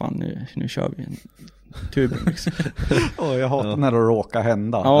liksom och bara fan nu kör vi en tubing liksom. Jag hatar när det råkar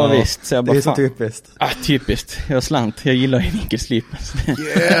hända. Ja visst. Så jag bara, det är så typiskt. Typiskt. Jag slant. Jag gillar ju vinkelslipen.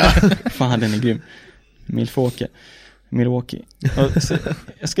 Fan den är grym. Milwaukee.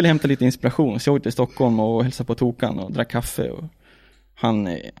 Jag skulle hämta lite inspiration så jag åkte till Stockholm och hälsade på Tokan och drack kaffe och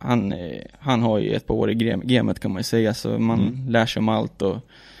han har ju ett par år i gamet kan man ju säga så man lär sig om allt och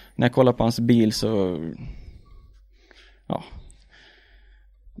när jag kollar på hans bil så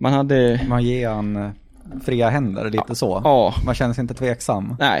man ger han fria händer lite så. Ja. Man känner sig inte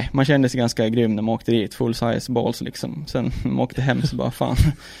tveksam. Nej, man kände sig ganska grym när man åkte dit full size balls liksom. Sen när man åkte hem så bara fan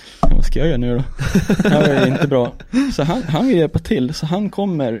vad ska jag göra nu då? Det här är inte bra. Så han vill hjälpa till. Så han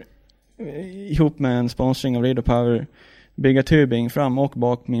kommer ihop med en sponsring av Radio Power bygga tubing fram och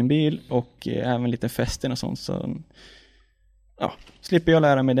bak min bil och även lite fästen och sånt. Så slipper jag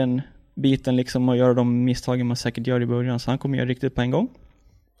lära mig den biten liksom och göra de misstagen man säkert gör i början. Så han kommer göra riktigt på en gång.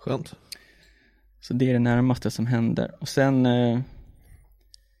 Skönt. Så det är det närmaste som händer. Och sen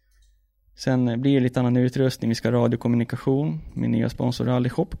blir det lite annan utrustning. Vi ska ha radiokommunikation. Min nya sponsor Rally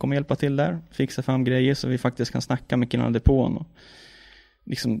Shop kommer hjälpa till där. Fixa fram grejer så vi faktiskt kan snacka med killarna depån. Och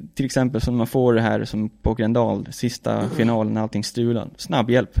liksom, till exempel som man får det här som på Grendal, sista finalen när allting strular. Snabb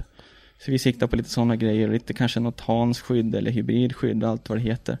hjälp. Så vi siktar på lite sådana grejer. Och lite kanske något hansskydd eller hybridskydd och allt vad det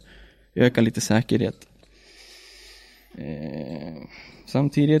heter. Öka lite säkerhet.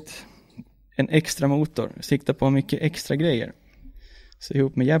 Samtidigt en extra motor. Sikta på mycket extra grejer. Så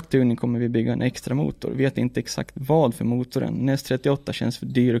ihop med Japtuning kommer vi bygga en extra motor. Vet inte exakt vad för motoren. NES 38 känns för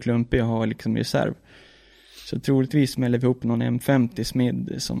dyr och klumpig att ha liksom reserv. Så troligtvis smäller vi ihop någon M50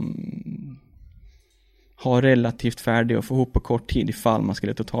 smid som har relativt färdig att få ihop på kort tid ifall man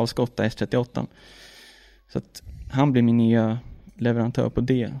skulle totalskotta S38. Så att han blir min nya leverantör på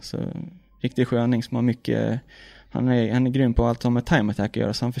det. Så riktigt sköning som har mycket. Han är grym på allt som med time attack att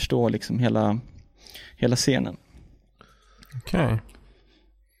göra så han förstår liksom hela scenen. Okej. Okay.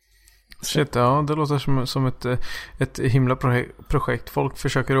 Shit, ja, det låter som ett himla projekt. Folk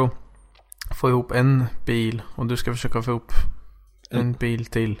försöker att få ihop en bil och du ska försöka få ihop en bil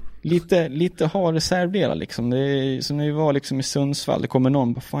till. Lite har reservdelar liksom. Det är, som när vi var liksom i Sundsvall, det kommer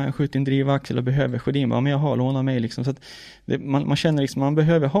någon bara, fan jag skjuter en drivaxel och behöver Sjödin. Men jag har lånat mig liksom. Så att man känner liksom man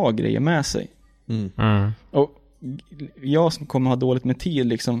behöver ha grejer med sig. Och jag som kommer ha dåligt med tid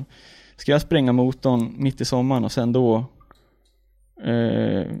liksom, ska jag spränga motorn mitt i sommaren och sen då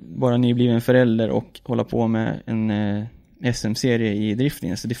bara nybliven förälder och hålla på med en SM-serie i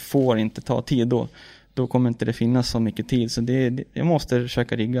driftningen, så det får inte ta tid då kommer inte det finnas så mycket tid, så jag måste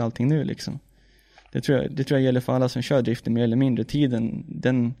försöka rigga allting nu liksom. Det tror jag gäller för alla som kör driften mer eller mindre. Tiden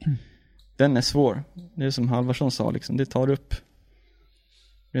den är svår. Det är som Halvarsson sa liksom, det tar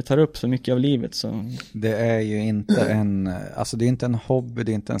upp så mycket av livet så. Det är ju inte det är inte en hobby,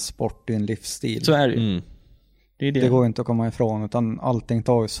 det är inte en sport, det är en livsstil. Så är det ju. Det går inte att komma ifrån, utan allting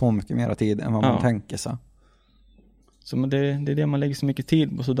tar ju så mycket mer tid än vad man tänker sig. Så det är det man lägger så mycket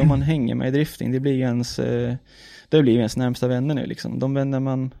tid på. Så de man hänger med i drifting, det blir ens närmsta vänner nu liksom. De vänner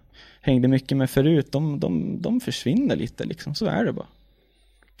man hängde mycket med förut, de försvinner lite liksom. Så är det bara.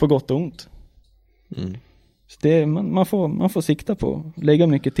 På gott och ont. Så det, man får sikta på, lägga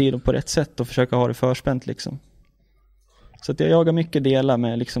mycket tid på rätt sätt och försöka ha det förspänt liksom. Så att jag jagar mycket delar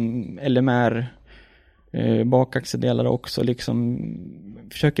med liksom LMR, bakaxeldelar också liksom.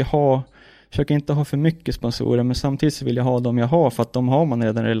 Försöker inte ha för mycket sponsorer, men samtidigt så vill jag ha dem jag har, för att de har man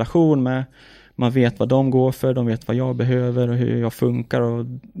redan en relation med. Man vet vad de går för, de vet vad jag behöver och hur jag funkar och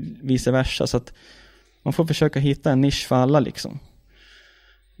vice versa. Så att man får försöka hitta en nisch för alla liksom.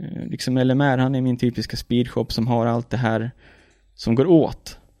 Liksom LMR, han är min typiska speedshop som har allt det här som går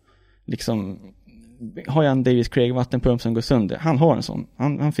åt. Liksom har jag en Davis Craig vattenpump som går sönder, han har en sån,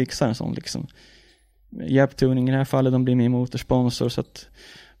 han fixar en sån liksom. Hjälptuning i det här fallet, de blir min motorsponsor, så att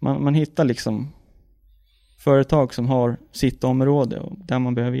man hittar liksom företag som har sitt område och där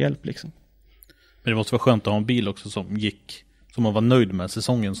man behöver hjälp liksom. Men det måste vara skönt att ha en bil också som man var nöjd med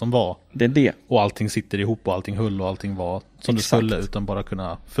säsongen som var. Det är det. Och allting sitter ihop och allting höll och allting var som det skulle, utan bara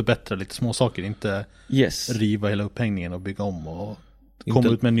kunna förbättra lite små saker, inte riva hela upphängningen och bygga om och komma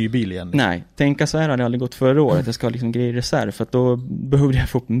ut med en ny bil igen. Liksom. Nej, tänka så här hade det aldrig gått förra året. Jag ska ha liksom grejer i reserv, för att då behövde jag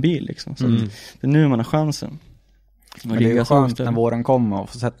få upp en bil liksom. Så det är nu man har chansen. Men det är ju skönt när våren kommer och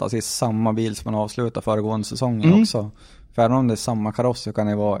få sätta sig i samma bil som man avslutar föregående säsongen också. För även om det är samma kaross så kan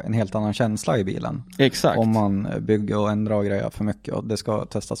det vara en helt annan känsla i bilen. Exakt. Om man bygger och ändrar och grejer för mycket. Och det ska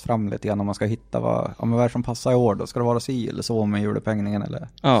testas fram lite grann om man ska hitta vad är det som passar i år. Då ska det vara si eller så med hjulupphängningen eller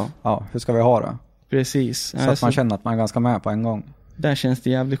hur ska vi ha det? Precis. Så att man känner att man är ganska med på en gång. Där känns det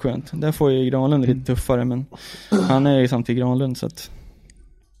jävligt skönt. Där får ju Granlund lite tuffare, men han är ju samtidigt Granlund, så att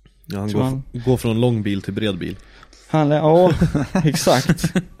han går från lång bil till bred bil.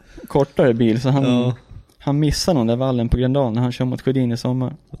 Exakt. Kortare bil, så han missar någon där vallen på Gröndal när han kör mot Sjödin i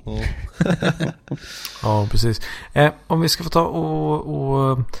sommar. Ja, precis. Om vi ska få ta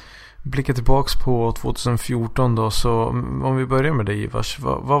och blicka tillbaks på 2014 då, så om vi börjar med dig, Ivars,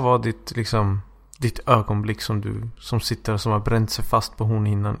 vad var ditt ögonblick som sitter som har bränt sig fast på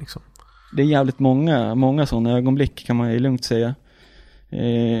hornhinnan liksom? Det är jävligt många sådana ögonblick, kan man ju lugnt säga.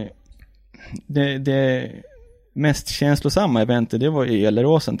 Det mest känslosamma eventet, det var i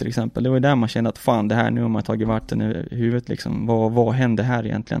Elleråsen till exempel. Det var där man kände att fan, det här, nu har man tagit vatten i huvudet liksom. Vad hände här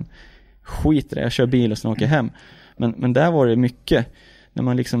egentligen? Skit i det, jag kör bil och sen åker hem. Men där var det mycket när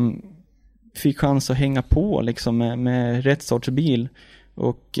man liksom fick chans att hänga på liksom med rätt sorts bil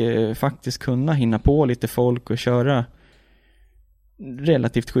och faktiskt kunna hinna på lite folk och köra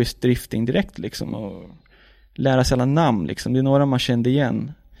relativt schysst drifting direkt liksom, och lära sig alla namn liksom. Det är några man kände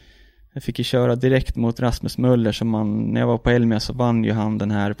igen. Jag fick ju köra direkt mot Rasmus Möller, som när jag var på Elmia så vann ju han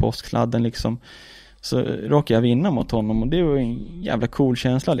den här påsksladden liksom. Så råkade jag vinna mot honom och det var en jävla cool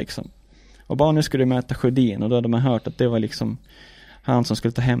känsla liksom. Och bara nu skulle jag möta Sjödin och då hade man hört att det var liksom han som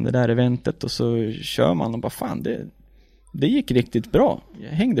skulle ta hem det där eventet, och så kör man och bara fan, det gick riktigt bra. Jag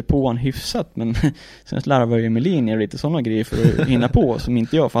hängde på han hyfsat, men sen slarvade jag med linjer och lite sådana grejer för att hinna på som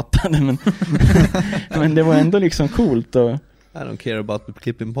inte jag fattade, men det var ändå liksom coolt. Och I don't care about the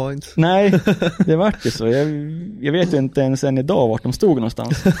clipping points. Nej, det var det så. Jag vet inte ens än idag vart de stod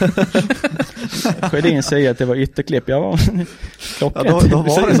någonstans. Sjödin säger att det var ytterklipp. Jag var klockrent. Då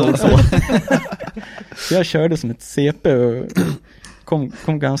var det så. Så jag körde som ett CP och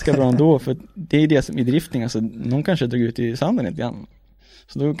kom ganska bra ändå. För det är det som i drifting. Alltså, någon kanske drog ut i sanden lite grann.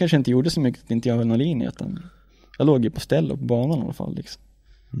 Så då kanske jag inte gjorde så mycket att inte jag höll någon linje. Utan jag låg ju på ställ och på banan i alla fall. Liksom.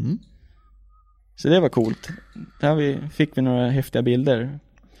 Så det var coolt. Där fick vi några häftiga bilder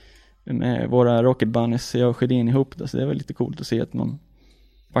med våra Rocket Bunnies, jag och Sjödin ihop. Så det var lite coolt att se att man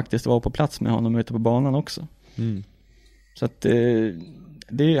faktiskt var på plats med honom ute på banan också. Så att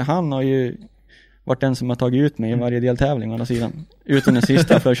han har ju varit den som har tagit ut mig i varje deltävling å andra sidan. Utan den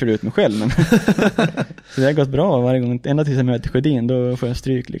sista, för jag körde ut mig själv. Men så det har gått bra varje gång. Ända tills jag möter Sjödin, då får jag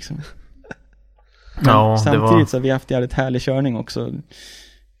stryk liksom. Men samtidigt så har vi haft jävligt härlig körning också.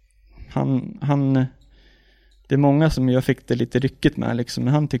 Han det är många som jag fick det lite ryckigt med liksom,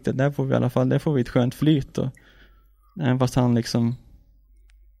 men han tyckte att där får vi i alla fall, där får vi ett skönt flyt, och även fast han liksom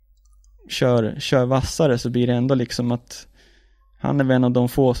kör vassare, så blir det ändå liksom att han är en av de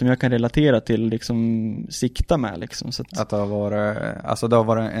få som jag kan relatera till liksom sikta med liksom, så att det har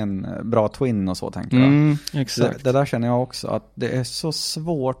varit en bra twin och så, tänker jag. Exakt. Det där känner jag också, att det är så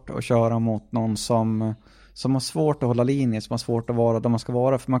svårt att köra mot någon som har svårt att hålla linje, som har svårt att vara där man ska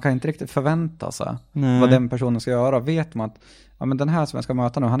vara, för man kan inte riktigt förvänta sig vad den personen ska göra. Vet man att men den här som jag ska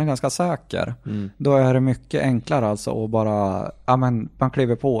möta nu, han är ganska säker, då är det mycket enklare alltså att bara, man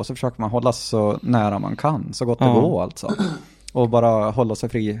kliver på och så försöker man hålla så nära man kan, så gott det går alltså. Och bara hålla sig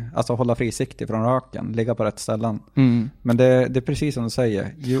fri, alltså hålla frisiktig från röken, ligga på rätt ställen. Men det är precis som du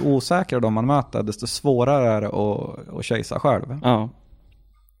säger, ju osäkrare de man möter, desto svårare är det att chasa själv. Ja.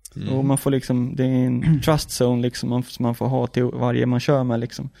 Och man får liksom, det är en trust zone liksom, som man får ha till varje man kör med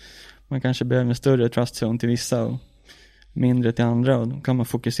liksom. Man kanske behöver en större trust zone till vissa och mindre till andra, och då kan man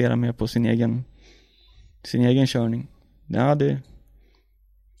fokusera mer på sin egen körning. Ja,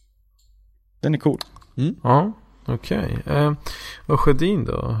 den är cool. Ja, okej. Och Sjödin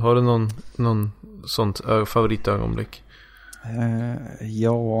då? Har du någon sånt favoritögonblick?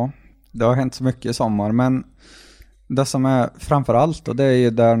 Ja, det har hänt så mycket i sommar, men det som är framförallt, och det är ju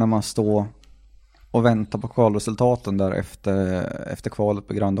där när man står och vänta på kvalresultaten där efter kvalet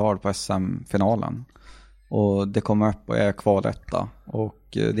på Gröndal på SM-finalen. Och det kom upp och jag är kvaletta. Och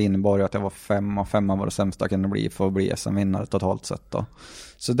det innebar ju att jag var 5 och 5 var det sämsta jag kunde bli för att bli SM-vinnare totalt sett då.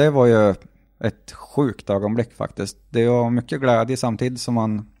 Så det var ju ett sjukt ögonblick faktiskt. Det var mycket glädje samtidigt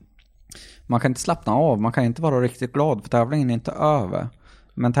som man kan inte slappna av. Man kan inte vara riktigt glad för tävlingen är inte över.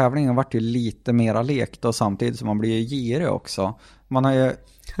 Men tävlingen vart ju lite mera lekt och samtidigt som man blir ju girig också. Man har ju,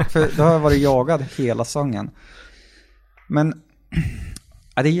 för det har varit jagad hela säsongen. Men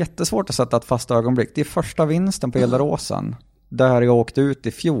det är jättesvårt att sätta ett fast ögonblick. Det är första vinsten på Gelleråsen där jag åkte ut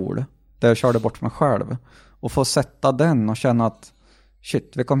i fjol. Där jag körde bort mig själv. Och få sätta den och känna att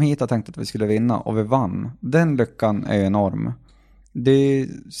shit, vi kom hit och tänkte att vi skulle vinna och vi vann. Den lyckan är enorm. Det är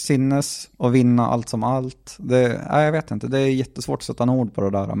sinnes att vinna allt som allt. Jag vet inte, det är jättesvårt att sätta en ord på det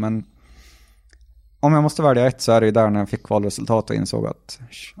där. Men om jag måste välja ett så är det ju där när jag fick kvalresultat och insåg att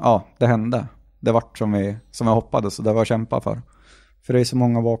ja, det hände. Det vart som jag hoppades och det var jag kämpa för. För det är så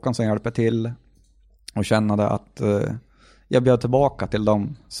många bakom som hjälper till och kände att jag bjöd tillbaka till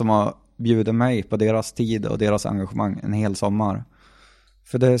dem som har bjudit mig på deras tid och deras engagemang en hel sommar.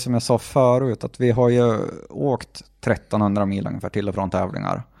 För det är som jag sa förut att vi har ju åkt 1300 mil ungefär till och från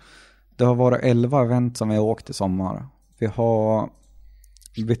tävlingar. Det har varit 11 event som vi har åkt i sommar. Vi har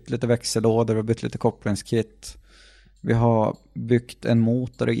bytt lite växellådor, vi har bytt lite kopplingskit. Vi har byggt en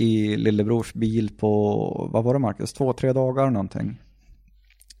motor i lillebrors bil på, vad var det Marcus? 2-3 dagar någonting.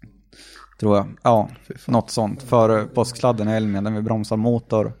 Tror jag. Ja, något sånt. För påsksladden i Elmia, där vi bromsar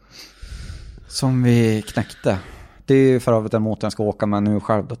motor som vi knäckte. Det är för övrigt en motor jag ska åka med nu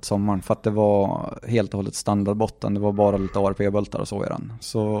själv till sommaren. För att det var helt och hållet standardbotten. Det var bara lite ARP-bultar och så i den.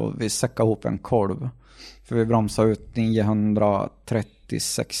 Så vi säckade ihop en kolv. För vi bromsade ut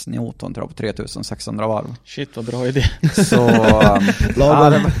 936 Newton tror jag, på 3600 varv. Shit, vad bra idé. Så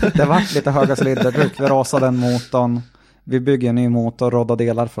det var lite höga cylinderdryck. Vi rasade den motorn. Vi bygger en ny motor, rodda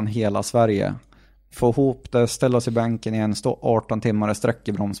delar från hela Sverige. Få ihop det, ställa oss i bänken igen, stå 18 timmar i sträck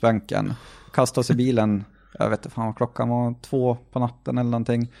i bromsbänken. Kasta oss i bilen, jag vet inte fan vad klockan var, 2 på natten eller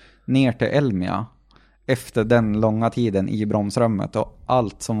någonting. Ner till Elmia. Efter den långa tiden i bromsrummet och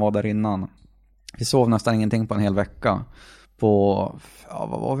allt som var där innan. Vi sov nästan ingenting på en hel vecka. På, ja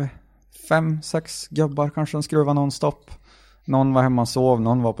vad var vi? 5-6 gubbar kanske som skruvade nonstop. Någon var hemma och sov,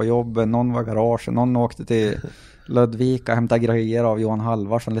 någon var på jobbet, någon var i garagen, någon åkte till Ludvika och hämtade grejer av Johan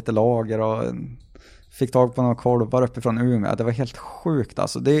Halvarsson, lite lager och fick tag på några kolvar uppifrån Umeå. Det var helt sjukt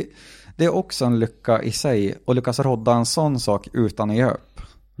alltså. Det är också en lycka i sig att lyckas rodda en sån sak utan att ge upp.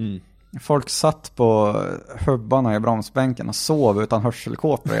 Mm. Folk satt på hubbarna i bromsbänken och sov utan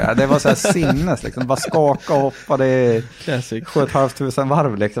hörselkåpor. Det var så här sinnes liksom. Bara skaka och hoppa. Det är 7500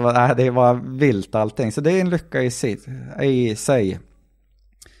 varv liksom. Det var vilt allting. Så det är en lycka i sig.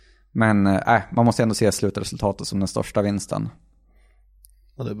 Men man måste ändå se slutresultatet som den största vinsten.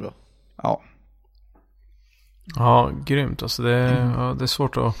 Ja, det är bra. Ja. Ja, grymt. Alltså det är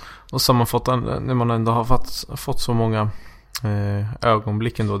svårt att sammanfatta när man ändå har fått så många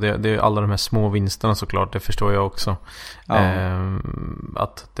ögonblicken då. Det är alla de här små vinsterna såklart, det förstår jag också. Ja.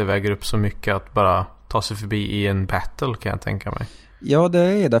 Att det väger upp så mycket att bara ta sig förbi i en battle kan jag tänka mig. Ja, det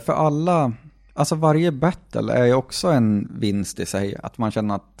är det för alla. Alltså varje battle är ju också en vinst i sig. Att man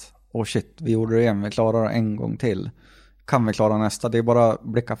känner att shit, vi gjorde det igen, vi klarar det en gång till. Kan vi klara nästa? Det är bara att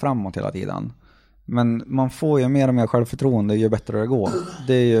blicka framåt hela tiden. Men man får ju mer och mer självförtroende ju bättre det går.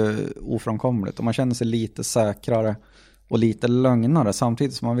 Det är ju ofrånkomligt. Och man känner sig lite säkrare och lite lugnare.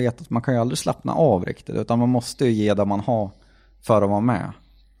 Samtidigt som man vet att man kan ju aldrig slappna av riktigt. Utan man måste ju ge det man har för att vara med.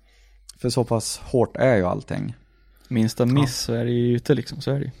 För så pass hårt är ju allting. Minsta miss så är det ju ute liksom,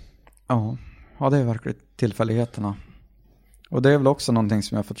 så är det ju. Ja, det är verkligen tillfälligheterna. Och det är väl också någonting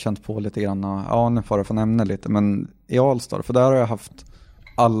som jag har fått känt på lite grann. Ja, nu får jag få nämna lite. Men i All-Star, för där har jag haft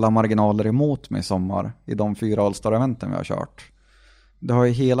alla marginaler emot mig i sommar. I de 4 All-Star-eventen vi har kört. Det har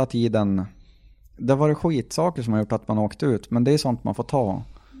ju hela tiden... Det har varit skitsaker som har gjort att man har åkt ut. Men det är sånt man får ta.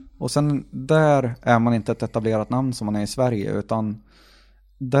 Och sen där är man inte ett etablerat namn som man är i Sverige. Utan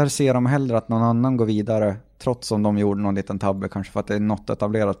där ser de hellre att någon annan går vidare. Trots om de gjorde någon liten tabbe. Kanske för att det är något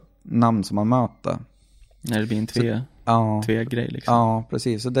etablerat namn som man möter. När det blir en tvegrej liksom. Ja,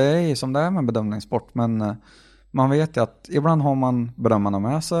 precis. Så det är ju som det är med bedömningssport. Men man vet ju att ibland har man bedömarna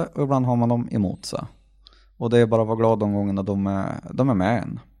med sig. Och ibland har man dem emot sig. Och det är bara att vara glad de gångerna de är med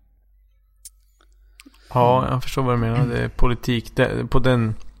en. Ja, jag förstår vad du menar. Det är politik. På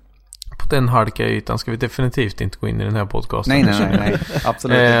den halka ytan ska vi definitivt inte gå in i den här podcasten. Nej.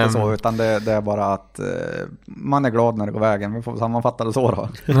 Absolut inte så. Utan det är bara att man är glad när det går vägen. Vi får sammanfatta det så då.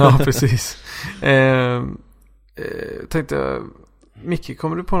 Ja, precis. Tänkte Micke,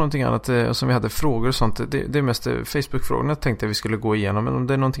 kommer du på någonting annat som vi hade frågor och sånt? Det är mest Facebook-frågorna tänkte jag vi skulle gå igenom. Men om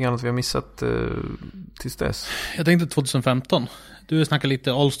det är någonting annat vi har missat tills dess? Jag tänkte 2015. Du snackar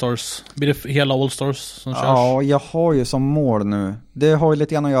lite All-Stars. Blir det hela All-Stars som körs? Ja, jag har ju som mål nu. Det har ju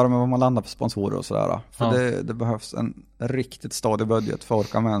lite grann att göra med vad man landar för sponsorer och sådär. För det behövs en riktigt stadig budget för att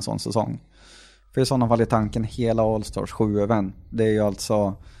orka med en sån säsong. För i sådana fall är tanken hela All-Stars 7 event. Det är ju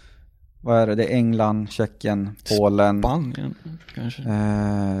alltså... Vad är det? Det är England, Tjeckien, Polen, Spanien kanske.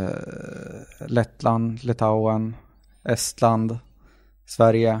 Lettland, Litauen, Estland,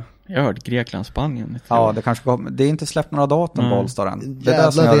 Sverige. Jag har hört Grekland, Spanien. Ja, det kanske kommer. Det är inte släppt några datum på All-Star än. Det är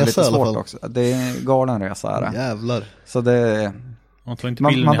det som gör det lite svårt också. Det är galen resa är det. Jävlar. Så det man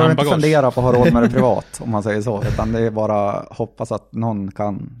behöver inte fundera på att ha råd med det privat om man säger så. Utan det är bara hoppas att någon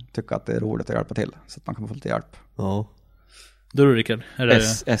kan tycka att det är roligt att hjälpa till. Så att man kan få lite hjälp. Ja. Du Rickard, är det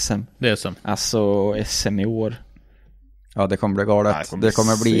SM? Det är SM. Alltså SM i år. Ja, det kommer bli galet. Det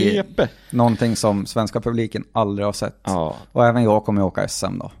kommer bli någonting som svenska publiken aldrig har sett. Ja. Och även jag kommer åka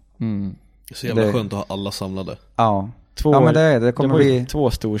SM då. Mm. Det är så jävla skönt att ha alla samlade. Ja. Men det kommer bli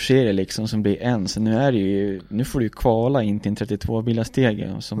 2 storserier liksom som blir en. Så nu får du kvala in till en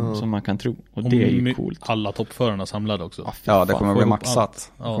 32-bilastege som man kan tro. Och det är ju coolt. Alla toppförarna samlade också. Ja, det kommer bli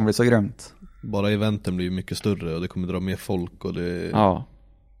maxat. Det kommer bli så grymt. Bara eventen blir ju mycket större och det kommer dra mer folk och det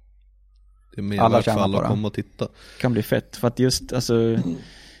är mer alla värt för alla att komma och titta. Kan bli fett för att just alltså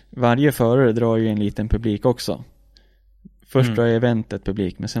varje förare drar ju en liten publik också. Först drar eventet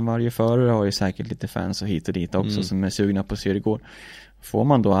publik, men sen varje förare har ju säkert lite fans och hit och dit också som är sugna på att se hur det går. Får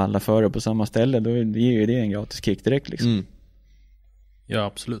man då alla förare på samma ställe, då ger ju det en gratis kick direkt liksom. Ja,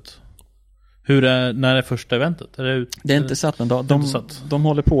 absolut. När är första eventet? Det är inte satt en dag. De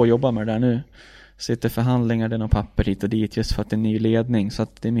håller på att jobba med det där nu. Sitter förhandlingar, det är någon papper hit och dit just för att det är ny ledning. Så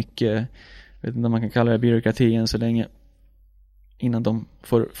att det är mycket, vet inte om man kan kalla det byråkrati än så länge. Innan de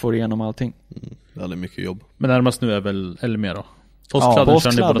får igenom allting. Ja, det är mycket jobb. Men närmast nu är väl Elmia då? Påskkladden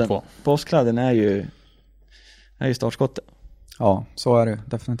kör ni båda två. Påskkladden är ju startskottet. Ja, så är det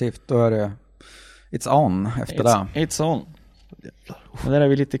definitivt. Då är det it's on efter det. It's on. Men där är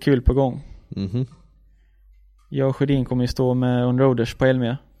vi lite kul på gång. Jag och Sjödin kommer ju stå med Unroaders på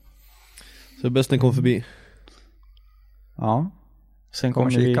Elmia. Så det bäst den kom förbi. Ja. Sen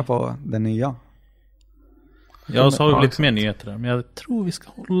kommer vi kika på det nya. Jag sa ju lite mer nyheter där, men jag tror vi ska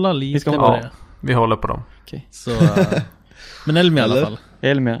hålla lite på det. Vi håller på dem. Okay. Så, men Elmia i alla fall.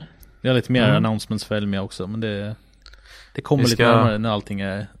 Elmia. Vi har lite mer announcements för Elmia också, men det kommer lite närmare när allting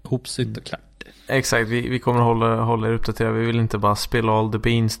är hopsytt och klart. Exakt, vi kommer hålla er uppdaterade. Vi vill inte bara spela all the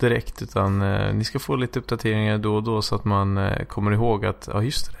beans direkt, utan ni ska få lite uppdateringar då och då så att man kommer ihåg att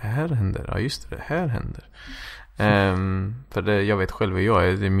just det här händer. Ja, just det här händer. För jag vet själv hur jag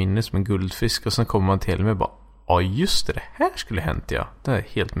är. Det är minne som en guldfisk och sen kommer man till mig och bara just det här skulle hänt, ja. Det är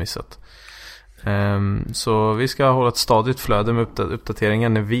helt missat. Så vi ska hålla ett stadigt flöde med uppdateringar.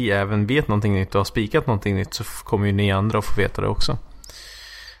 När vi även vet någonting nytt och har spikat någonting nytt så kommer ju ni andra att få veta det också.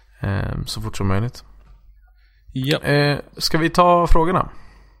 Så fort som möjligt. Ja. Ska vi ta frågorna?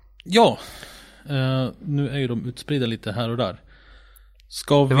 Ja. Nu är ju de utspridda lite här och där.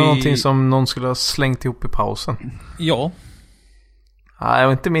 Det var någonting som någon skulle ha slängt ihop i pausen. Ja. Nej, det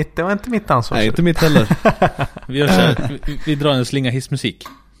var inte mitt ansvar. Nej, inte mitt heller. Vi drar en slinga hissmusik.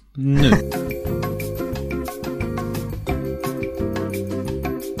 Nu.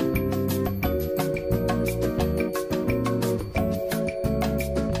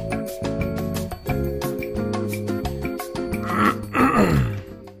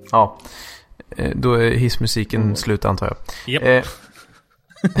 Ja, då är hissmusiken slut antar jag. Yep.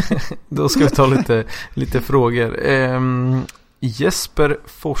 Då ska vi ta lite frågor. Jesper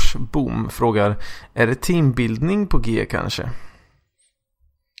Forsbom frågar: är det teambildning på G kanske?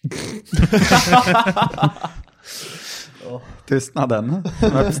 Tystnaden.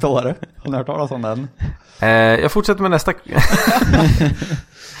 Jag förstår det. Har ni hört talas om den? Jag fortsätter med nästa.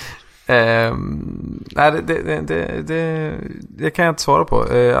 Nej, det kan jag inte svara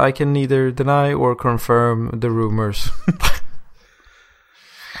på. I can neither deny or confirm the rumors.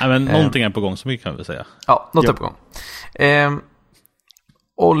 Nej, men någonting är på gång, så mycket kan vi säga. Ja, något är på gång.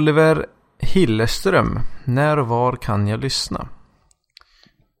 Oliver Hilleström: när och var kan jag lyssna?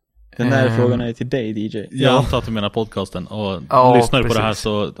 Den här frågan är till dig, DJ. Jag antar att du menar podcasten. Och lyssnar du på det här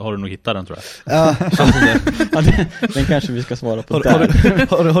så har du nog hittat den, tror jag. Ja, den kanske vi ska svara på.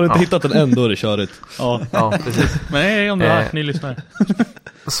 Har du inte hittat den än, då är det körigt. Ja, precis. Men nej, om det är ni lyssnar.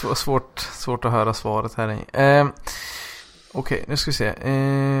 Svårt att höra svaret här. Okej, nu ska vi se.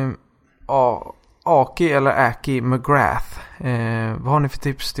 Aki eller Aki McGrath. Vad har ni för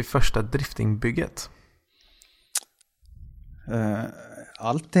tips till första driftingbygget?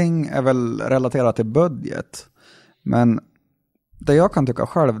 Allting är väl relaterat till budget. Men det jag kan tycka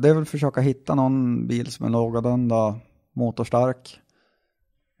själv, det är väl försöka hitta någon bil som är någorlunda motorstark.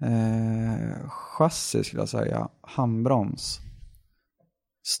 Chassi skulle jag säga. Handbroms.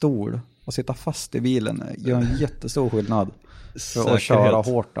 Stol. Och sitta fast i bilen gör en jättestor skillnad. För att köra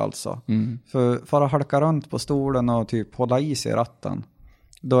hårt alltså. För att halka runt på stolen och typ hålla i sig i ratten.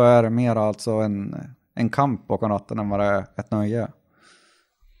 Då är det mer alltså en kamp bakom ratten än vad det är ett nöje.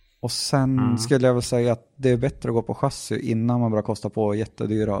 Och sen skulle jag väl säga att det är bättre att gå på chassi innan man börjar kosta på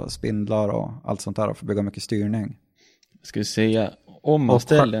jättedyra spindlar och allt sånt där för att bygga mycket styrning. Jag skulle säga, om man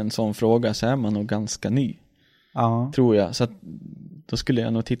ställer en sån fråga så är man nog ganska ny. Ja. Tror jag. Så att, då skulle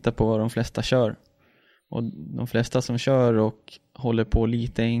jag nog titta på vad de flesta kör. Och de flesta som kör och håller på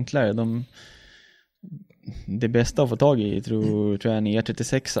lite enklare, det bästa att få tag i tror jag är en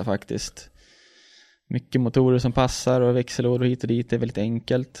E36 faktiskt. Mycket motorer som passar och växellådor hit och dit. Det är väldigt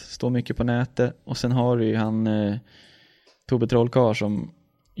enkelt. Står mycket på nätet. Och sen har du ju han Tobbe Trollkarl som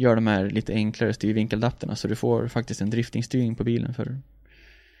gör de här lite enklare styrvinkeldapterna. Så du får faktiskt en driftingstyrning på bilen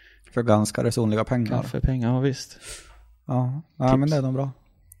för ganska resonliga pengar. Ja, för pengar, ja visst. Ja, men det är nog bra.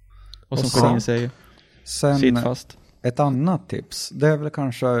 Och som Karin säger, sitt fast. Ett annat tips, det är väl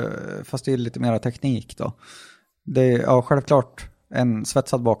kanske, fast det är lite mer teknik då. Det är självklart en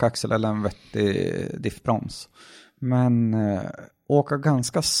svetsad bakaxel eller en vettig diffbroms. Men åka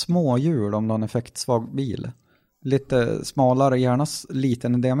ganska små hjul om du har en effektsvag bil. Lite smalare, gärna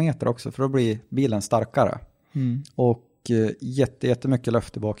liten i diameter också, för då blir bilen starkare. Och jättemycket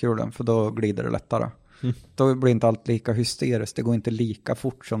luft i bakhjulen, för då glider det lättare. Då blir inte allt lika hysteriskt. Det går inte lika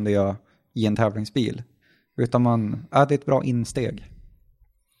fort som det gör i en tävlingsbil. Utan det är ett bra insteg.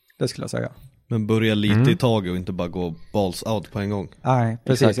 Det skulle jag säga. Men börja lite i taget och inte bara gå balls out på en gång. Nej,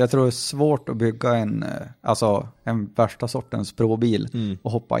 precis. Exakt. Jag tror det är svårt att bygga en värsta sortens probil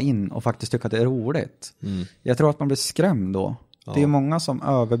och hoppa in och faktiskt tycka att det är roligt. Jag tror att man blir skrämd då. Ja. Det är många som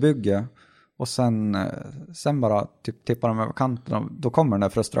överbygger och sen bara typ tippar de över kanten. Då kommer den där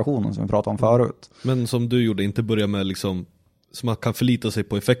frustrationen som vi pratade om förut. Men som du gjorde, inte börja med liksom, så man kan förlita sig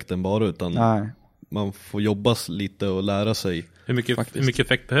på effekten bara, utan man får jobbas lite och lära sig. Hur mycket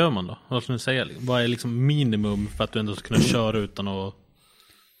effekt behöver man då? Vad ska ni säga? Vad är liksom minimum för att du ändå ska kunna köra utan att...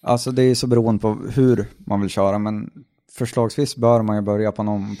 Alltså det är så beroende på hur man vill köra, men förslagsvis bör man ju börja på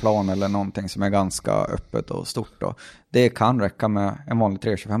någon plan eller någonting som är ganska öppet och stort då. Det kan räcka med en vanlig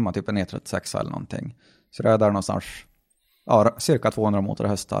 325, typ en E36 eller någonting. Så det är där någonstans cirka 200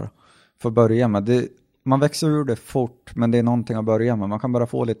 motorhästar. För att börja med man växer ur det fort, men det är någonting att börja med. Man kan bara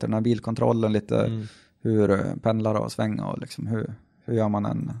få lite den här bilkontrollen, lite hur pendlar och svänga och liksom hur gör man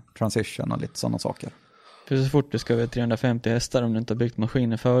en transition och lite sådana saker. För så fort du ska vara 350 hästar, om du inte har byggt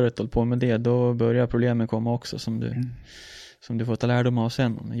maskiner förut och hållit på med det, då börjar problemen komma också som du får ta lärdom av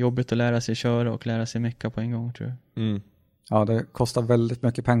sen. Jobbigt att lära sig köra och lära sig mecka på en gång, tror jag. Ja, det kostar väldigt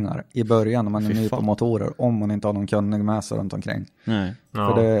mycket pengar i början när man är ny på motorer, om man inte har någon kunnig med sig runt omkring. Nej.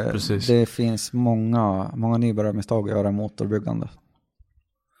 För det finns många nybörjarmisstag att göra i motorbyggande.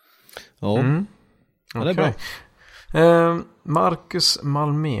 Ja, det är bra. Marcus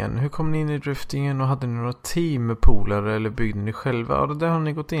Malmén, hur kom ni in i driftingen och hade ni några team med polare eller byggde ni själva? Ja, det har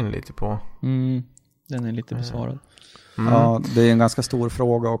ni gått in lite på. Den är lite besvarad. Ja, det är en ganska stor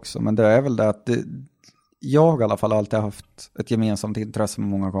fråga också, men det är väl det att jag i alla fall alltid haft ett gemensamt intresse med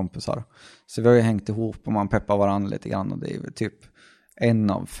många kompisar. Så vi har ju hängt ihop och man peppar varandra lite grann, och det är typ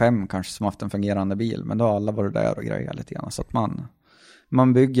 1 av 5 kanske som haft en fungerande bil, men då har alla varit där och grejer lite grann, så att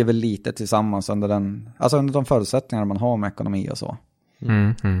man bygger väl lite tillsammans under de förutsättningar man har med ekonomi och så.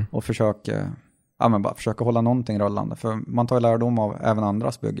 Och försöker hålla någonting rullande, för man tar ju lärdom av även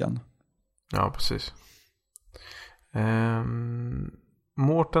andras byggen. Ja, precis.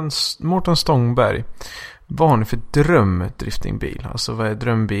 Mårten Stångberg, vad har ni för drömdriftingbil? Alltså vad är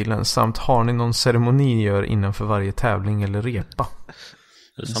drömbilen? Samt har ni någon ceremoni ni gör innanför varje tävling eller repa?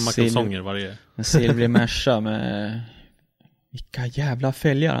 Det är samma kalsonger varje. En silvrig Merca med vilka jävla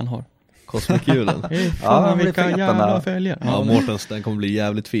fälgar han har. Kosmikhjulen. Ja, vilka jävla fälgar. Ja, Mårtens, den kommer bli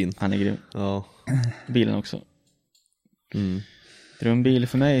jävligt fin. Han är grym. Ja. Bilen också. Drömbil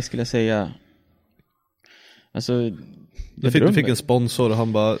för mig skulle jag säga. Alltså, du fick en sponsor och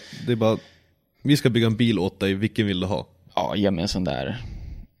han bara, vi ska bygga en bil åt dig, vilken vill du ha? Ja, ge mig en sån där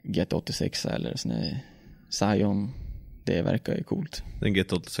GT86 eller sån här Scion. Det verkar ju coolt. En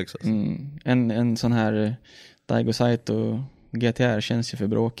GT86 alltså. En sån här Daigo Saito GTR känns ju för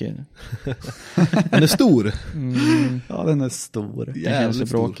bråkig. Den är stor. Ja, den är stor. Den känns för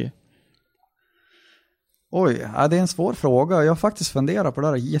bråkig. Oj, det är en svår fråga. Jag har faktiskt funderat på det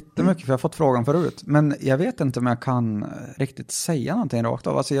här jättemycket, för jag har fått frågan förut. Men jag vet inte om jag kan riktigt säga någonting rakt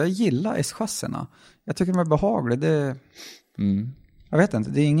av. Alltså jag gillar S-chassierna. Jag tycker de är behagliga. Jag vet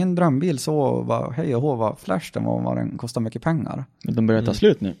inte, det är ingen drömbil så hej och hå vad flash den var, vad den kostar mycket pengar. Men de börjar ta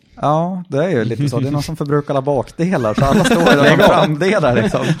slut nu. Ja, det är ju lite så. Det är någon som förbrukar alla bakdelar, så alla står där och framdelar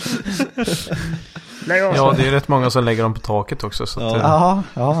liksom. Ja, det är rätt många som lägger dem på taket också. Så ja,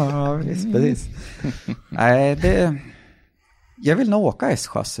 precis. Nej, jag vill nog åka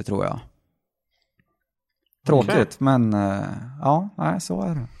S-chassi, tror jag. Tråkigt, men så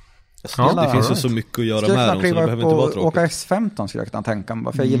är det. Det finns ju så mycket att göra med dem, så det behöver inte vara tråkigt. Åka S15 skulle jag kunna tänka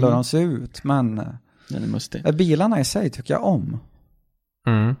mig, för jag gillar hur de ser ut, men bilarna i sig tycker jag om.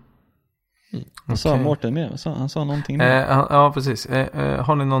 Vad sa Mårten med? Han sa någonting ja, precis.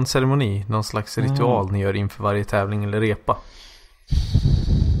 Har ni någon ceremoni, någon slags ritual ni gör inför varje tävling eller repa?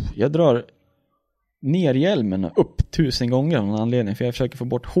 Jag drar ner hjälmen och upp 1000 gånger av någon anledning, för jag försöker få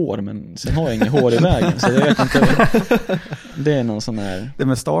bort hår, men sen har jag inget hår i vägen, så jag vet inte. Det är någon sån här... Det är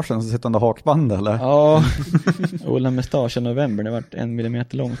mustaschen som sitter under hakband, eller? Ja, Ola mustasch i november, det har varit 1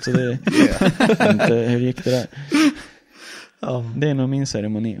 millimeter långt, så det inte hur gick det där. Ja. Det är nog min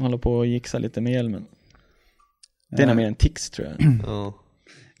ceremoni, hålla på och gixa lite med hjälmen. Det är nog mer en tics, tror jag.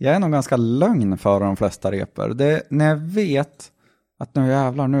 Jag är nog ganska lugn för de flesta repor. Det när jag vet att nu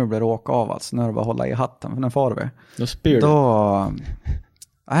jävlar, nu blir det åka av, alltså nu är det bara hålla i hatten, för nu får vi. Då spyr du.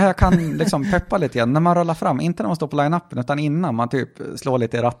 Jag kan liksom peppa lite igen när man rullar fram, inte när man står på line-upen, utan innan man typ slår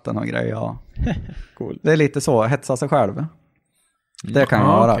lite i ratten och grejer. Cool. Det är lite så, hetsa sig själv. Det kan jag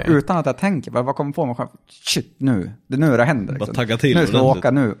vara, utan att jag tänker, vad kommer på mig själv? Shit, nu är det händer. Bara tagga till. Nu ska jag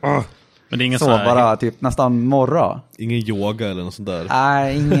åka nu. Men det är ingen så bara typ nästan morra. Ingen yoga eller något sånt där.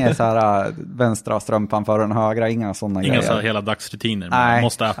 Nej, ingen så här vänstra strumpan för den högra, inga sådana grejer. Inga så här hela dagsrutiner. Man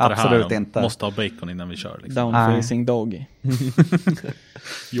måste äta det här. Absolut inte. Måste ha bacon innan vi kör. Liksom. Down-facing dog.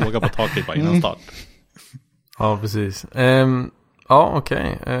 Yoga på taket bara innan start. Ja, precis.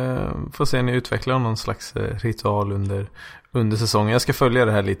 Okej. Får se ni utvecklar någon slags ritual under säsongen. Jag ska följa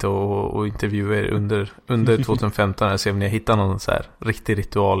det här lite och intervjua er under 2015 och se om ni hittar någon så här riktig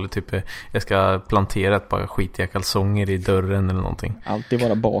ritual, typ jag ska plantera ett par skitiga kalsonger i dörren eller någonting. Alltid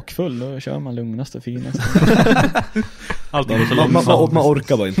vara bakfull, då kör man lugnast och finast. Man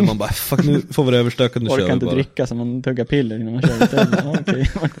orkar bara inte, man bara fuck, nu får vi det överstökat, nu kör vi bara. Orkar inte dricka så man tuggar piller innan man kör istället.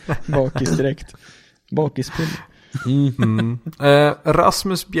 Okej, bakis direkt. Bakispiller.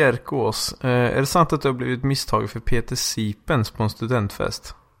 Rasmus Bjerkås, är det sant att du har blivit misstag för Peter Sipens på en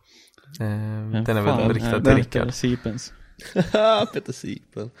studentfest? Den är väl riktad till Rickard. Sipens. Peter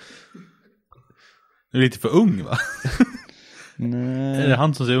Sipen. Du är lite för ung, va? Nej. Är det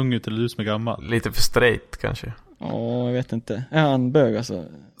han som ser ung ut eller du som är gammal? Lite för straight kanske. Ja, jag vet inte. Är han bög alltså?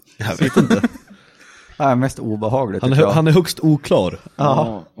 Jag vet inte. Mest obehagligt. Han är högst oklar.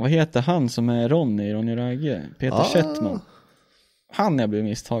 Ja. Vad heter han som är Ronny Ragge? Peter Schettman. Han är blivit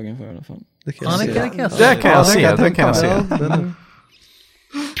misstagen för i alla fall. Det kan jag se.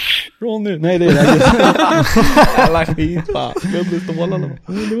 Ronny, nej det är Ragge. Alla skitpa.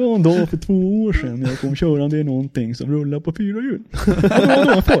 Det var en dag för 2 år sedan jag kom körande i någonting som rullar på 4 hjul.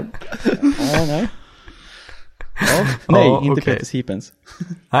 Nej. Nej, inte okay. Peter Sipens.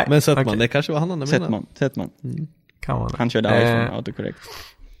 Nej, men Settman, det kanske var han Settman. Kan vara det. Han körde iPhone autocorrect.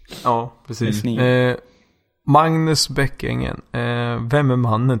 Ja, precis. Magnus Bäckängen. Vem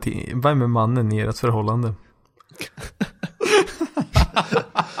är mannen i ert förhållande?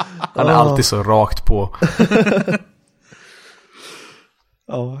 Han är alltid så rakt på.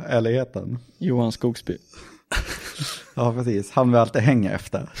 Ja, ärligheten. Johan Skogsby. Ja, precis. Han vill alltid hänga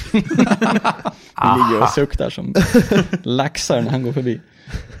efter. Han ligger och suktar som laxar när han går förbi.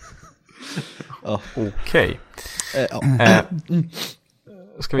 Okej.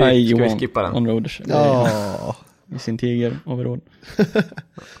 Ska vi skippa den? On-roaders. I sin tiger overall.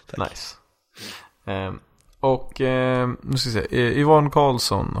 Nice. Nu ska vi se. Yvonne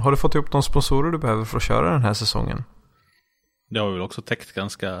Karlsson, har du fått ihop de sponsorer du behöver för att köra den här säsongen? Det har vi väl också täckt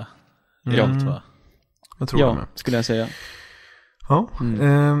ganska långt, va? Jag tror det skulle jag säga. Ja.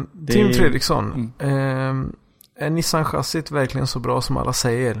 Tim Fredriksson. Är Nissan-chassit verkligen så bra som alla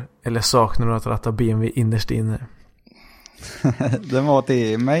säger? Eller saknar du att ratta BMW innerst inne? Den var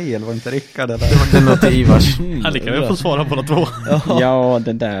till mig, eller var inte Rickard? Den var till Ivars. Det kan vi få svara på två. Ja,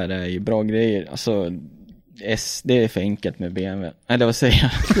 det där är ju bra grejer. Alltså, det är för enkelt med BMW. Eller vad säger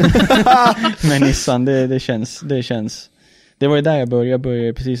jag? Men Nissan, det känns. Det var ju där jag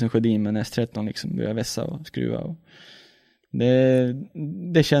började precis som Sjödin med en S13 liksom, började vässa och skruva och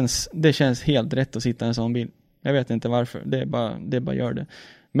det känns helt rätt att sitta i en sån bil. Jag vet inte varför, det är bara gör det.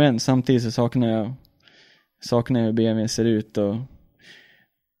 Men samtidigt så saknar jag sakerna hur BMW ser ut och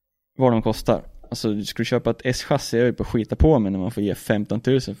vad de kostar. Alltså skulle du köpa ett S-chassi, jag är ju på att skita på mig när man får ge 15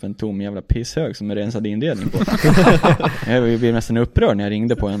 000 för en tom jävla pisshög som är rensad inredning på. Jag blev nästan upprörd när jag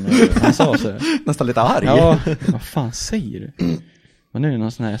ringde på en och han sa så här. Nästan lite arg. Ja, vad fan säger du? Och nu är det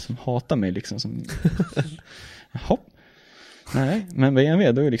någon sån här som hatar mig liksom som... Jaha. Nej, men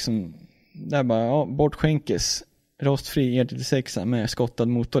BMW då är liksom där bara, ja, bortskänkes rostfri E36 med skottad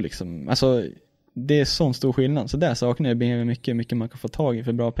motor liksom. Alltså det är sån stor skillnad. Så där saknar jag BMW mycket man kan få tag i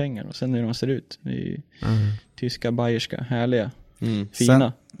för bra pengar. Och sen hur de ser ut. Det är tyska, bayerska, härliga,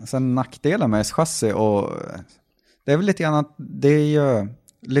 fina. Sen nackdelen med S-chassi och det är väl lite grann att det är ju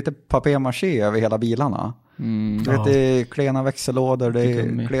lite papier-maché över hela bilarna. Det är klena växellådor, det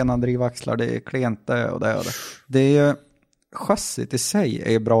är klena drivaxlar, det är klent det och det och det. Det är ju, chassit i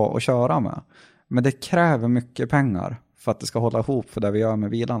sig är bra att köra med. Men det kräver mycket pengar för att det ska hålla ihop för det vi gör med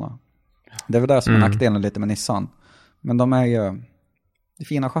bilarna. Det är väl det som är nackdelen lite med Nissan. Men de är ju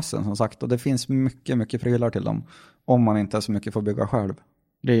fina chassin som sagt. Och det finns mycket prylar till dem. Om man inte är så mycket får bygga själv.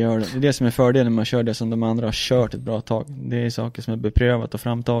 Det gör det. Det är det som är fördelen när man kör det som de andra har kört ett bra tag. Det är saker som är beprövat och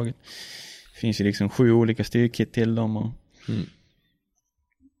framtaget. Det finns ju liksom 7 olika styrkit till dem. Och...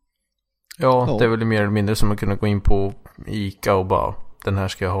 Ja, det är väl mer eller mindre som att kunna gå in på Ica och bara, den här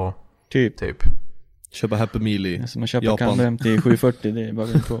ska jag ha. Typ. Köpa Happy Meal i som att köpa Camry till 740, det är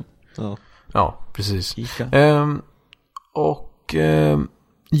bara på. Ja, precis.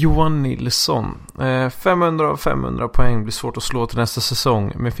 Johan Nilsson. 500 av 500 poäng blir svårt att slå till nästa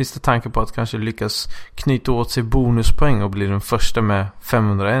säsong. Men finns det tankar på att kanske lyckas knyta åt sig bonuspoäng och bli den första med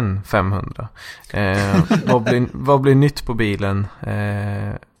 501 500? Vad blir nytt på bilen?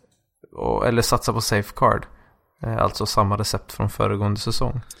 Eller satsa på safeguard? Alltså samma recept från föregående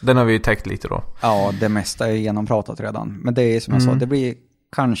säsong. Den har vi ju täckt lite då. Ja, det mesta är genompratat redan. Men det är som jag sa, det blir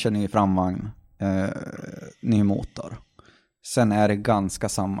kanske ny framvagn, ny motor. Sen är det ganska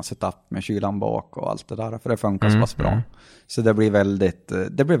samma setup med kylan bak och allt det där. För det funkar så pass bra. Så det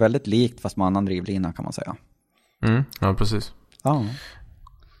blir väldigt likt fast med annan drivlina kan man säga. Ja, precis. Ja.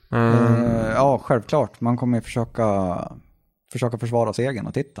 Ja, självklart. Man kommer försöka försvara segern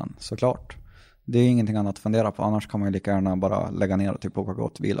och titeln, såklart. Det är ingenting annat att fundera på. Annars kan man ju lika gärna bara lägga ner och typ åka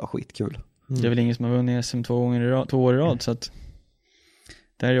gott vila och skitkul. Det är väl ingen som har vunnit SM 2 år i rad, så att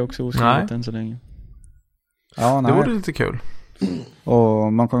det här är också oskrivet än så länge. Ja, det vore lite kul.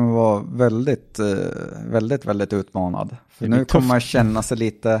 Och man kommer vara väldigt utmanad. För nu kommer man känna sig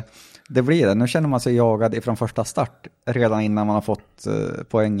lite... Det blir det. Nu känner man sig jagad ifrån första start redan innan man har fått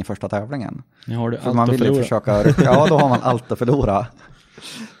poäng i första tävlingen. Har du för allt man att vill förlora? Ja, då har man allt att förlora.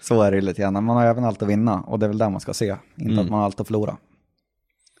 Så är det lite grann. Man har även allt att vinna. Och det är väl där man ska se. Inte att man har allt att förlora.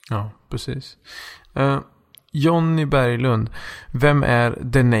 Ja, precis. Johnny Berglund. Vem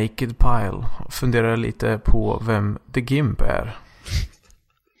är The Naked Pile? Funderar lite på vem The Gimp är.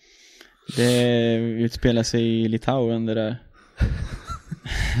 Det utspelar sig i Litauen det där.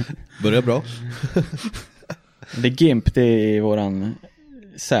 Börjar bra. The Gimp, det är våran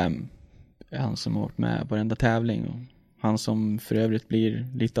Sam. Han som har varit med på varenda tävling. Och han som för övrigt blir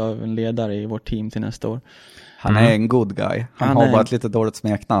lite av en ledare i vårt team till nästa år. Han är en good guy. Han har bara ett lite dåligt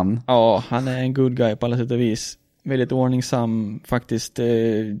smeknamn. Ja, han är en good guy på alla sätt och vis. Väldigt ordningsam, faktiskt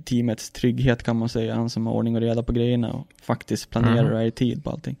teamets trygghet kan man säga. Han som har ordning och reda på grejerna och faktiskt planerar och är i tid på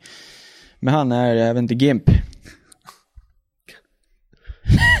allting. Men han är även The Gimp.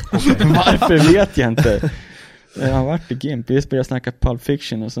 Varför vet jag inte. Han har varit The Gimp. Vi började snacka Pulp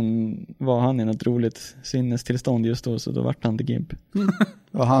Fiction och sen var han i något roligt sinnestillstånd just då, så då vart han The Gimp.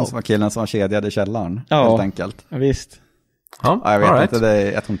 Och han som var killen som var kedjad i källaren, helt enkelt. Ja, visst. Ja, jag vet inte,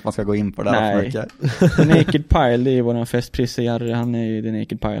 jag tror inte man ska gå in på det där för mycket. The Naked Pile, det är våran festprisse Jarre. Han är ju The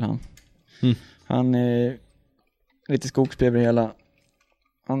Naked Pile, han. Han är lite skogsbever hela.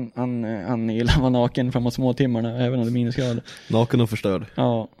 Han gillar att vara naken framåt småtimmarna, även om det är minusgrader. Naken och förstörd.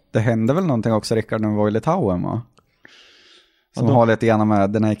 Ja. Det hände väl någonting också, Rickard, när vi var i Litauen, va? Som har lite grann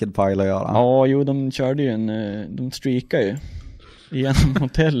med The Naked Pile att göra. Ja, jo, de körde ju de streakade ju genom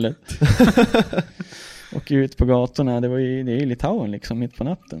hotellet. Och ut på gatorna. Det är ju Litauen liksom, mitt på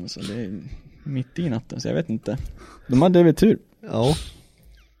natten. Så det är mitt i natten, så jag vet inte. De hade väl tur. Ja.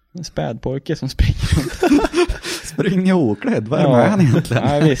 En späd pojke som springer. Springer oklädd, vad är han egentligen?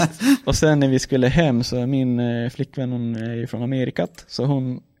 Ja, visst. Och sen när vi skulle hem så min flickvän, hon är ju från Amerikat. Så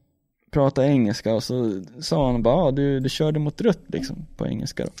hon pratade engelska och så sa han bara, du körde mot rött liksom på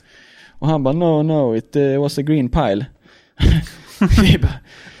engelska då. Och han bara, no, it was a green pile. Vi bara,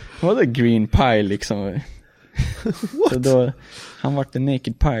 vad är green pile liksom? Så då, han var The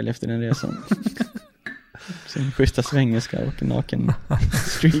Naked Pile efter den resan. Sin schyssta svengelska och naken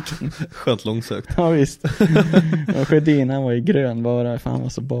streaken. Skönt långsökt. Ja visst. Och Sjödin, han var i grön bara, för han var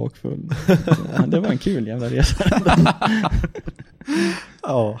så bakfull. Ja, det var en kul jävla resa.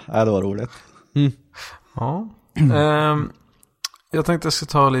 Ja, det var roligt. Ja. Jag tänkte jag ska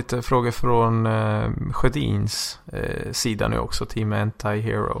ta lite frågor från Sjödins sida nu också, Team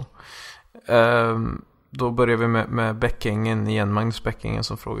Anti-Hero. Då börjar vi med Bäckängen igen, Magnus Bäckängen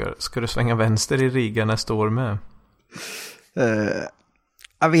som frågar: ska du svänga vänster i Riga nästa år med?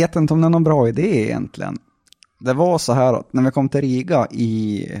 Jag vet inte om det är någon bra idé egentligen. Det var så här att när vi kom till Riga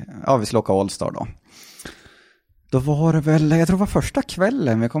vi skulle åka Allstar då var det väl, jag tror det var första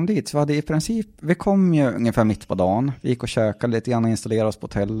kvällen vi kom dit, så vi hade i princip, vi kom ju ungefär mitt på dagen, vi gick och käkade lite grann och installerade oss på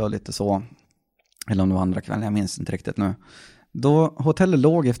hotell och lite så, eller om det var andra kvällen, jag minns inte riktigt nu. Då hotellet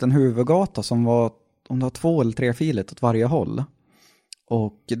låg efter en huvudgata som var, om det var 2 eller 3 filer åt varje håll.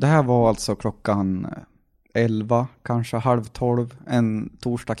 Och det här var alltså klockan 11, kanske 11:30 en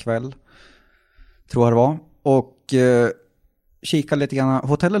torsdag kväll, tror jag det var. Och kika lite grann.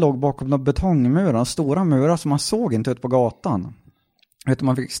 Hotellet låg bakom några betongmurar, stora murar som man såg inte ut på gatan. Utan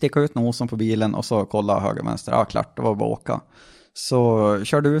man fick sticka ut nosen på bilen och så kolla höger vänster. Ja, klart, det var bara att åka. Så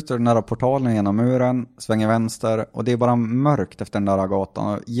körde ut ur den där portalen genom muren, svänger vänster och det är bara mörkt efter den där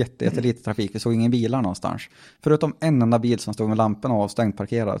gatan och jättelite trafik. Vi såg ingen bilar någonstans. Förutom en enda bil som stod med lamporna avstängt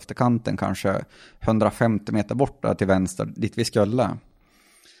parkerad efter kanten, kanske 150 meter bort där till vänster dit vi skulle.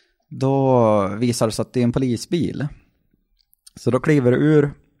 Då visade det sig att det är en polisbil. Så då kliver det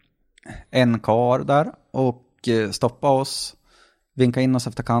ur en kar där och stoppar oss, vinkar in oss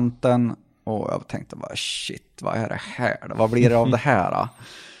efter kanten och jag tänkte bara shit, vad är det här? Vad blir det av det här?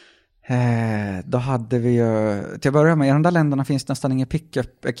 Då hade vi ju, till att börja med, i de där länderna finns nästan ingen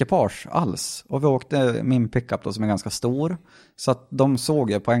pick-up-ekipage alls. Och vi åkte min pickup då som är ganska stor. Så att de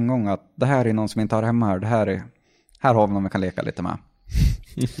såg ju på en gång att det här är någon som inte har hemma här. Här har vi någon vi kan leka lite med.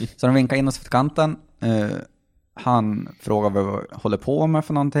 Så de vinkade in oss efter kanten. Han frågade vad vi håller på med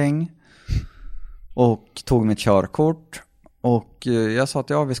för någonting. Och tog mitt körkort. Och jag sa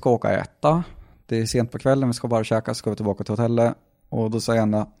att vi ska åka och äta. Det är sent på kvällen, vi ska bara käka, så ska vi tillbaka till hotellet. Och då säger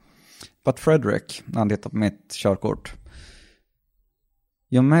han: But Frederick, när han tittar på mitt körkort,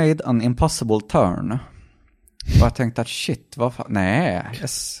 you made an impossible turn. Och jag tänkte att shit, vad fan, nej.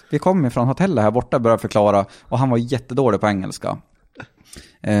 Yes. Vi kom ifrån hotellet här borta, började förklara. Och han var jättedålig på engelska.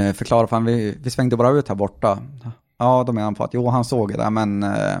 Förklara för han, vi svängde bara ut här borta. Ja, då menar han på att han såg det, men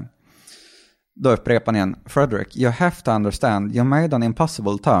då upprepar han igen: Frederick, you have to understand, you made an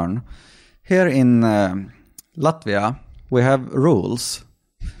impossible turn. Here in Latvia, we have rules.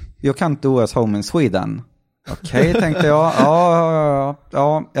 You can't do as home in Sweden. Okej, tänkte jag.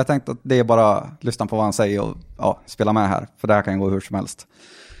 Ja, jag tänkte att det är bara lyssna på vad han säger och spela med här. För det här kan gå hur som helst.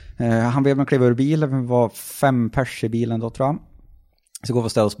 Han ber mig kliva ur bilen. Vi var 5 pers i bilen då, tror jag. Så går vi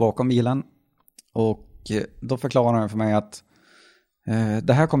och ställer oss bakom bilen. Och då förklarar han för mig att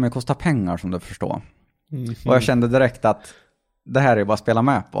det här kommer att kosta pengar, som du förstår. Och jag kände direkt att det här är bara att spela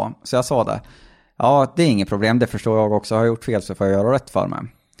med på. Så jag sa det: ja, det är inget problem, det förstår jag också. Har jag gjort fel så får jag göra rätt för mig.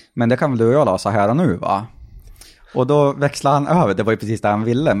 Men det kan väl du och jag lösa här och nu, va? Och då växlar han över, det var ju precis det han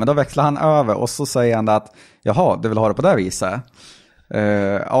ville. Men då växlar han över och så säger han att jaha, du vill ha det på det viset.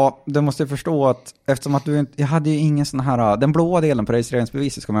 Ja, du måste ju förstå att eftersom att jag hade ju ingen sån här, den blåa delen på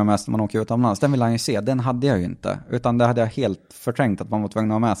registreringsbeviset ska man ha med sig när man åker utomlands, den vill han ju se, den hade jag ju inte, utan det hade jag helt förträngt att man var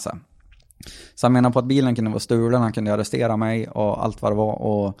tvungen att ha med sig. Så han menar på att bilen kunde vara stulen, han kunde arrestera mig och allt vad det var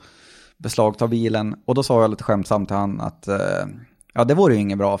och beslagta bilen. Och då sa jag lite skämtsamt till han att det vore ju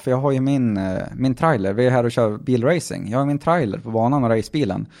inget bra, för jag har ju min trailer, vi är här och kör bilracing, jag har min trailer på banan och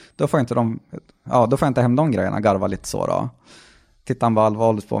racebilen, då får jag inte hem de grejerna, garva lite så då. Tittade han bara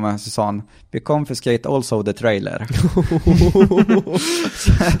allvarligt på mig, så sa han: we confiscate also the trailer.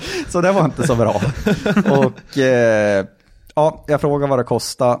 så det var inte så bra. Och jag frågade vad det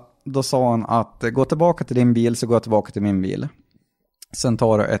kostade. Då sa han att gå tillbaka till din bil, så går jag tillbaka till min bil. Sen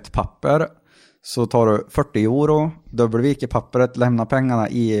tar du ett papper, så tar du 40 euro, dubbelviker pappret, lämnar pengarna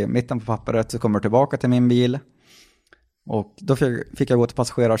i mitten på pappret, så kommer du tillbaka till min bil. Och då fick jag gå till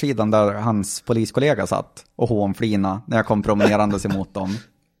passagerarsidan där hans poliskollega satt och hånflina när jag kom promenerandes emot dem.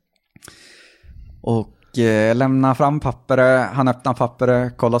 Och lämna fram pappret, han öppnade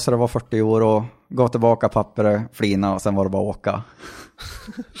pappret, kollade så det var 40 euro, gav tillbaka pappret, flina och sen var det bara åka.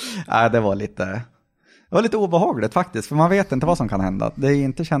 Det var lite obehagligt faktiskt, för man vet inte vad som kan hända. Det är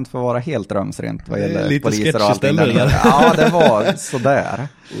inte känt för att vara helt rumsrent vad gäller lite poliser och allting där. Ja, det var sådär.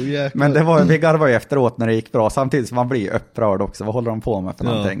 Men vi garvade ju efteråt när det gick bra, samtidigt som man blir upprörd också. Vad håller de på med för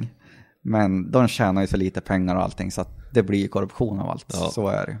någonting? Men de tjänar ju så lite pengar och allting, så att det blir korruption av allt. Så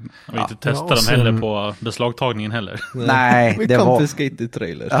är det. Och inte testa dem heller på beslagtagningen heller. Nej, we confiscate the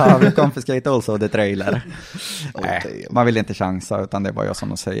trailer. Ja, we confiscate also the trailer. Nej, man vill inte chansa, utan det är bara jag som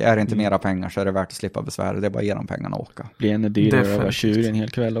de säger. Är det inte mera pengar så är det värt att slippa besvär. Det är bara att ge dem pengarna och åka. Blir ännu dyrare att vara tjurig en hel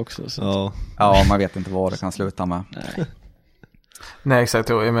kväll också. Så. Ja, man vet inte vad det kan sluta med. Nej, exakt.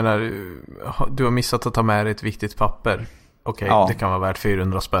 Jag menar, du har missat att ta med dig ett viktigt papper. Okej, det kan vara värt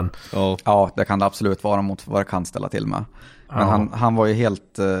 400 spänn. Ja, det kan det absolut vara mot vad det kan ställa till med. Men han var ju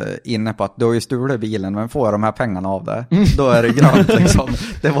helt inne på att du har ju stulit bilen, men får jag de här pengarna av det, då är det grönt liksom.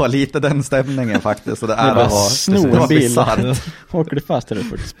 Det var lite den stämningen faktiskt. Och det var snor bilen. Åker du fast är det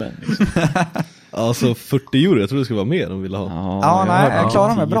 40 spänn liksom. Alltså 40 euro, jag tror det skulle vara mer de ville ha. Jag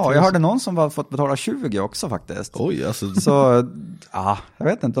klarar mig bra. Jag hörde någon som var fått betala 20 också faktiskt. Oj, alltså. Så, jag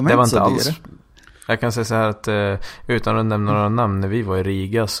vet inte, de är inte så dyra. Jag kan säga så här att utan att nämna några namn, när vi var i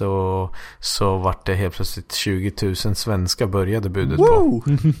Riga så var det helt plötsligt 20 000 svenska började budet på.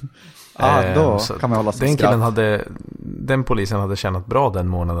 Då kan man hålla sig den polisen hade tjänat bra den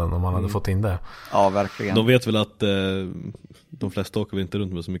månaden om man hade fått in det. Ja, verkligen. De vet väl att de flesta åker väl inte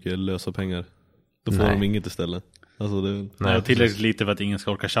runt med så mycket lösa pengar. Då får de inget istället. Alltså Nej, tillräckligt lite för att ingen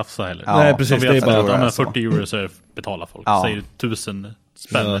ska orka tjafsa heller. Nej, precis. De vet bara att 40 euro så betalar folk. Säger 1000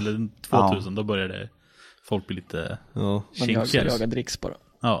 spänn eller 2000, då börjar det folk bli lite kinkigare. Jaga dricks bara.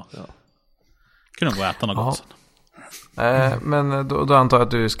 Ja. Kunde gå och äta något gott sen. Men då antar jag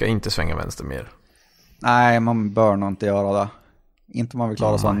att du ska inte svänga vänster mer. Nej, man bör nog inte göra det. Inte om man vill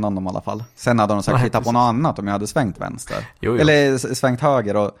klara sig undan dem i alla fall. Sen hade de säkert hittat på något annat om jag hade svängt vänster. Jo. Eller svängt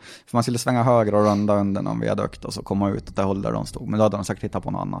höger. För man skulle svänga höger och runda under någon viadukt och så komma ut åt det håll där de stod. Men då hade de säkert hittat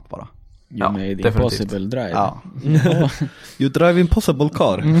på något annat bara. You made impossible drive. Ja. You drive impossible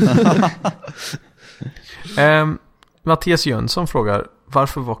car. Mattias Jönsson frågar,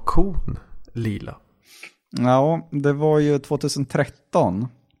 varför var kon lila? Ja, det var ju 2013.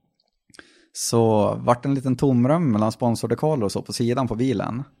 Så vart en liten tomrum mellan sponsordekaler och så på sidan på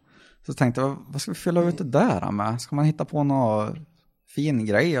bilen. Så tänkte jag, vad ska vi fylla ut det där med? Ska man hitta på någon fin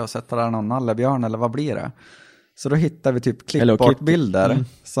grej och sätta där någon nallebjörn eller vad blir det? Så då hittade vi typ klippbart-bilder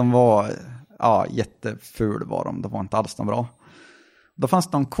som var, jätteful var de. Det var inte alls något bra. Då fanns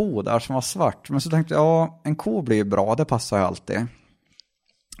det någon ko där som var svart. Men så tänkte jag, en ko blir ju bra, det passar ju alltid.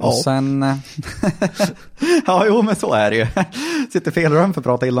 Och sen... men så är det ju. Sitter fel rum för att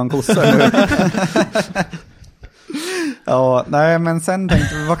prata illa om kossor nu. Men sen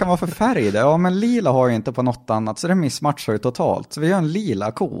tänkte vi, vad kan vara för färg det? Ja, men lila har ju inte på något annat, så det missmatchar ju totalt. Så vi gör en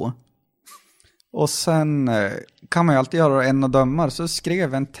lila ko. Och sen kan man ju alltid göra en och dömar. Så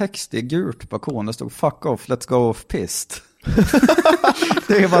skrev en text i gult på kon. Det stod fuck off, let's go off pissed.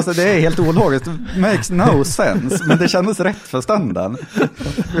 Det är helt ologiskt. It makes no sense. Men det kändes rätt för stunden.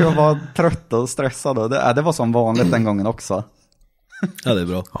 Vi var bara trötta och stressade. Det var som vanligt den gången också. Ja, det är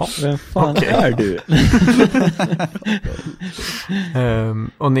bra. Vem fan är du?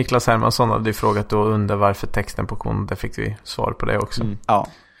 Och Niklas Hermansson hade frågat då under varför texten på kon. Där fick vi svar på det också. Ja.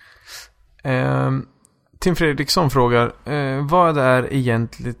 Tim Fredriksson frågar, vad är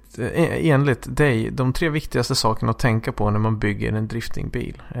enligt dig de 3 viktigaste sakerna att tänka på när man bygger en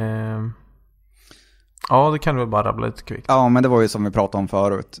driftingbil? Det kan du väl bara rabbla lite kvickt. Ja, men det var ju som vi pratade om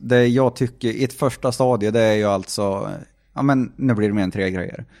förut. Det jag tycker i ett första stadie, det är ju alltså, nu blir det mer än 3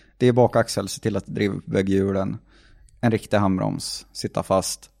 grejer. Det är bakaxel, se till att driva upp vägghjulen, en riktig handbroms, sitta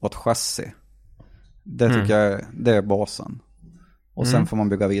fast och ett chassi. Det tycker jag, det är basen. Och sen får man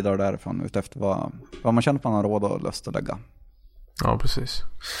bygga vidare därifrån ut efter vad man känner på man har råd och lust att lägga. Ja, precis.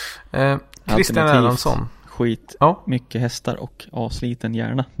 Christian Erlandsson. Skit, mycket hästar och asliten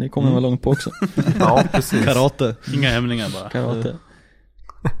hjärna. Det kommer man långt på också. Ja, precis. Karate. Inga hämningar bara. Karate.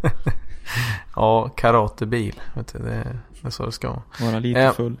 Karatebil. Vet du, det är så det ska vara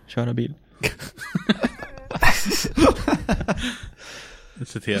lite full, köra bil.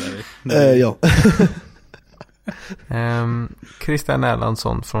 Citerar vi. Ja. Christian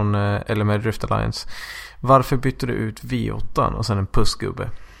Erlandsson från LMR Drift Alliance. Varför bytte du ut V8 och sen en pussgubbe?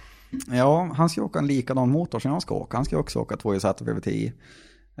 Ja, han ska åka en likadan motor som jag ska åka. Han ska också åka 2JZ VVTi.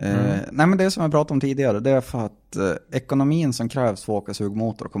 Nej, men det är som jag pratade om tidigare. Det är för att ekonomin som krävs för att åka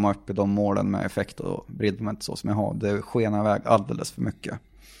sugmotor och komma upp i de målen med effekt och vridmoment så som jag har, det skenar iväg alldeles för mycket.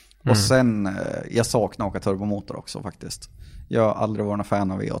 Och sen, jag saknar åka turbomotor också faktiskt. Jag har aldrig varit en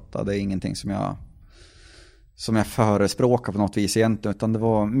fan av V8. Det är ingenting som jag förespråkar på något vis egentligen, utan det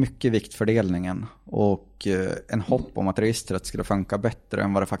var mycket viktfördelningen och en hopp om att registret skulle funka bättre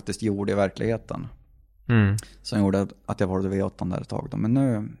än vad det faktiskt gjorde i verkligheten. Som gjorde att jag valde V8 där ett tag då. Men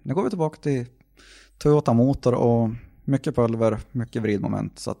nu går vi tillbaka till Toyota motor och mycket pulver, mycket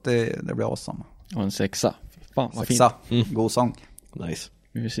vridmoment, så att det blir awesome. Och en 6. Fan vad 6. God sång. Nice.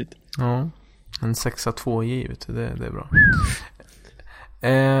 Mysigt. Ja, en 6-2 givet, det är bra.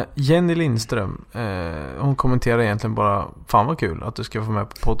 Jenny Lindström, hon kommenterar egentligen bara, fan vad kul att du ska få med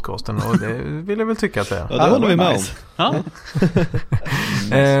på podcasten, och det vill jag väl tycka att det är. Ja, det håller vi med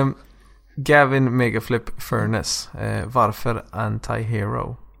om. Gavin Megaflip Furnace, varför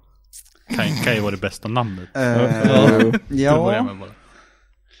Anti-Hero? Kan ju vara det bästa namnet. Ja,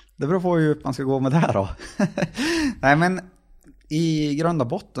 det beror på hur man ska gå med det här då. Nej, men i grund och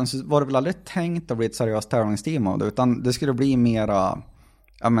botten så var det väl aldrig tänkt att bli ett seriöst tävlingsteam av det, utan det skulle bli mera,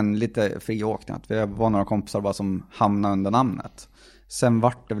 ja men lite friåkning, att vi var några kompisar bara som hamnade under namnet. Sen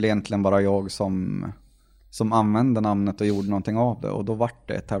vart det väl egentligen bara jag som använde namnet och gjorde någonting av det, och då vart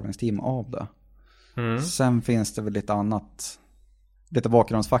det ett tävlingsteam av det. Sen finns det väl lite annat, lite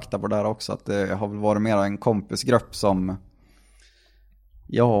bakgrundsfakta på det där också, att det har väl varit mer en kompisgrupp som,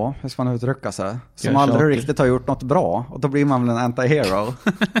 ja, hur ska man uttrycka sig, som aldrig riktigt har gjort något bra, och då blir man väl en anti-hero.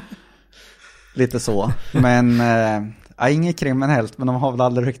 Lite så. Men inget kriminellt, men de har väl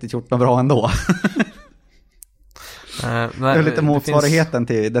aldrig riktigt gjort något bra ändå. Nej, det är lite motsvarigheten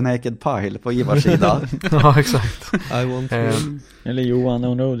till The Naked Pile på Ivars sida. Ja, exakt. I want Eller Johan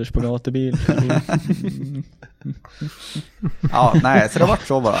och Rollers på gatubil. Ja, nej, så det har varit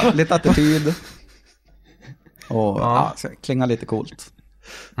så bara. Lite attityd. Och klinga lite coolt.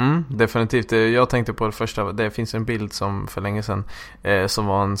 Definitivt. Jag tänkte på det första. Det finns en bild som för länge sedan som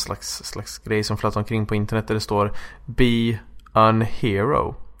var en slags grej som flöt omkring på internet, där det står Be an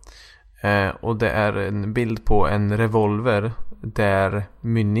hero. Och det är en bild på en revolver där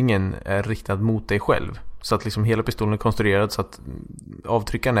mynningen är riktad mot dig själv. Så att liksom hela pistolen är konstruerad så att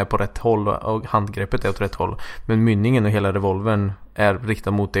avtryckaren är på rätt håll och handgreppet är åt rätt håll, men mynningen och hela revolvern är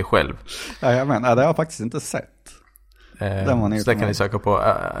riktad mot dig själv. Ja, men det har jag faktiskt inte sett. Så där kan ni söka på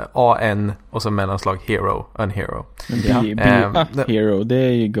AN och så mellanslag hero, unhero. Hero, det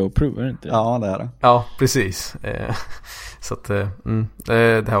är ju GoPro, är det inte? Ja, det är det. Ja, precis. Så att det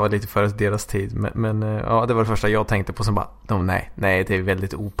här var lite före deras tid, men ja, det var det första jag tänkte på, som bara, nej, det är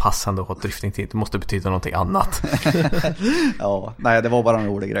väldigt opassande att ha drifting till. Det måste betyda någonting annat. Ja, nej, det var bara en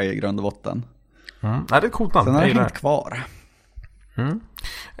rolig grej i grund och botten. Nej, det är ett coolt namn. Sen är det helt kvar.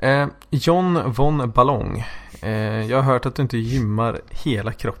 John von Ballong. Jag har hört att du inte gymmar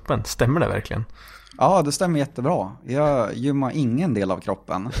hela kroppen. Stämmer det verkligen? Ja, det stämmer jättebra. Jag gymmar ingen del av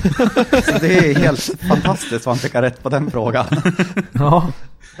kroppen. Så det är helt fantastiskt vad han fick rätt på den frågan. Ja,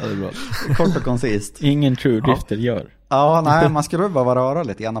 det är bra. Kort och koncist. Ingen true drifter gör. Ja, nej, man skulle bara röra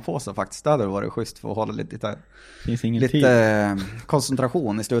lite gärna på sig faktiskt. Det hade varit schysst för att hålla lite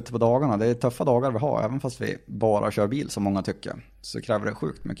koncentration i slutet på dagarna. Det är tuffa dagar vi har, även fast vi bara kör bil som många tycker. Så kräver det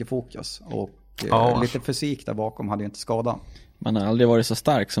sjukt mycket fokus. Och lite fysik där bakom hade ju inte skadat. Man har aldrig varit så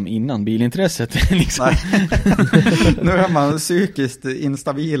stark som innan bilintresset. Liksom. Nu är man psykiskt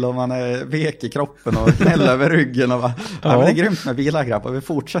instabil och man är vek i kroppen och knäller över ryggen. Och men det är grymt med bilar, grabbar. Vi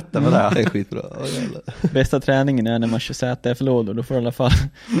fortsätter med det. Det är skitbra. Bästa träningen är när man kör ZF-lådor. Då får du i alla fall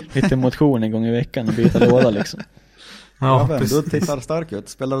lite motion en gång i veckan och byta låda liksom. Ja, men du tittar stark ut.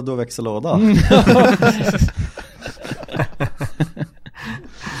 Spelar du växellåda?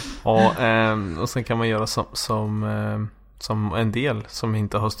 Ja, och sen kan man göra som en del som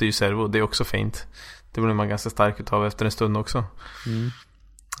inte har styrservo. Det är också fint. Det blir man ganska stark utav efter en stund också.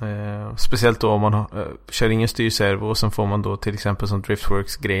 Speciellt då om man kör ingen styrservo, och sen får man då till exempel som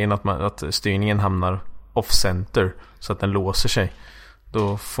Driftworks-grejen att styrningen hamnar off-center så att den låser sig.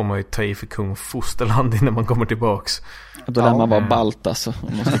 Då får man ju ta i för kung fosterland innan man kommer tillbaks. Då lär man vara balt alltså.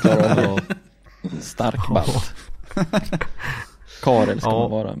 Man måste klara av stark balt. Karel ska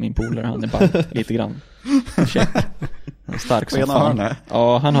man vara, min polare, han är balt lite grann. Check. Stark som fan.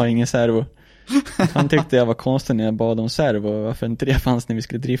 Ja, han har ingen servo. Han tyckte jag var konstig när jag bad om servo. Varför inte det fanns när vi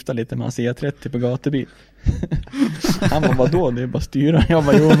skulle drifta lite med hans E30 på gatubil. Han var, vadå? Det är bara styra. Jag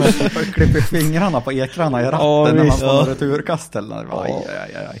var men klipper fingrarna på ekrarna i ratten när man får returkast eller.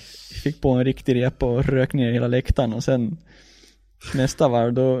 Aj. Fick på en riktig repa och rök ner hela läktaren, och sen nästa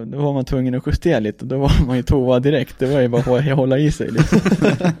varv då var man tvungen att justera lite, och då var man ju tvåa direkt. Det var ju bara att hålla i sig liksom.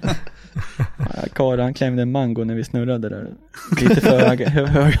 Karl, han klämde en mango när vi snurrade där. Lite för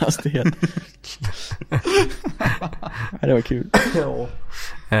hög hastighet. Det var kul.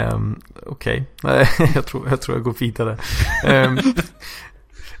 Okej. Jag tror jag går vidare.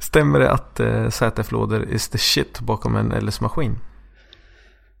 Stämmer det att ZF-lådor is the shit bakom en LS-maskin?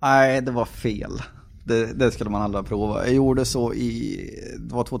 Nej, det var fel. Det skulle man aldrig prova. Jag gjorde så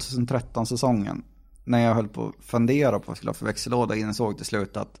det var 2013-säsongen. När jag höll på att fundera på vad jag skulle ha för växellåda, insåg till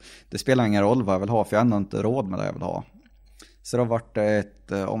slut att det spelar ingen roll vad jag vill ha, för jag har ändå inte råd med det jag vill ha. Så då var det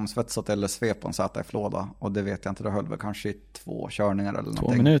ett omsvetsat LSV på en ZF-låda. Och det vet jag inte, det höll väl kanske i 2 körningar eller någonting.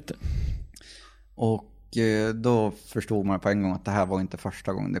 2 minuter. Och då förstod man på en gång att det här var inte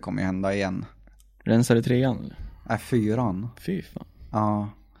första gången, det kommer ju hända igen. Rensade 3:an? Nej, 4:an. Fy fan. Ja,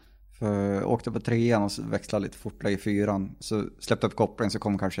 för åkte på 3:an och växlade lite fortare i 4:an. Så släppte upp kopplingen, så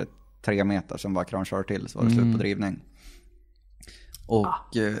kom kanske 3 meter som bara krankör till, så var det slut på drivning.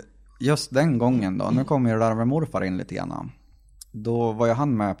 Och just den gången då, nu kommer ju det där med morfar in lite grann. Då var ju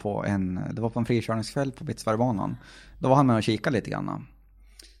han med på det var på en frikörningskväll på Bitsbergbanan. Då var han med och kikade lite grann.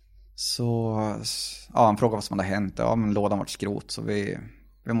 Så ja, han frågade vad som hade hänt. Ja, men lådan var skrot, så vi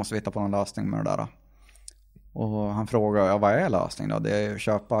måste hitta på någon lösning med det där. Och han frågade, ja, vad är lösningen då? Det är att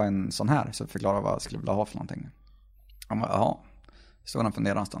köpa en sån här, så förklara vad jag skulle vilja ha för någonting. Han bara, jaha. Så han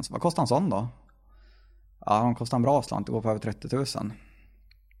funderade någonstans, vad kostar en sån då? Ja, de kostar en bra slant, det går på över 30 000.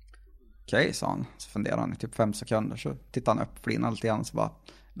 Okej, sa han. Så funderade han i typ 5 sekunder. Så tittade han upp, flinade lite grann, så bara,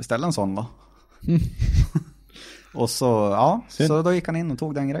 beställ en sån då. Och så, ja, så då gick han in och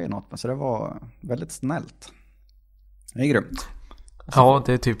tog den grejen åt mig. Så det var väldigt snällt. Det är grymt. Ja,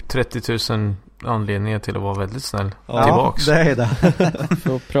 det är typ 30 000 anledningar till att vara väldigt snäll tillbaks. Ja, det är det.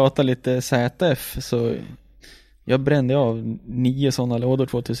 För att prata lite ZF, så jag brände av 9 sådana lådor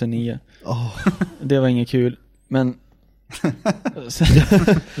 2009. Det var inget kul. Men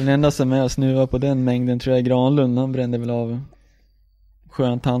den enda som är att snuva på den mängden tror jag är Granlund. Han brände väl av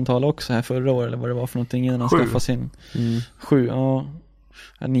skönt antal också här förra året, eller vad det var för någonting innan han skaffade sin 7, ja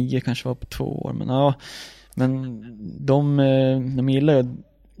 9 kanske var på 2 år, men ja, men de gillar ju,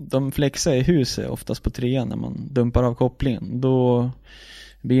 de flexar i huset oftast på 3:an när man dumpar av kopplingen, då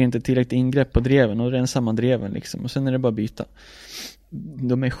blir det inte tillräckligt ingrepp på dreven och rensar man dreven liksom, och sen är det bara byta.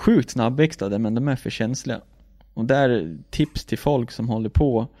 De är sjukt snabbväxlade, men de är för känsliga, och där tips till folk som håller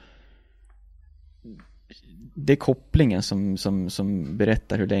på, det är kopplingen som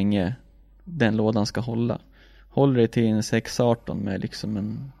berättar hur länge den lådan ska hålla. Håller det till en 618 med liksom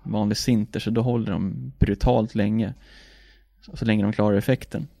en vanlig sinter, så då håller de brutalt länge. Så länge de klarar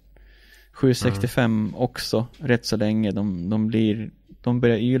effekten. 765 också rätt så länge. De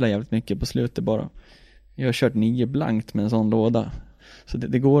börjar yla jävligt mycket på slutet bara. Jag har kört 9 blankt med en sån låda. Så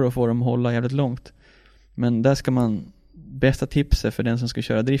det går att få dem att hålla jävligt långt. Men där ska man, bästa tipset för den som ska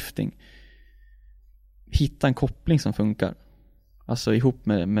köra drifting, hitta en koppling som funkar. Alltså ihop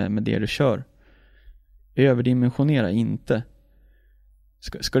med det du kör. Överdimensionera inte.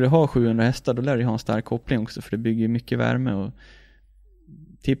 Ska du ha 700 hästar, då lär du ha en stark koppling också, för det bygger mycket värme. Och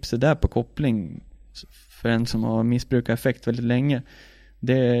tipset där på koppling för en som har missbrukat effekt väldigt länge,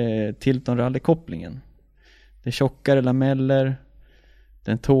 det är Tilton rally-kopplingen. Det är tjockare lameller.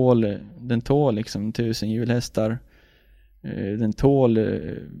 Den tål liksom 1000 hjulhästar. Den tål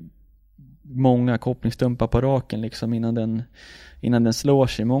många kopplingsstumpar på raken liksom innan den slår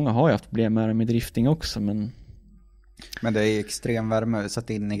sig. Många har ju haft problem med drifting också, men det är extrem värme satt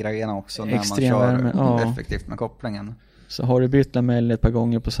in i grejerna också när extrem man kör värme, effektivt med kopplingen. Så har du bytt lamell ett par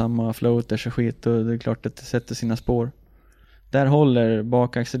gånger på samma floaters och skit, och det är klart att det sätter sina spår. Där håller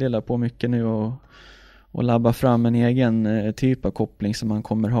bakaxeldelar på mycket nu och labba fram en egen typ av koppling som man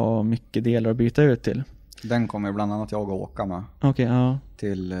kommer ha mycket delar att byta ut till. Den kommer bland annat jag att åka med. Okej, ja.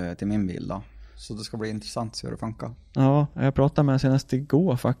 Till min bil då. Så det ska bli intressant att se hur det funkar. Ja, jag pratade med senast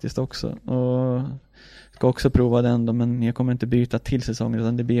igår faktiskt också. Och ska också prova den då, men jag kommer inte byta till säsongen,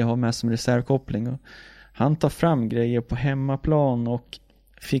 utan det blir att ha med som reservkoppling. Och han tar fram grejer på hemmaplan och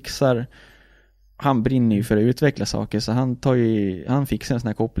fixar. Han brinner ju för att utveckla saker, så han fixar en sån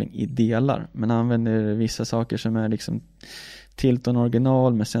här koppling i delar. Men han använder vissa saker som är liksom Tilton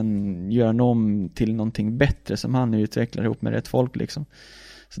original, men sen gör han om till någonting bättre som han utvecklar ihop med rätt folk liksom.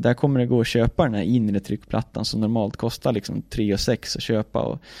 Så där kommer det gå att köpa den här inre tryckplattan som normalt kostar liksom 3 600 att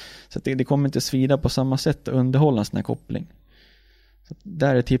köpa. Så att det kommer inte svida på samma sätt att underhålla en sån här koppling. Så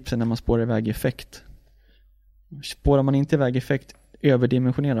där är tipsen när man spårar iväg effekt. Spårar man inte iväg effekt,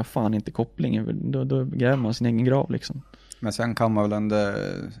 överdimensionera fan inte kopplingen. Då gräver man sin egen grav liksom. Men sen kan man väl ändå,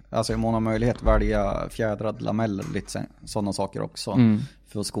 alltså i mån av möjlighet, välja fjädrad lameller, lite sådana saker också.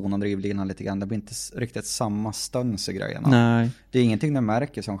 För att skona drivlinan lite grann. Det blir inte riktigt samma stöns i grejerna. Nej. Det är ingenting du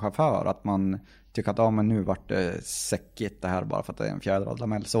märker som chaufför, att man tycker att men nu vart det säckigt det här bara för att det är en fjädrad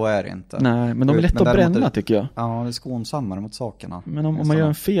lamell. Så är det inte. Nej, men de är lätt att bränna tycker jag. Ja, det är skonsammare mot sakerna. Men om man gör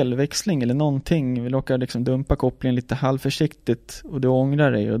en felväxling eller någonting, vill åka liksom dumpa kopplingen lite halvförsiktigt och du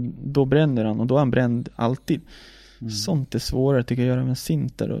ångrar dig, och då bränner han, och då är han bränd alltid. Sånt är svårare tycker jag att göra med en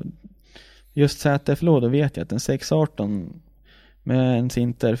sinter. Och just ZF-låda vet jag att en 618 med en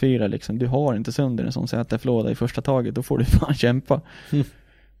sinter 4 liksom, du har inte sönder en sån ZF-låda i första taget, då får du fan kämpa.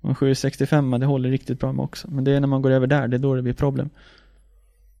 Och 765, det håller riktigt bra med också. Men det är när man går över där, det är då det blir problem.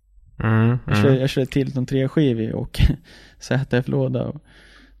 Jag kör till de 3-skivig och ZF-låda och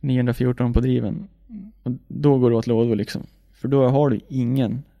 914 på driven. Och då går det åt lådor liksom. För då har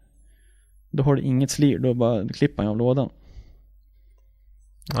du inget slir, då bara klippar jag av lådan.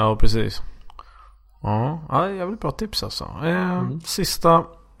 Ja, precis. Ja, jävligt bra tips alltså. Sista,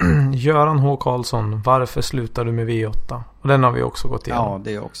 Göran H. Karlsson, varför slutar du med V8? Och den har vi också gått igenom. Ja,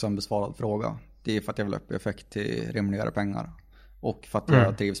 det är också en besvarad fråga. Det är för att jag vill upp effekt till rimligare pengar. Och för att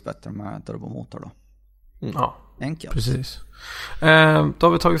jag trivs bättre med turbomotor då. Ja, enkelt. Precis. Då har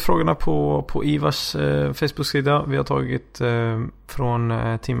vi tagit frågorna på Ivars Facebook-sida. Vi har tagit från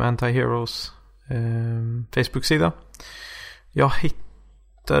Team Anti-Heroes Facebook-sida. Jag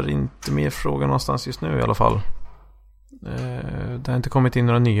hittar inte mer frågor någonstans just nu i alla fall. Det har inte kommit in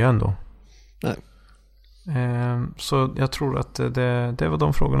några nya ändå. Nej. Så jag tror att det var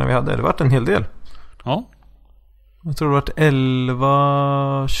de frågorna vi hade. Det varit en hel del. Ja. Jag tror det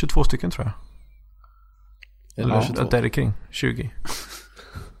varit 22 stycken tror jag. Eller 22. Där är kring 20.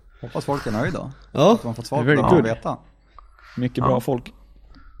 Hoppas folk är nöjda. Ja. Att man fått svar på det. Veta. Mycket bra folk.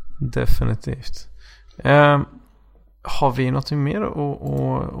 Definitivt. Har vi något mer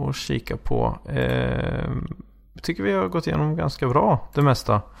att kika på? Jag tycker vi har gått igenom ganska bra det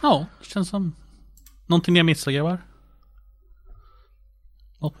mesta. Ja, det känns som någonting jag missar, grabbar.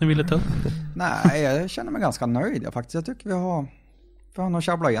 Något ni ville ta upp? Nej, jag känner mig ganska nöjd. Jag tycker vi har nog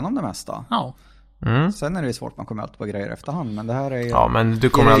tjabblat igenom det mesta. Ja. Sen är det svårt, man kommer alltid på grejer efterhand. Men det här är... Ja, men du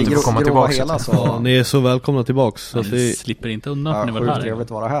kommer alltid få komma tillbaka. Hela, så... Ja, ni är så välkomna tillbaka. Så att vi slipper inte undan när ni var här. Trevligt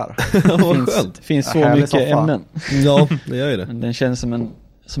att vara här. Det finns så mycket ämnen. Ja, det gör ju det. Den känns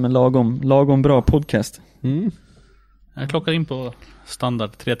som en lagom bra podcast. Jag klockar in på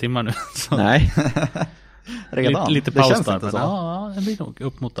standard 3 timmar nu. Så. Nej. Redan? Lite paus där. Ja, det blir nog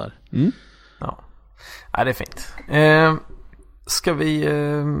upp mot där. Ja, det är fint. Ska vi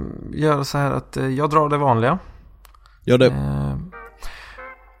göra så här att jag drar det vanliga. Gör det.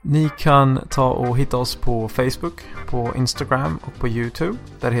 Ni kan ta och hitta oss på Facebook, på Instagram och på YouTube.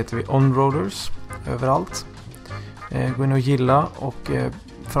 Där heter vi Onroaders överallt. Gå in och gilla och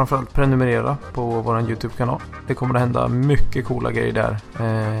framförallt prenumerera på vår YouTube-kanal. Det kommer att hända mycket coola grejer där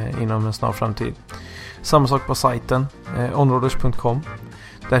inom en snar framtid. Samma sak på sajten onroaders.com.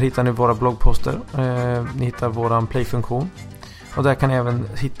 Där hittar ni våra bloggposter. Ni hittar våran play-funktion. Och där kan ni även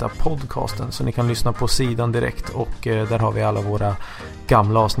hitta podcasten så ni kan lyssna på sidan direkt. Och där har vi alla våra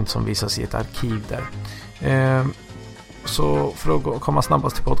gamla avsnitt som visas i ett arkiv där. Så för att komma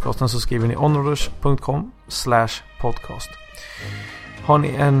snabbast till podcasten så skriver ni onroaders.com/podcast. Har ni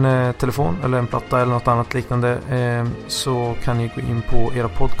en telefon eller en platta eller något annat liknande så kan ni gå in på era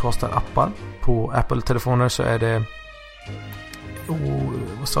podcaster-appar. På Apple-telefoner så är det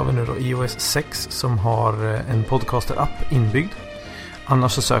vad sa vi nu då? iOS 6 som har en podcaster-app inbyggd.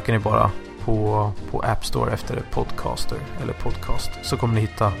 Annars så söker ni bara på App Store efter podcaster eller podcast så kommer ni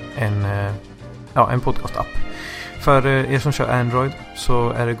hitta en podcast-app. För er som kör Android så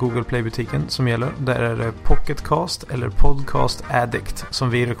är det Google Play-butiken som gäller. Där är det Pocketcast eller Podcast Addict som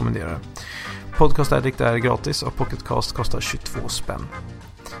vi rekommenderar. Podcast Addict är gratis och Pocketcast kostar 22 spänn.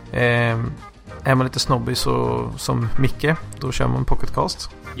 Är man lite snobbig så som Micke, då kör man Pocketcast.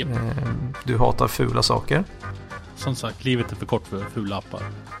 Yep. Du hatar fula saker. Som sagt, livet är för kort för fula appar.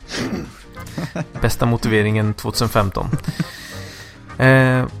 Bästa motiveringen 2015.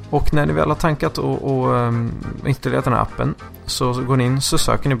 Och när ni väl har tankat och installerat den här appen så går ni in så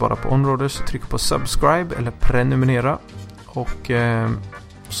söker ni bara på Onroaders, trycker på subscribe eller prenumerera och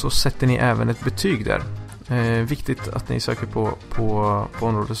så sätter ni även ett betyg där. Viktigt att ni söker på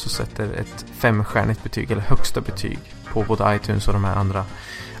Onroaders och sätter ett 5-stjärnigt betyg eller högsta betyg på både iTunes och de här andra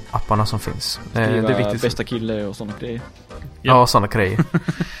apparna som finns. Det är viktigt. Bästa kille och sådana grejer. Ja, sådana grejer.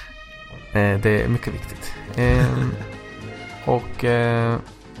 Det är mycket viktigt. Och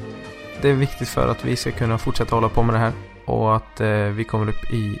det är viktigt för att vi ska kunna fortsätta hålla på med det här och att vi kommer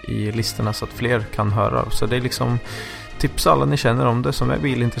upp i listorna så att fler kan höra. Så det är liksom tipsa alla ni känner om det som är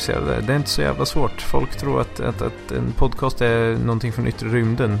bilintresserade. Det är inte så jävla svårt. Folk tror att en podcast är någonting från yttre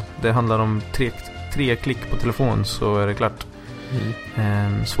rymden. Det handlar om tre klick på telefon så är det klart.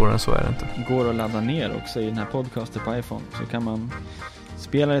 Svårare än så är det inte. Går att ladda ner också i den här podcasten på iPhone så kan man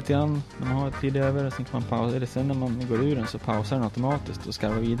spela lite grann när man har tid över och sen kan man pausa det. Sen när man går ur den så pausar den automatiskt och ska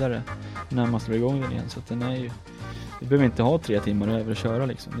vara vidare när man slår igång den igen. Så att den är ju, du behöver inte ha 3 timmar över att köra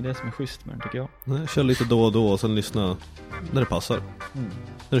liksom. Det är det som är schysst med den tycker jag. Nej, kör lite då och då och sen lyssna när det passar.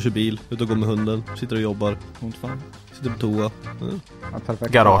 När du kör bil, ut och går med hunden, sitter och jobbar. Hundfan. Sitter på toa.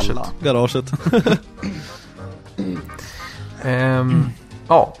 Perfekt. Garaget. Garaget.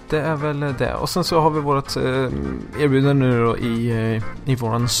 Ja, det är väl det. Och sen så har vi vårt erbjudande nu då i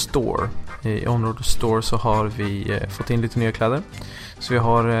våran store. I Onroad Store så har vi fått in lite nya kläder. Så vi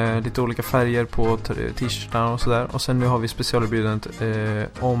har lite olika färger på t-shirtarna och sådär. Och sen nu har vi specialerbjudandet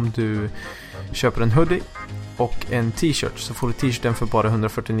om du köper en hoodie och en t-shirt, så får du t-shirten för bara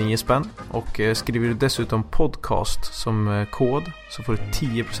 149 spänn. Och skriver du dessutom podcast som kod så får du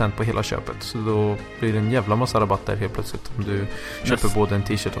 10% på hela köpet. Så då blir det en jävla massa rabatter helt plötsligt om du köper både en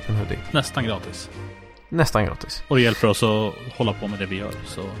t-shirt och en hoodie. Nästan gratis. Nästan gratis. Och det hjälper oss att hålla på med det vi gör.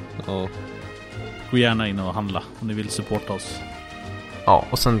 Så gå gärna in och handla om ni vill supporta oss. Ja,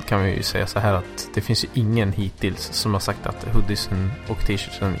 och sen kan vi ju säga så här att det finns ju ingen hittills som har sagt att hoodiesen och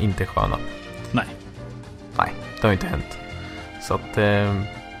t-shirten inte är sköna. Nej, det har inte hänt. Så att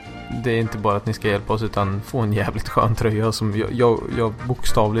det är inte bara att ni ska hjälpa oss utan få en jävligt skön tröja som jag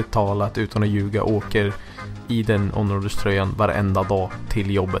bokstavligt talat utan att ljuga åker i den Onroaders-tröjan varenda dag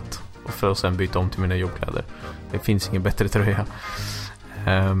till jobbet. Och för att sen byta om till mina jobbkläder. Det finns ingen bättre tröja.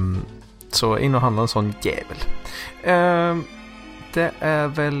 Så in och handla en sån jävel. Det är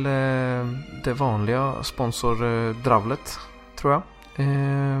väl det vanliga sponsordravlet, tror jag.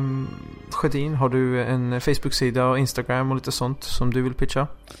 Sjödin, har du en Facebook-sida och Instagram och lite sånt som du vill pitcha?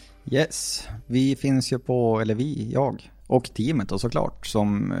 Yes, vi finns ju på, jag och teamet och såklart,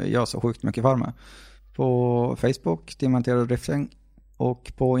 som gör så sjukt mycket för mig. På Facebook, Team Antero Drifting,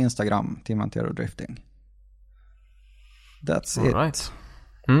 och på Instagram, Team Antero Drifting. That's it. Right.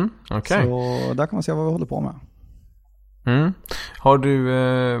 Okay. Så där kan man se vad vi håller på med. Har du,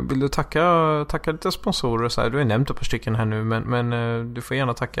 vill du tacka lite sponsorer så här? Du har nämnt ett par stycken här nu, men du får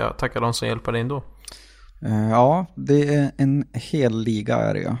gärna tacka de som hjälper dig ändå. Ja, det är en hel liga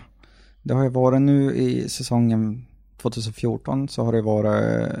är det. Det har ju varit nu i säsongen 2014 så har det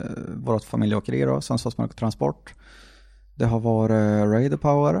varit vårt familjeåkeri då, Sundsvallsmark Transport. Det har varit Raider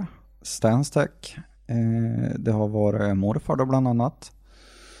Power, Stanstech, det har varit Morfar då bland annat.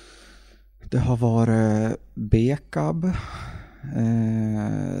 Det har varit Bekab,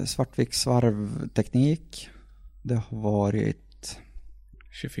 Svartviks svarvteknik. Det har varit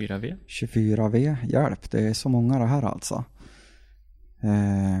 24V, hjälp, det är så många det här alltså.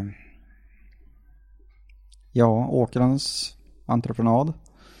 Åkerens entreprenad.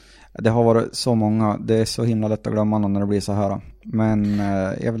 Det har varit så många, det är så himla lätt att glömma när det blir så här. Men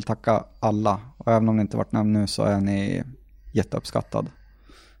jag vill tacka alla, och även om det inte varit nämnt nu så är ni jätteuppskattad.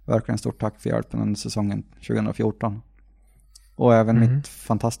 Verkligen stort tack för hjälpen under säsongen 2014. Och även mitt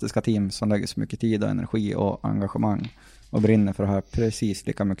fantastiska team som lägger så mycket tid och energi och engagemang och brinner för det här precis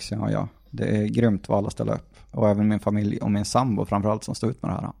lika mycket som jag. Det är grymt vad alla ställer upp. Och även min familj och min sambo framförallt som står ut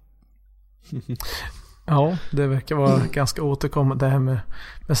med det här. Ja, det verkar vara ganska återkommande det här med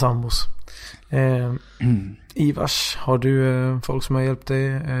sambos. Ivars, har du folk som har hjälpt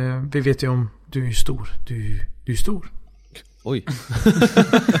dig? Vi vet ju om du är stor. Du är stor. Oj.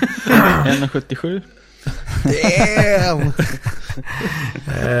 1,77. Damn!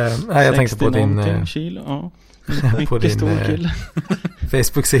 Jag tänkte på din kilo, ja. på din stor kille.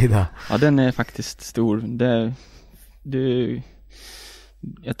 Facebook-sida. Ja, den är faktiskt stor.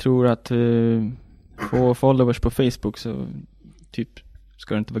 Jag tror att få followers på Facebook så typ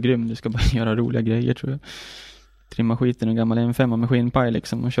ska det inte vara grym. Du ska bara göra roliga grejer, tror jag. Trimma skiten en gammal M5 med skinnpaj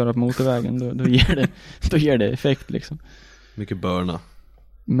liksom och köra på motorvägen, då ger det effekt liksom. Mycket börna.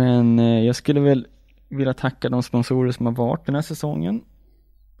 Men jag skulle väl vilja tacka de sponsorer som har varit den här säsongen.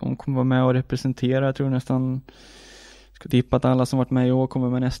 De kommer vara med och representera. Jag tror nästan ska tippa att alla som varit med i år kommer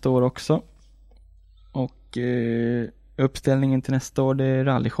med nästa år också. Och uppställningen till nästa år, det är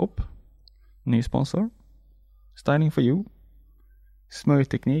Rallyshop, ny sponsor. Styling for you,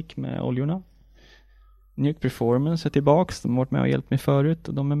 smörjteknik med oljorna. Nuke Performance är tillbaks. De har varit med och hjälpt mig förut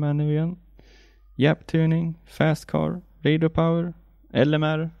och de är med nu igen. Jap Tuning, Fast Car, Radio Power,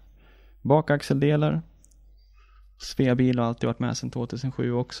 LMR, bakaxeldelar. Sveabil har alltid varit med sedan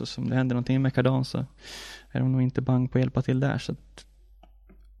 2007 också. Så om det händer någonting med kardan så är de nog inte bang på att hjälpa till där. Så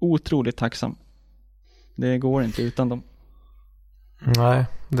otroligt tacksam. Det går inte utan dem. Nej,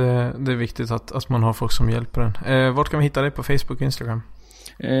 det är viktigt att man har folk som hjälper en. Vart kan vi hitta dig på Facebook och Instagram?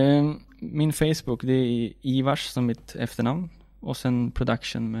 Min Facebook, det är Ivars som mitt efternamn. Och sen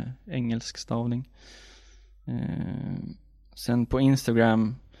production med engelsk stavning. Sen på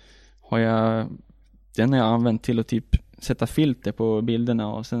Instagram har jag använt till att typ sätta filter på bilderna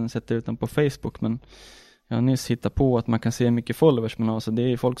och sen sätta ut dem på Facebook. Men jag har nyss hittat på att man kan se mycket followers man har. Så det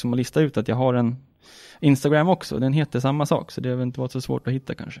är folk som har listat ut att jag har en Instagram också. Den heter samma sak, så det har väl inte varit så svårt att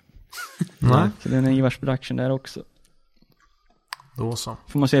hitta kanske. Nej. Så den är Ivars production där också. Då så.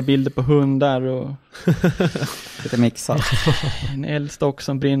 Får man se bilder på hundar och lite mixat. En eldstock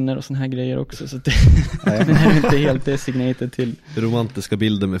som brinner och såna här grejer också. Så det, den är inte helt designated till romantiska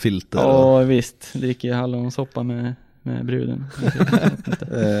bilder med filter. Ja, visst. Dricker hallonsoppa med bruden.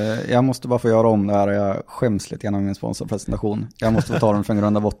 Jag måste bara få göra om det här. Jag skäms lite genom min sponsorpresentation. Jag måste få ta den från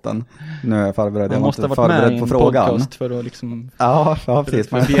grunda botten. Nu är jag förberedd. Jag måste vara förberedd på frågan. För att liksom... Ja,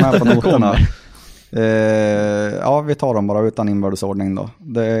 precis. Man är med på noterna. Ja, vi tar dem bara utan inbördesordning då.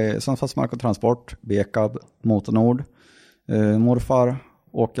 Det är Sundsvalls Mark och Transport, Bekab, Motornord, Morfar,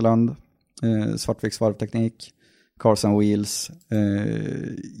 Åkerlund, Svartviks Varvteknik, Carson Wheels,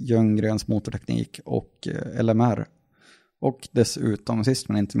 Ljunggrens Motorteknik och LMR. Och dessutom sist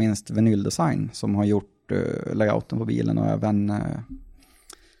men inte minst Vinyl Design som har gjort layouten på bilen och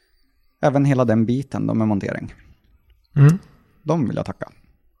även hela den biten då med montering. De vill jag tacka.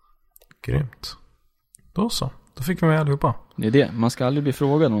 Grymt. Då så. Då fick vi med allihopa. Det är det. Man ska aldrig bli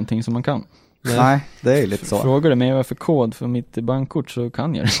frågad någonting som man kan. Nej, det är lite så. Frågar du mig vad för kod för mitt bankkort så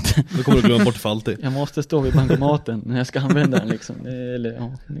kan jag inte. Då kommer du glömma bort för alltid. Jag måste stå vid bankomaten när jag ska använda den liksom. Det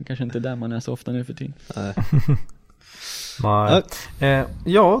är kanske inte där man är så ofta nu för tiden. Nej.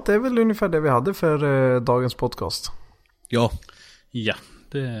 Ja, det är väl ungefär det vi hade för dagens podcast. Ja,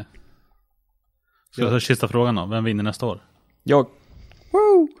 det... Ska jag ta sista frågan då? Vem vinner nästa år? Jag.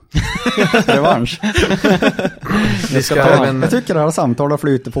 Woo! Revansch. Jag tycker det här samtalet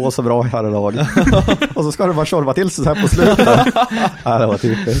flyter på så bra här idag. Och så ska det bara tjorva till sig så här på slutet. Ja, det var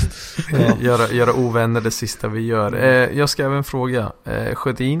typiskt. Göra ovänner det sista vi gör. Jag ska även fråga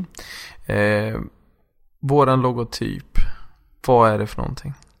Sjödin. Våran logotyp. Vad är det för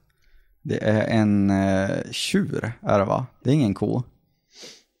någonting? Det är en tjur, är det va? Det är ingen ko.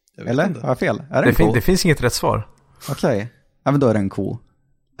 Eller? Har jag fel? Är det en ko? Det finns inget rätt svar. Okej. Ja, men då är det en ko.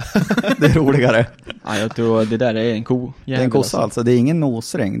 Det är roligare. Ja, jag tror det där är en ko. Det är en kossa alltså. Det är ingen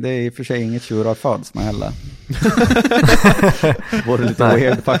nosring. Det är i och för sig inget tjurar föds med heller. Det vore lite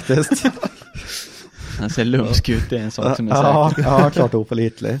weird faktiskt. Han ser lumsk ut, det är en sak som är säker. Ja, klart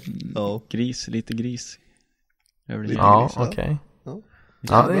opålitlig. Gris, lite gris. Ja, okej.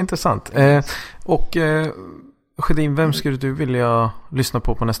 Ja, det är intressant. Och Sjödin, vem skulle du vilja lyssna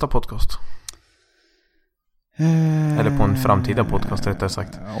på nästa podcast? Eller på en framtida podcast rättare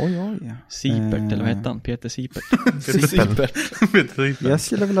sagt. Oj. Siepert, eller vad heter han? Peter Siepert. Jag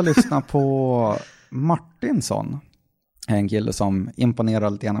skulle vilja lyssna på Martinsson. En kille som imponerar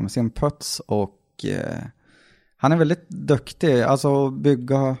lite grann med sin puts och han är väldigt duktig. Alltså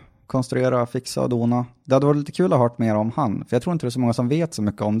bygga, konstruera, fixa och dona. Det hade varit lite kul att ha hört mer om han. För jag tror inte det är så många som vet så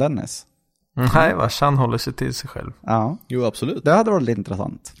mycket om Dennis. Nej, vad han håller sig till sig själv. Ja. Jo, absolut. Det hade varit lite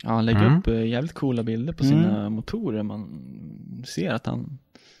intressant. Ja, han lägger upp jävligt coola bilder på sina motorer. Man ser att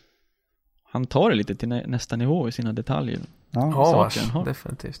han tar det lite till nästa nivå i sina detaljer. Ja,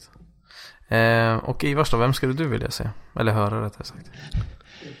 definitivt. Och Ivars då, vem skulle du vilja se? Eller höra rättare sagt?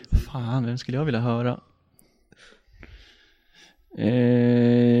 Fan, vem skulle jag vilja höra?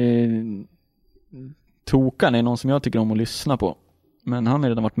 Tokan är någon som jag tycker om att lyssna på. Men han har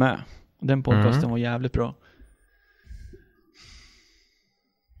redan varit med. Den podcasten var jävligt bra.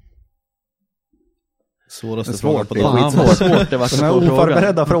 Svåraste frågan på dagen. Svårt det var. De här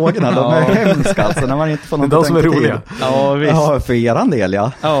oförberedda frågorna, de är hemska alltså när man inte får någon de som är roliga. Ja, visst. Ja, för eran del,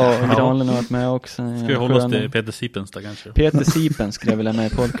 ja. Ja, Granlund har varit med också. Ska vi hålla oss till Peter Siepens då kanske? Peter Siepens skulle jag vilja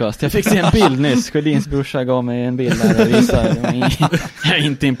med i podcast. Jag fick se en bild nyss. Sjödins brorsa gav mig en bild där och visade. Jag är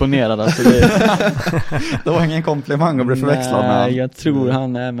inte imponerad alltså. Det var ingen komplimang att bli förväxlad med. Nej, jag tror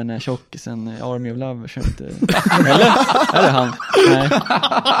han är med den här tjockisen Army of Love. Eller? Är det han? Nej.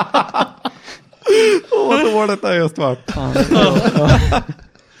 Vad dåligt det just varit.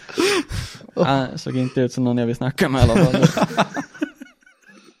 Han såg inte ut som någon jag vill snacka med i alla fall.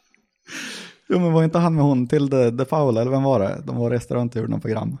 Jo, men var inte han med hon till De Paula, eller vem var det? De var restaurant och gjorde något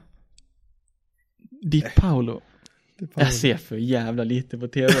program. Di Paolo. Jag ser för jävla lite på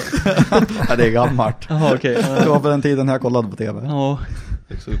tv. Ja, det är gammalt. Aha, okay. Det var på den tiden jag kollade på tv. Ja.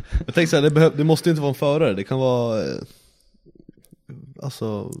 Jag tänkte så här, det måste inte vara en förare. Det kan vara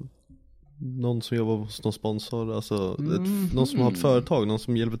alltså någon som jobbar hos någon sponsor, alltså någon som har ett företag, någon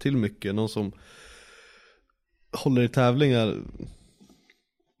som hjälper till mycket, någon som håller i tävlingar.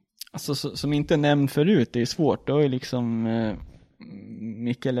 Alltså som inte är nämnd förut, det är svårt. Då är liksom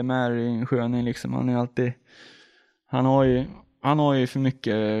Mikael Lemär i en sköning liksom, han har ju för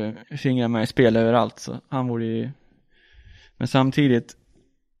mycket fingrar med i spel överallt, så han borde ju, men samtidigt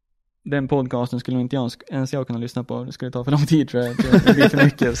den podcasten skulle inte ens jag kunna lyssna på. Det skulle ta för lång tid tror jag. Det blir för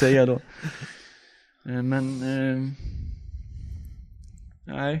mycket att säga då. Men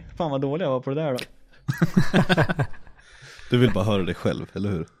nej, fan vad dålig jag var på det där då. Du vill bara höra dig själv, eller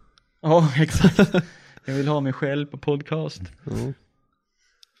hur? Ja, exakt. Jag vill ha mig själv på podcast.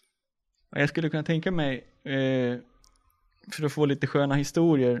 Jag skulle kunna tänka mig, för att få lite sköna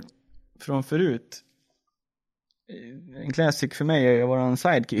historier från förut. En classic för mig är att vara en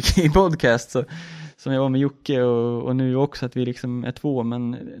sidekick i podcast. Så, som jag var med Jocke och nu också, att vi liksom är två.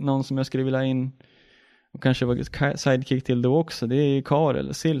 Men någon som jag skulle vilja in och kanske vara sidekick till då också, det är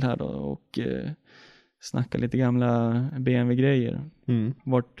Karel Sill här då. Och snacka lite gamla BMW-grejer.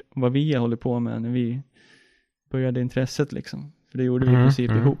 Vad vi håller på med när vi började intresset liksom. För det gjorde vi i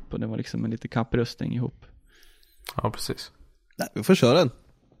princip ihop, och det var liksom en lite kapprustning ihop. Ja, precis. Nej, vi får köra den.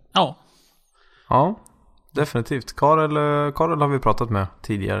 Ja, definitivt. Karel har vi pratat med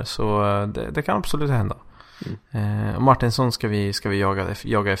tidigare, så det kan absolut hända. Och Martinsson ska vi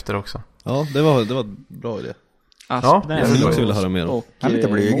jaga efter också. Ja, det var en bra idé. Ja, jag vill också vilja höra mer om. Han är lite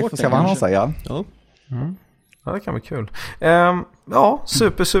blyg, får se vad han har att säga. Ja, det kan bli kul. Ja,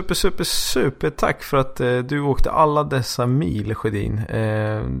 super tack för att du åkte alla dessa mil, Sjödin.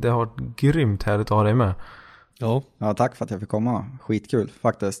 Det har varit grymt härligt att ha dig med. Ja, tack för att jag fick komma. Skitkul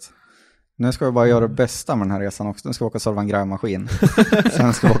faktiskt. Nu ska vi bara göra det bästa med den här resan också. Nu ska vi åka och serva en grävmaskin.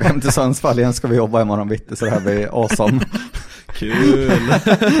 Sen ska vi åka hem till Sundsvall. Igen ska vi jobba imorgon bitti, så det här blir awesome. Kul. Det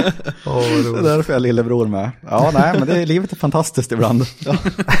är därför jag är lillebror med. Ja, nej, men livet är fantastiskt ibland.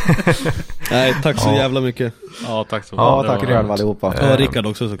 Nej, tack så jävla mycket. Ja, tack så mycket. Ja, tack själv allihopa. Ja, Rickard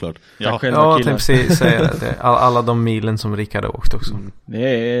också såklart. Ja, jag tänkte säga det. Alla de milen som Rickard har åkt också.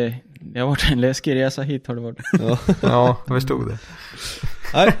 Det har varit en läskig resa hit, har det varit. Ja, jag förstod det.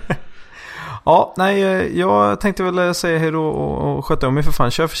 Nej. Ja, nej, jag tänkte väl säga hej då och sköta om mig för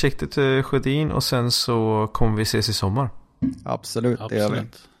fan. Kör försiktigt, Sjödin, och sen så kommer vi ses i sommar. Absolut. Det gör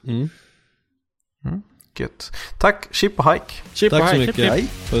vi. Gött. Tack, Chip och Hike. Tack så mycket. Hej.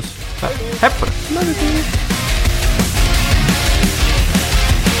 Puss. Hej på det.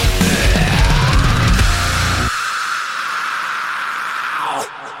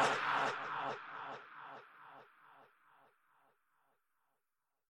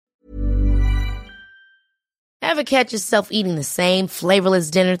 Ever catch yourself eating the same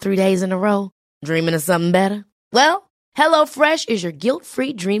flavorless dinner 3 days in a row? Dreaming of something better? Well, HelloFresh is your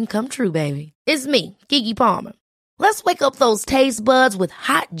guilt-free dream come true, baby. It's me, Keke Palmer. Let's wake up those taste buds with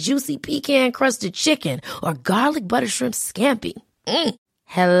hot, juicy pecan-crusted chicken or garlic butter shrimp scampi.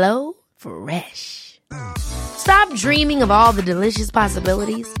 Hello Fresh. Stop dreaming of all the delicious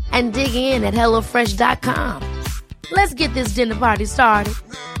possibilities and dig in at HelloFresh.com. Let's get this dinner party started.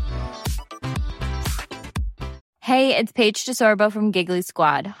 Hey, it's Paige DeSorbo from Giggly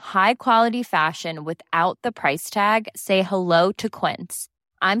Squad. High quality fashion without the price tag. Say hello to Quince.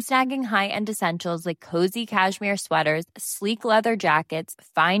 I'm snagging high-end essentials like cozy cashmere sweaters, sleek leather jackets,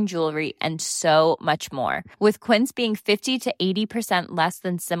 fine jewelry, and so much more. With Quince being 50 to 80% less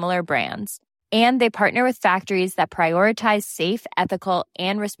than similar brands. And they partner with factories that prioritize safe, ethical,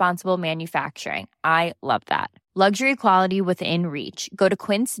 and responsible manufacturing. I love that. Luxury quality within reach. Go to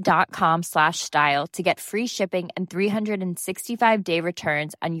quince.com/style to get free shipping and 365-day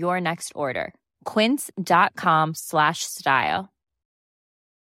returns on your next order. Quince.com/style.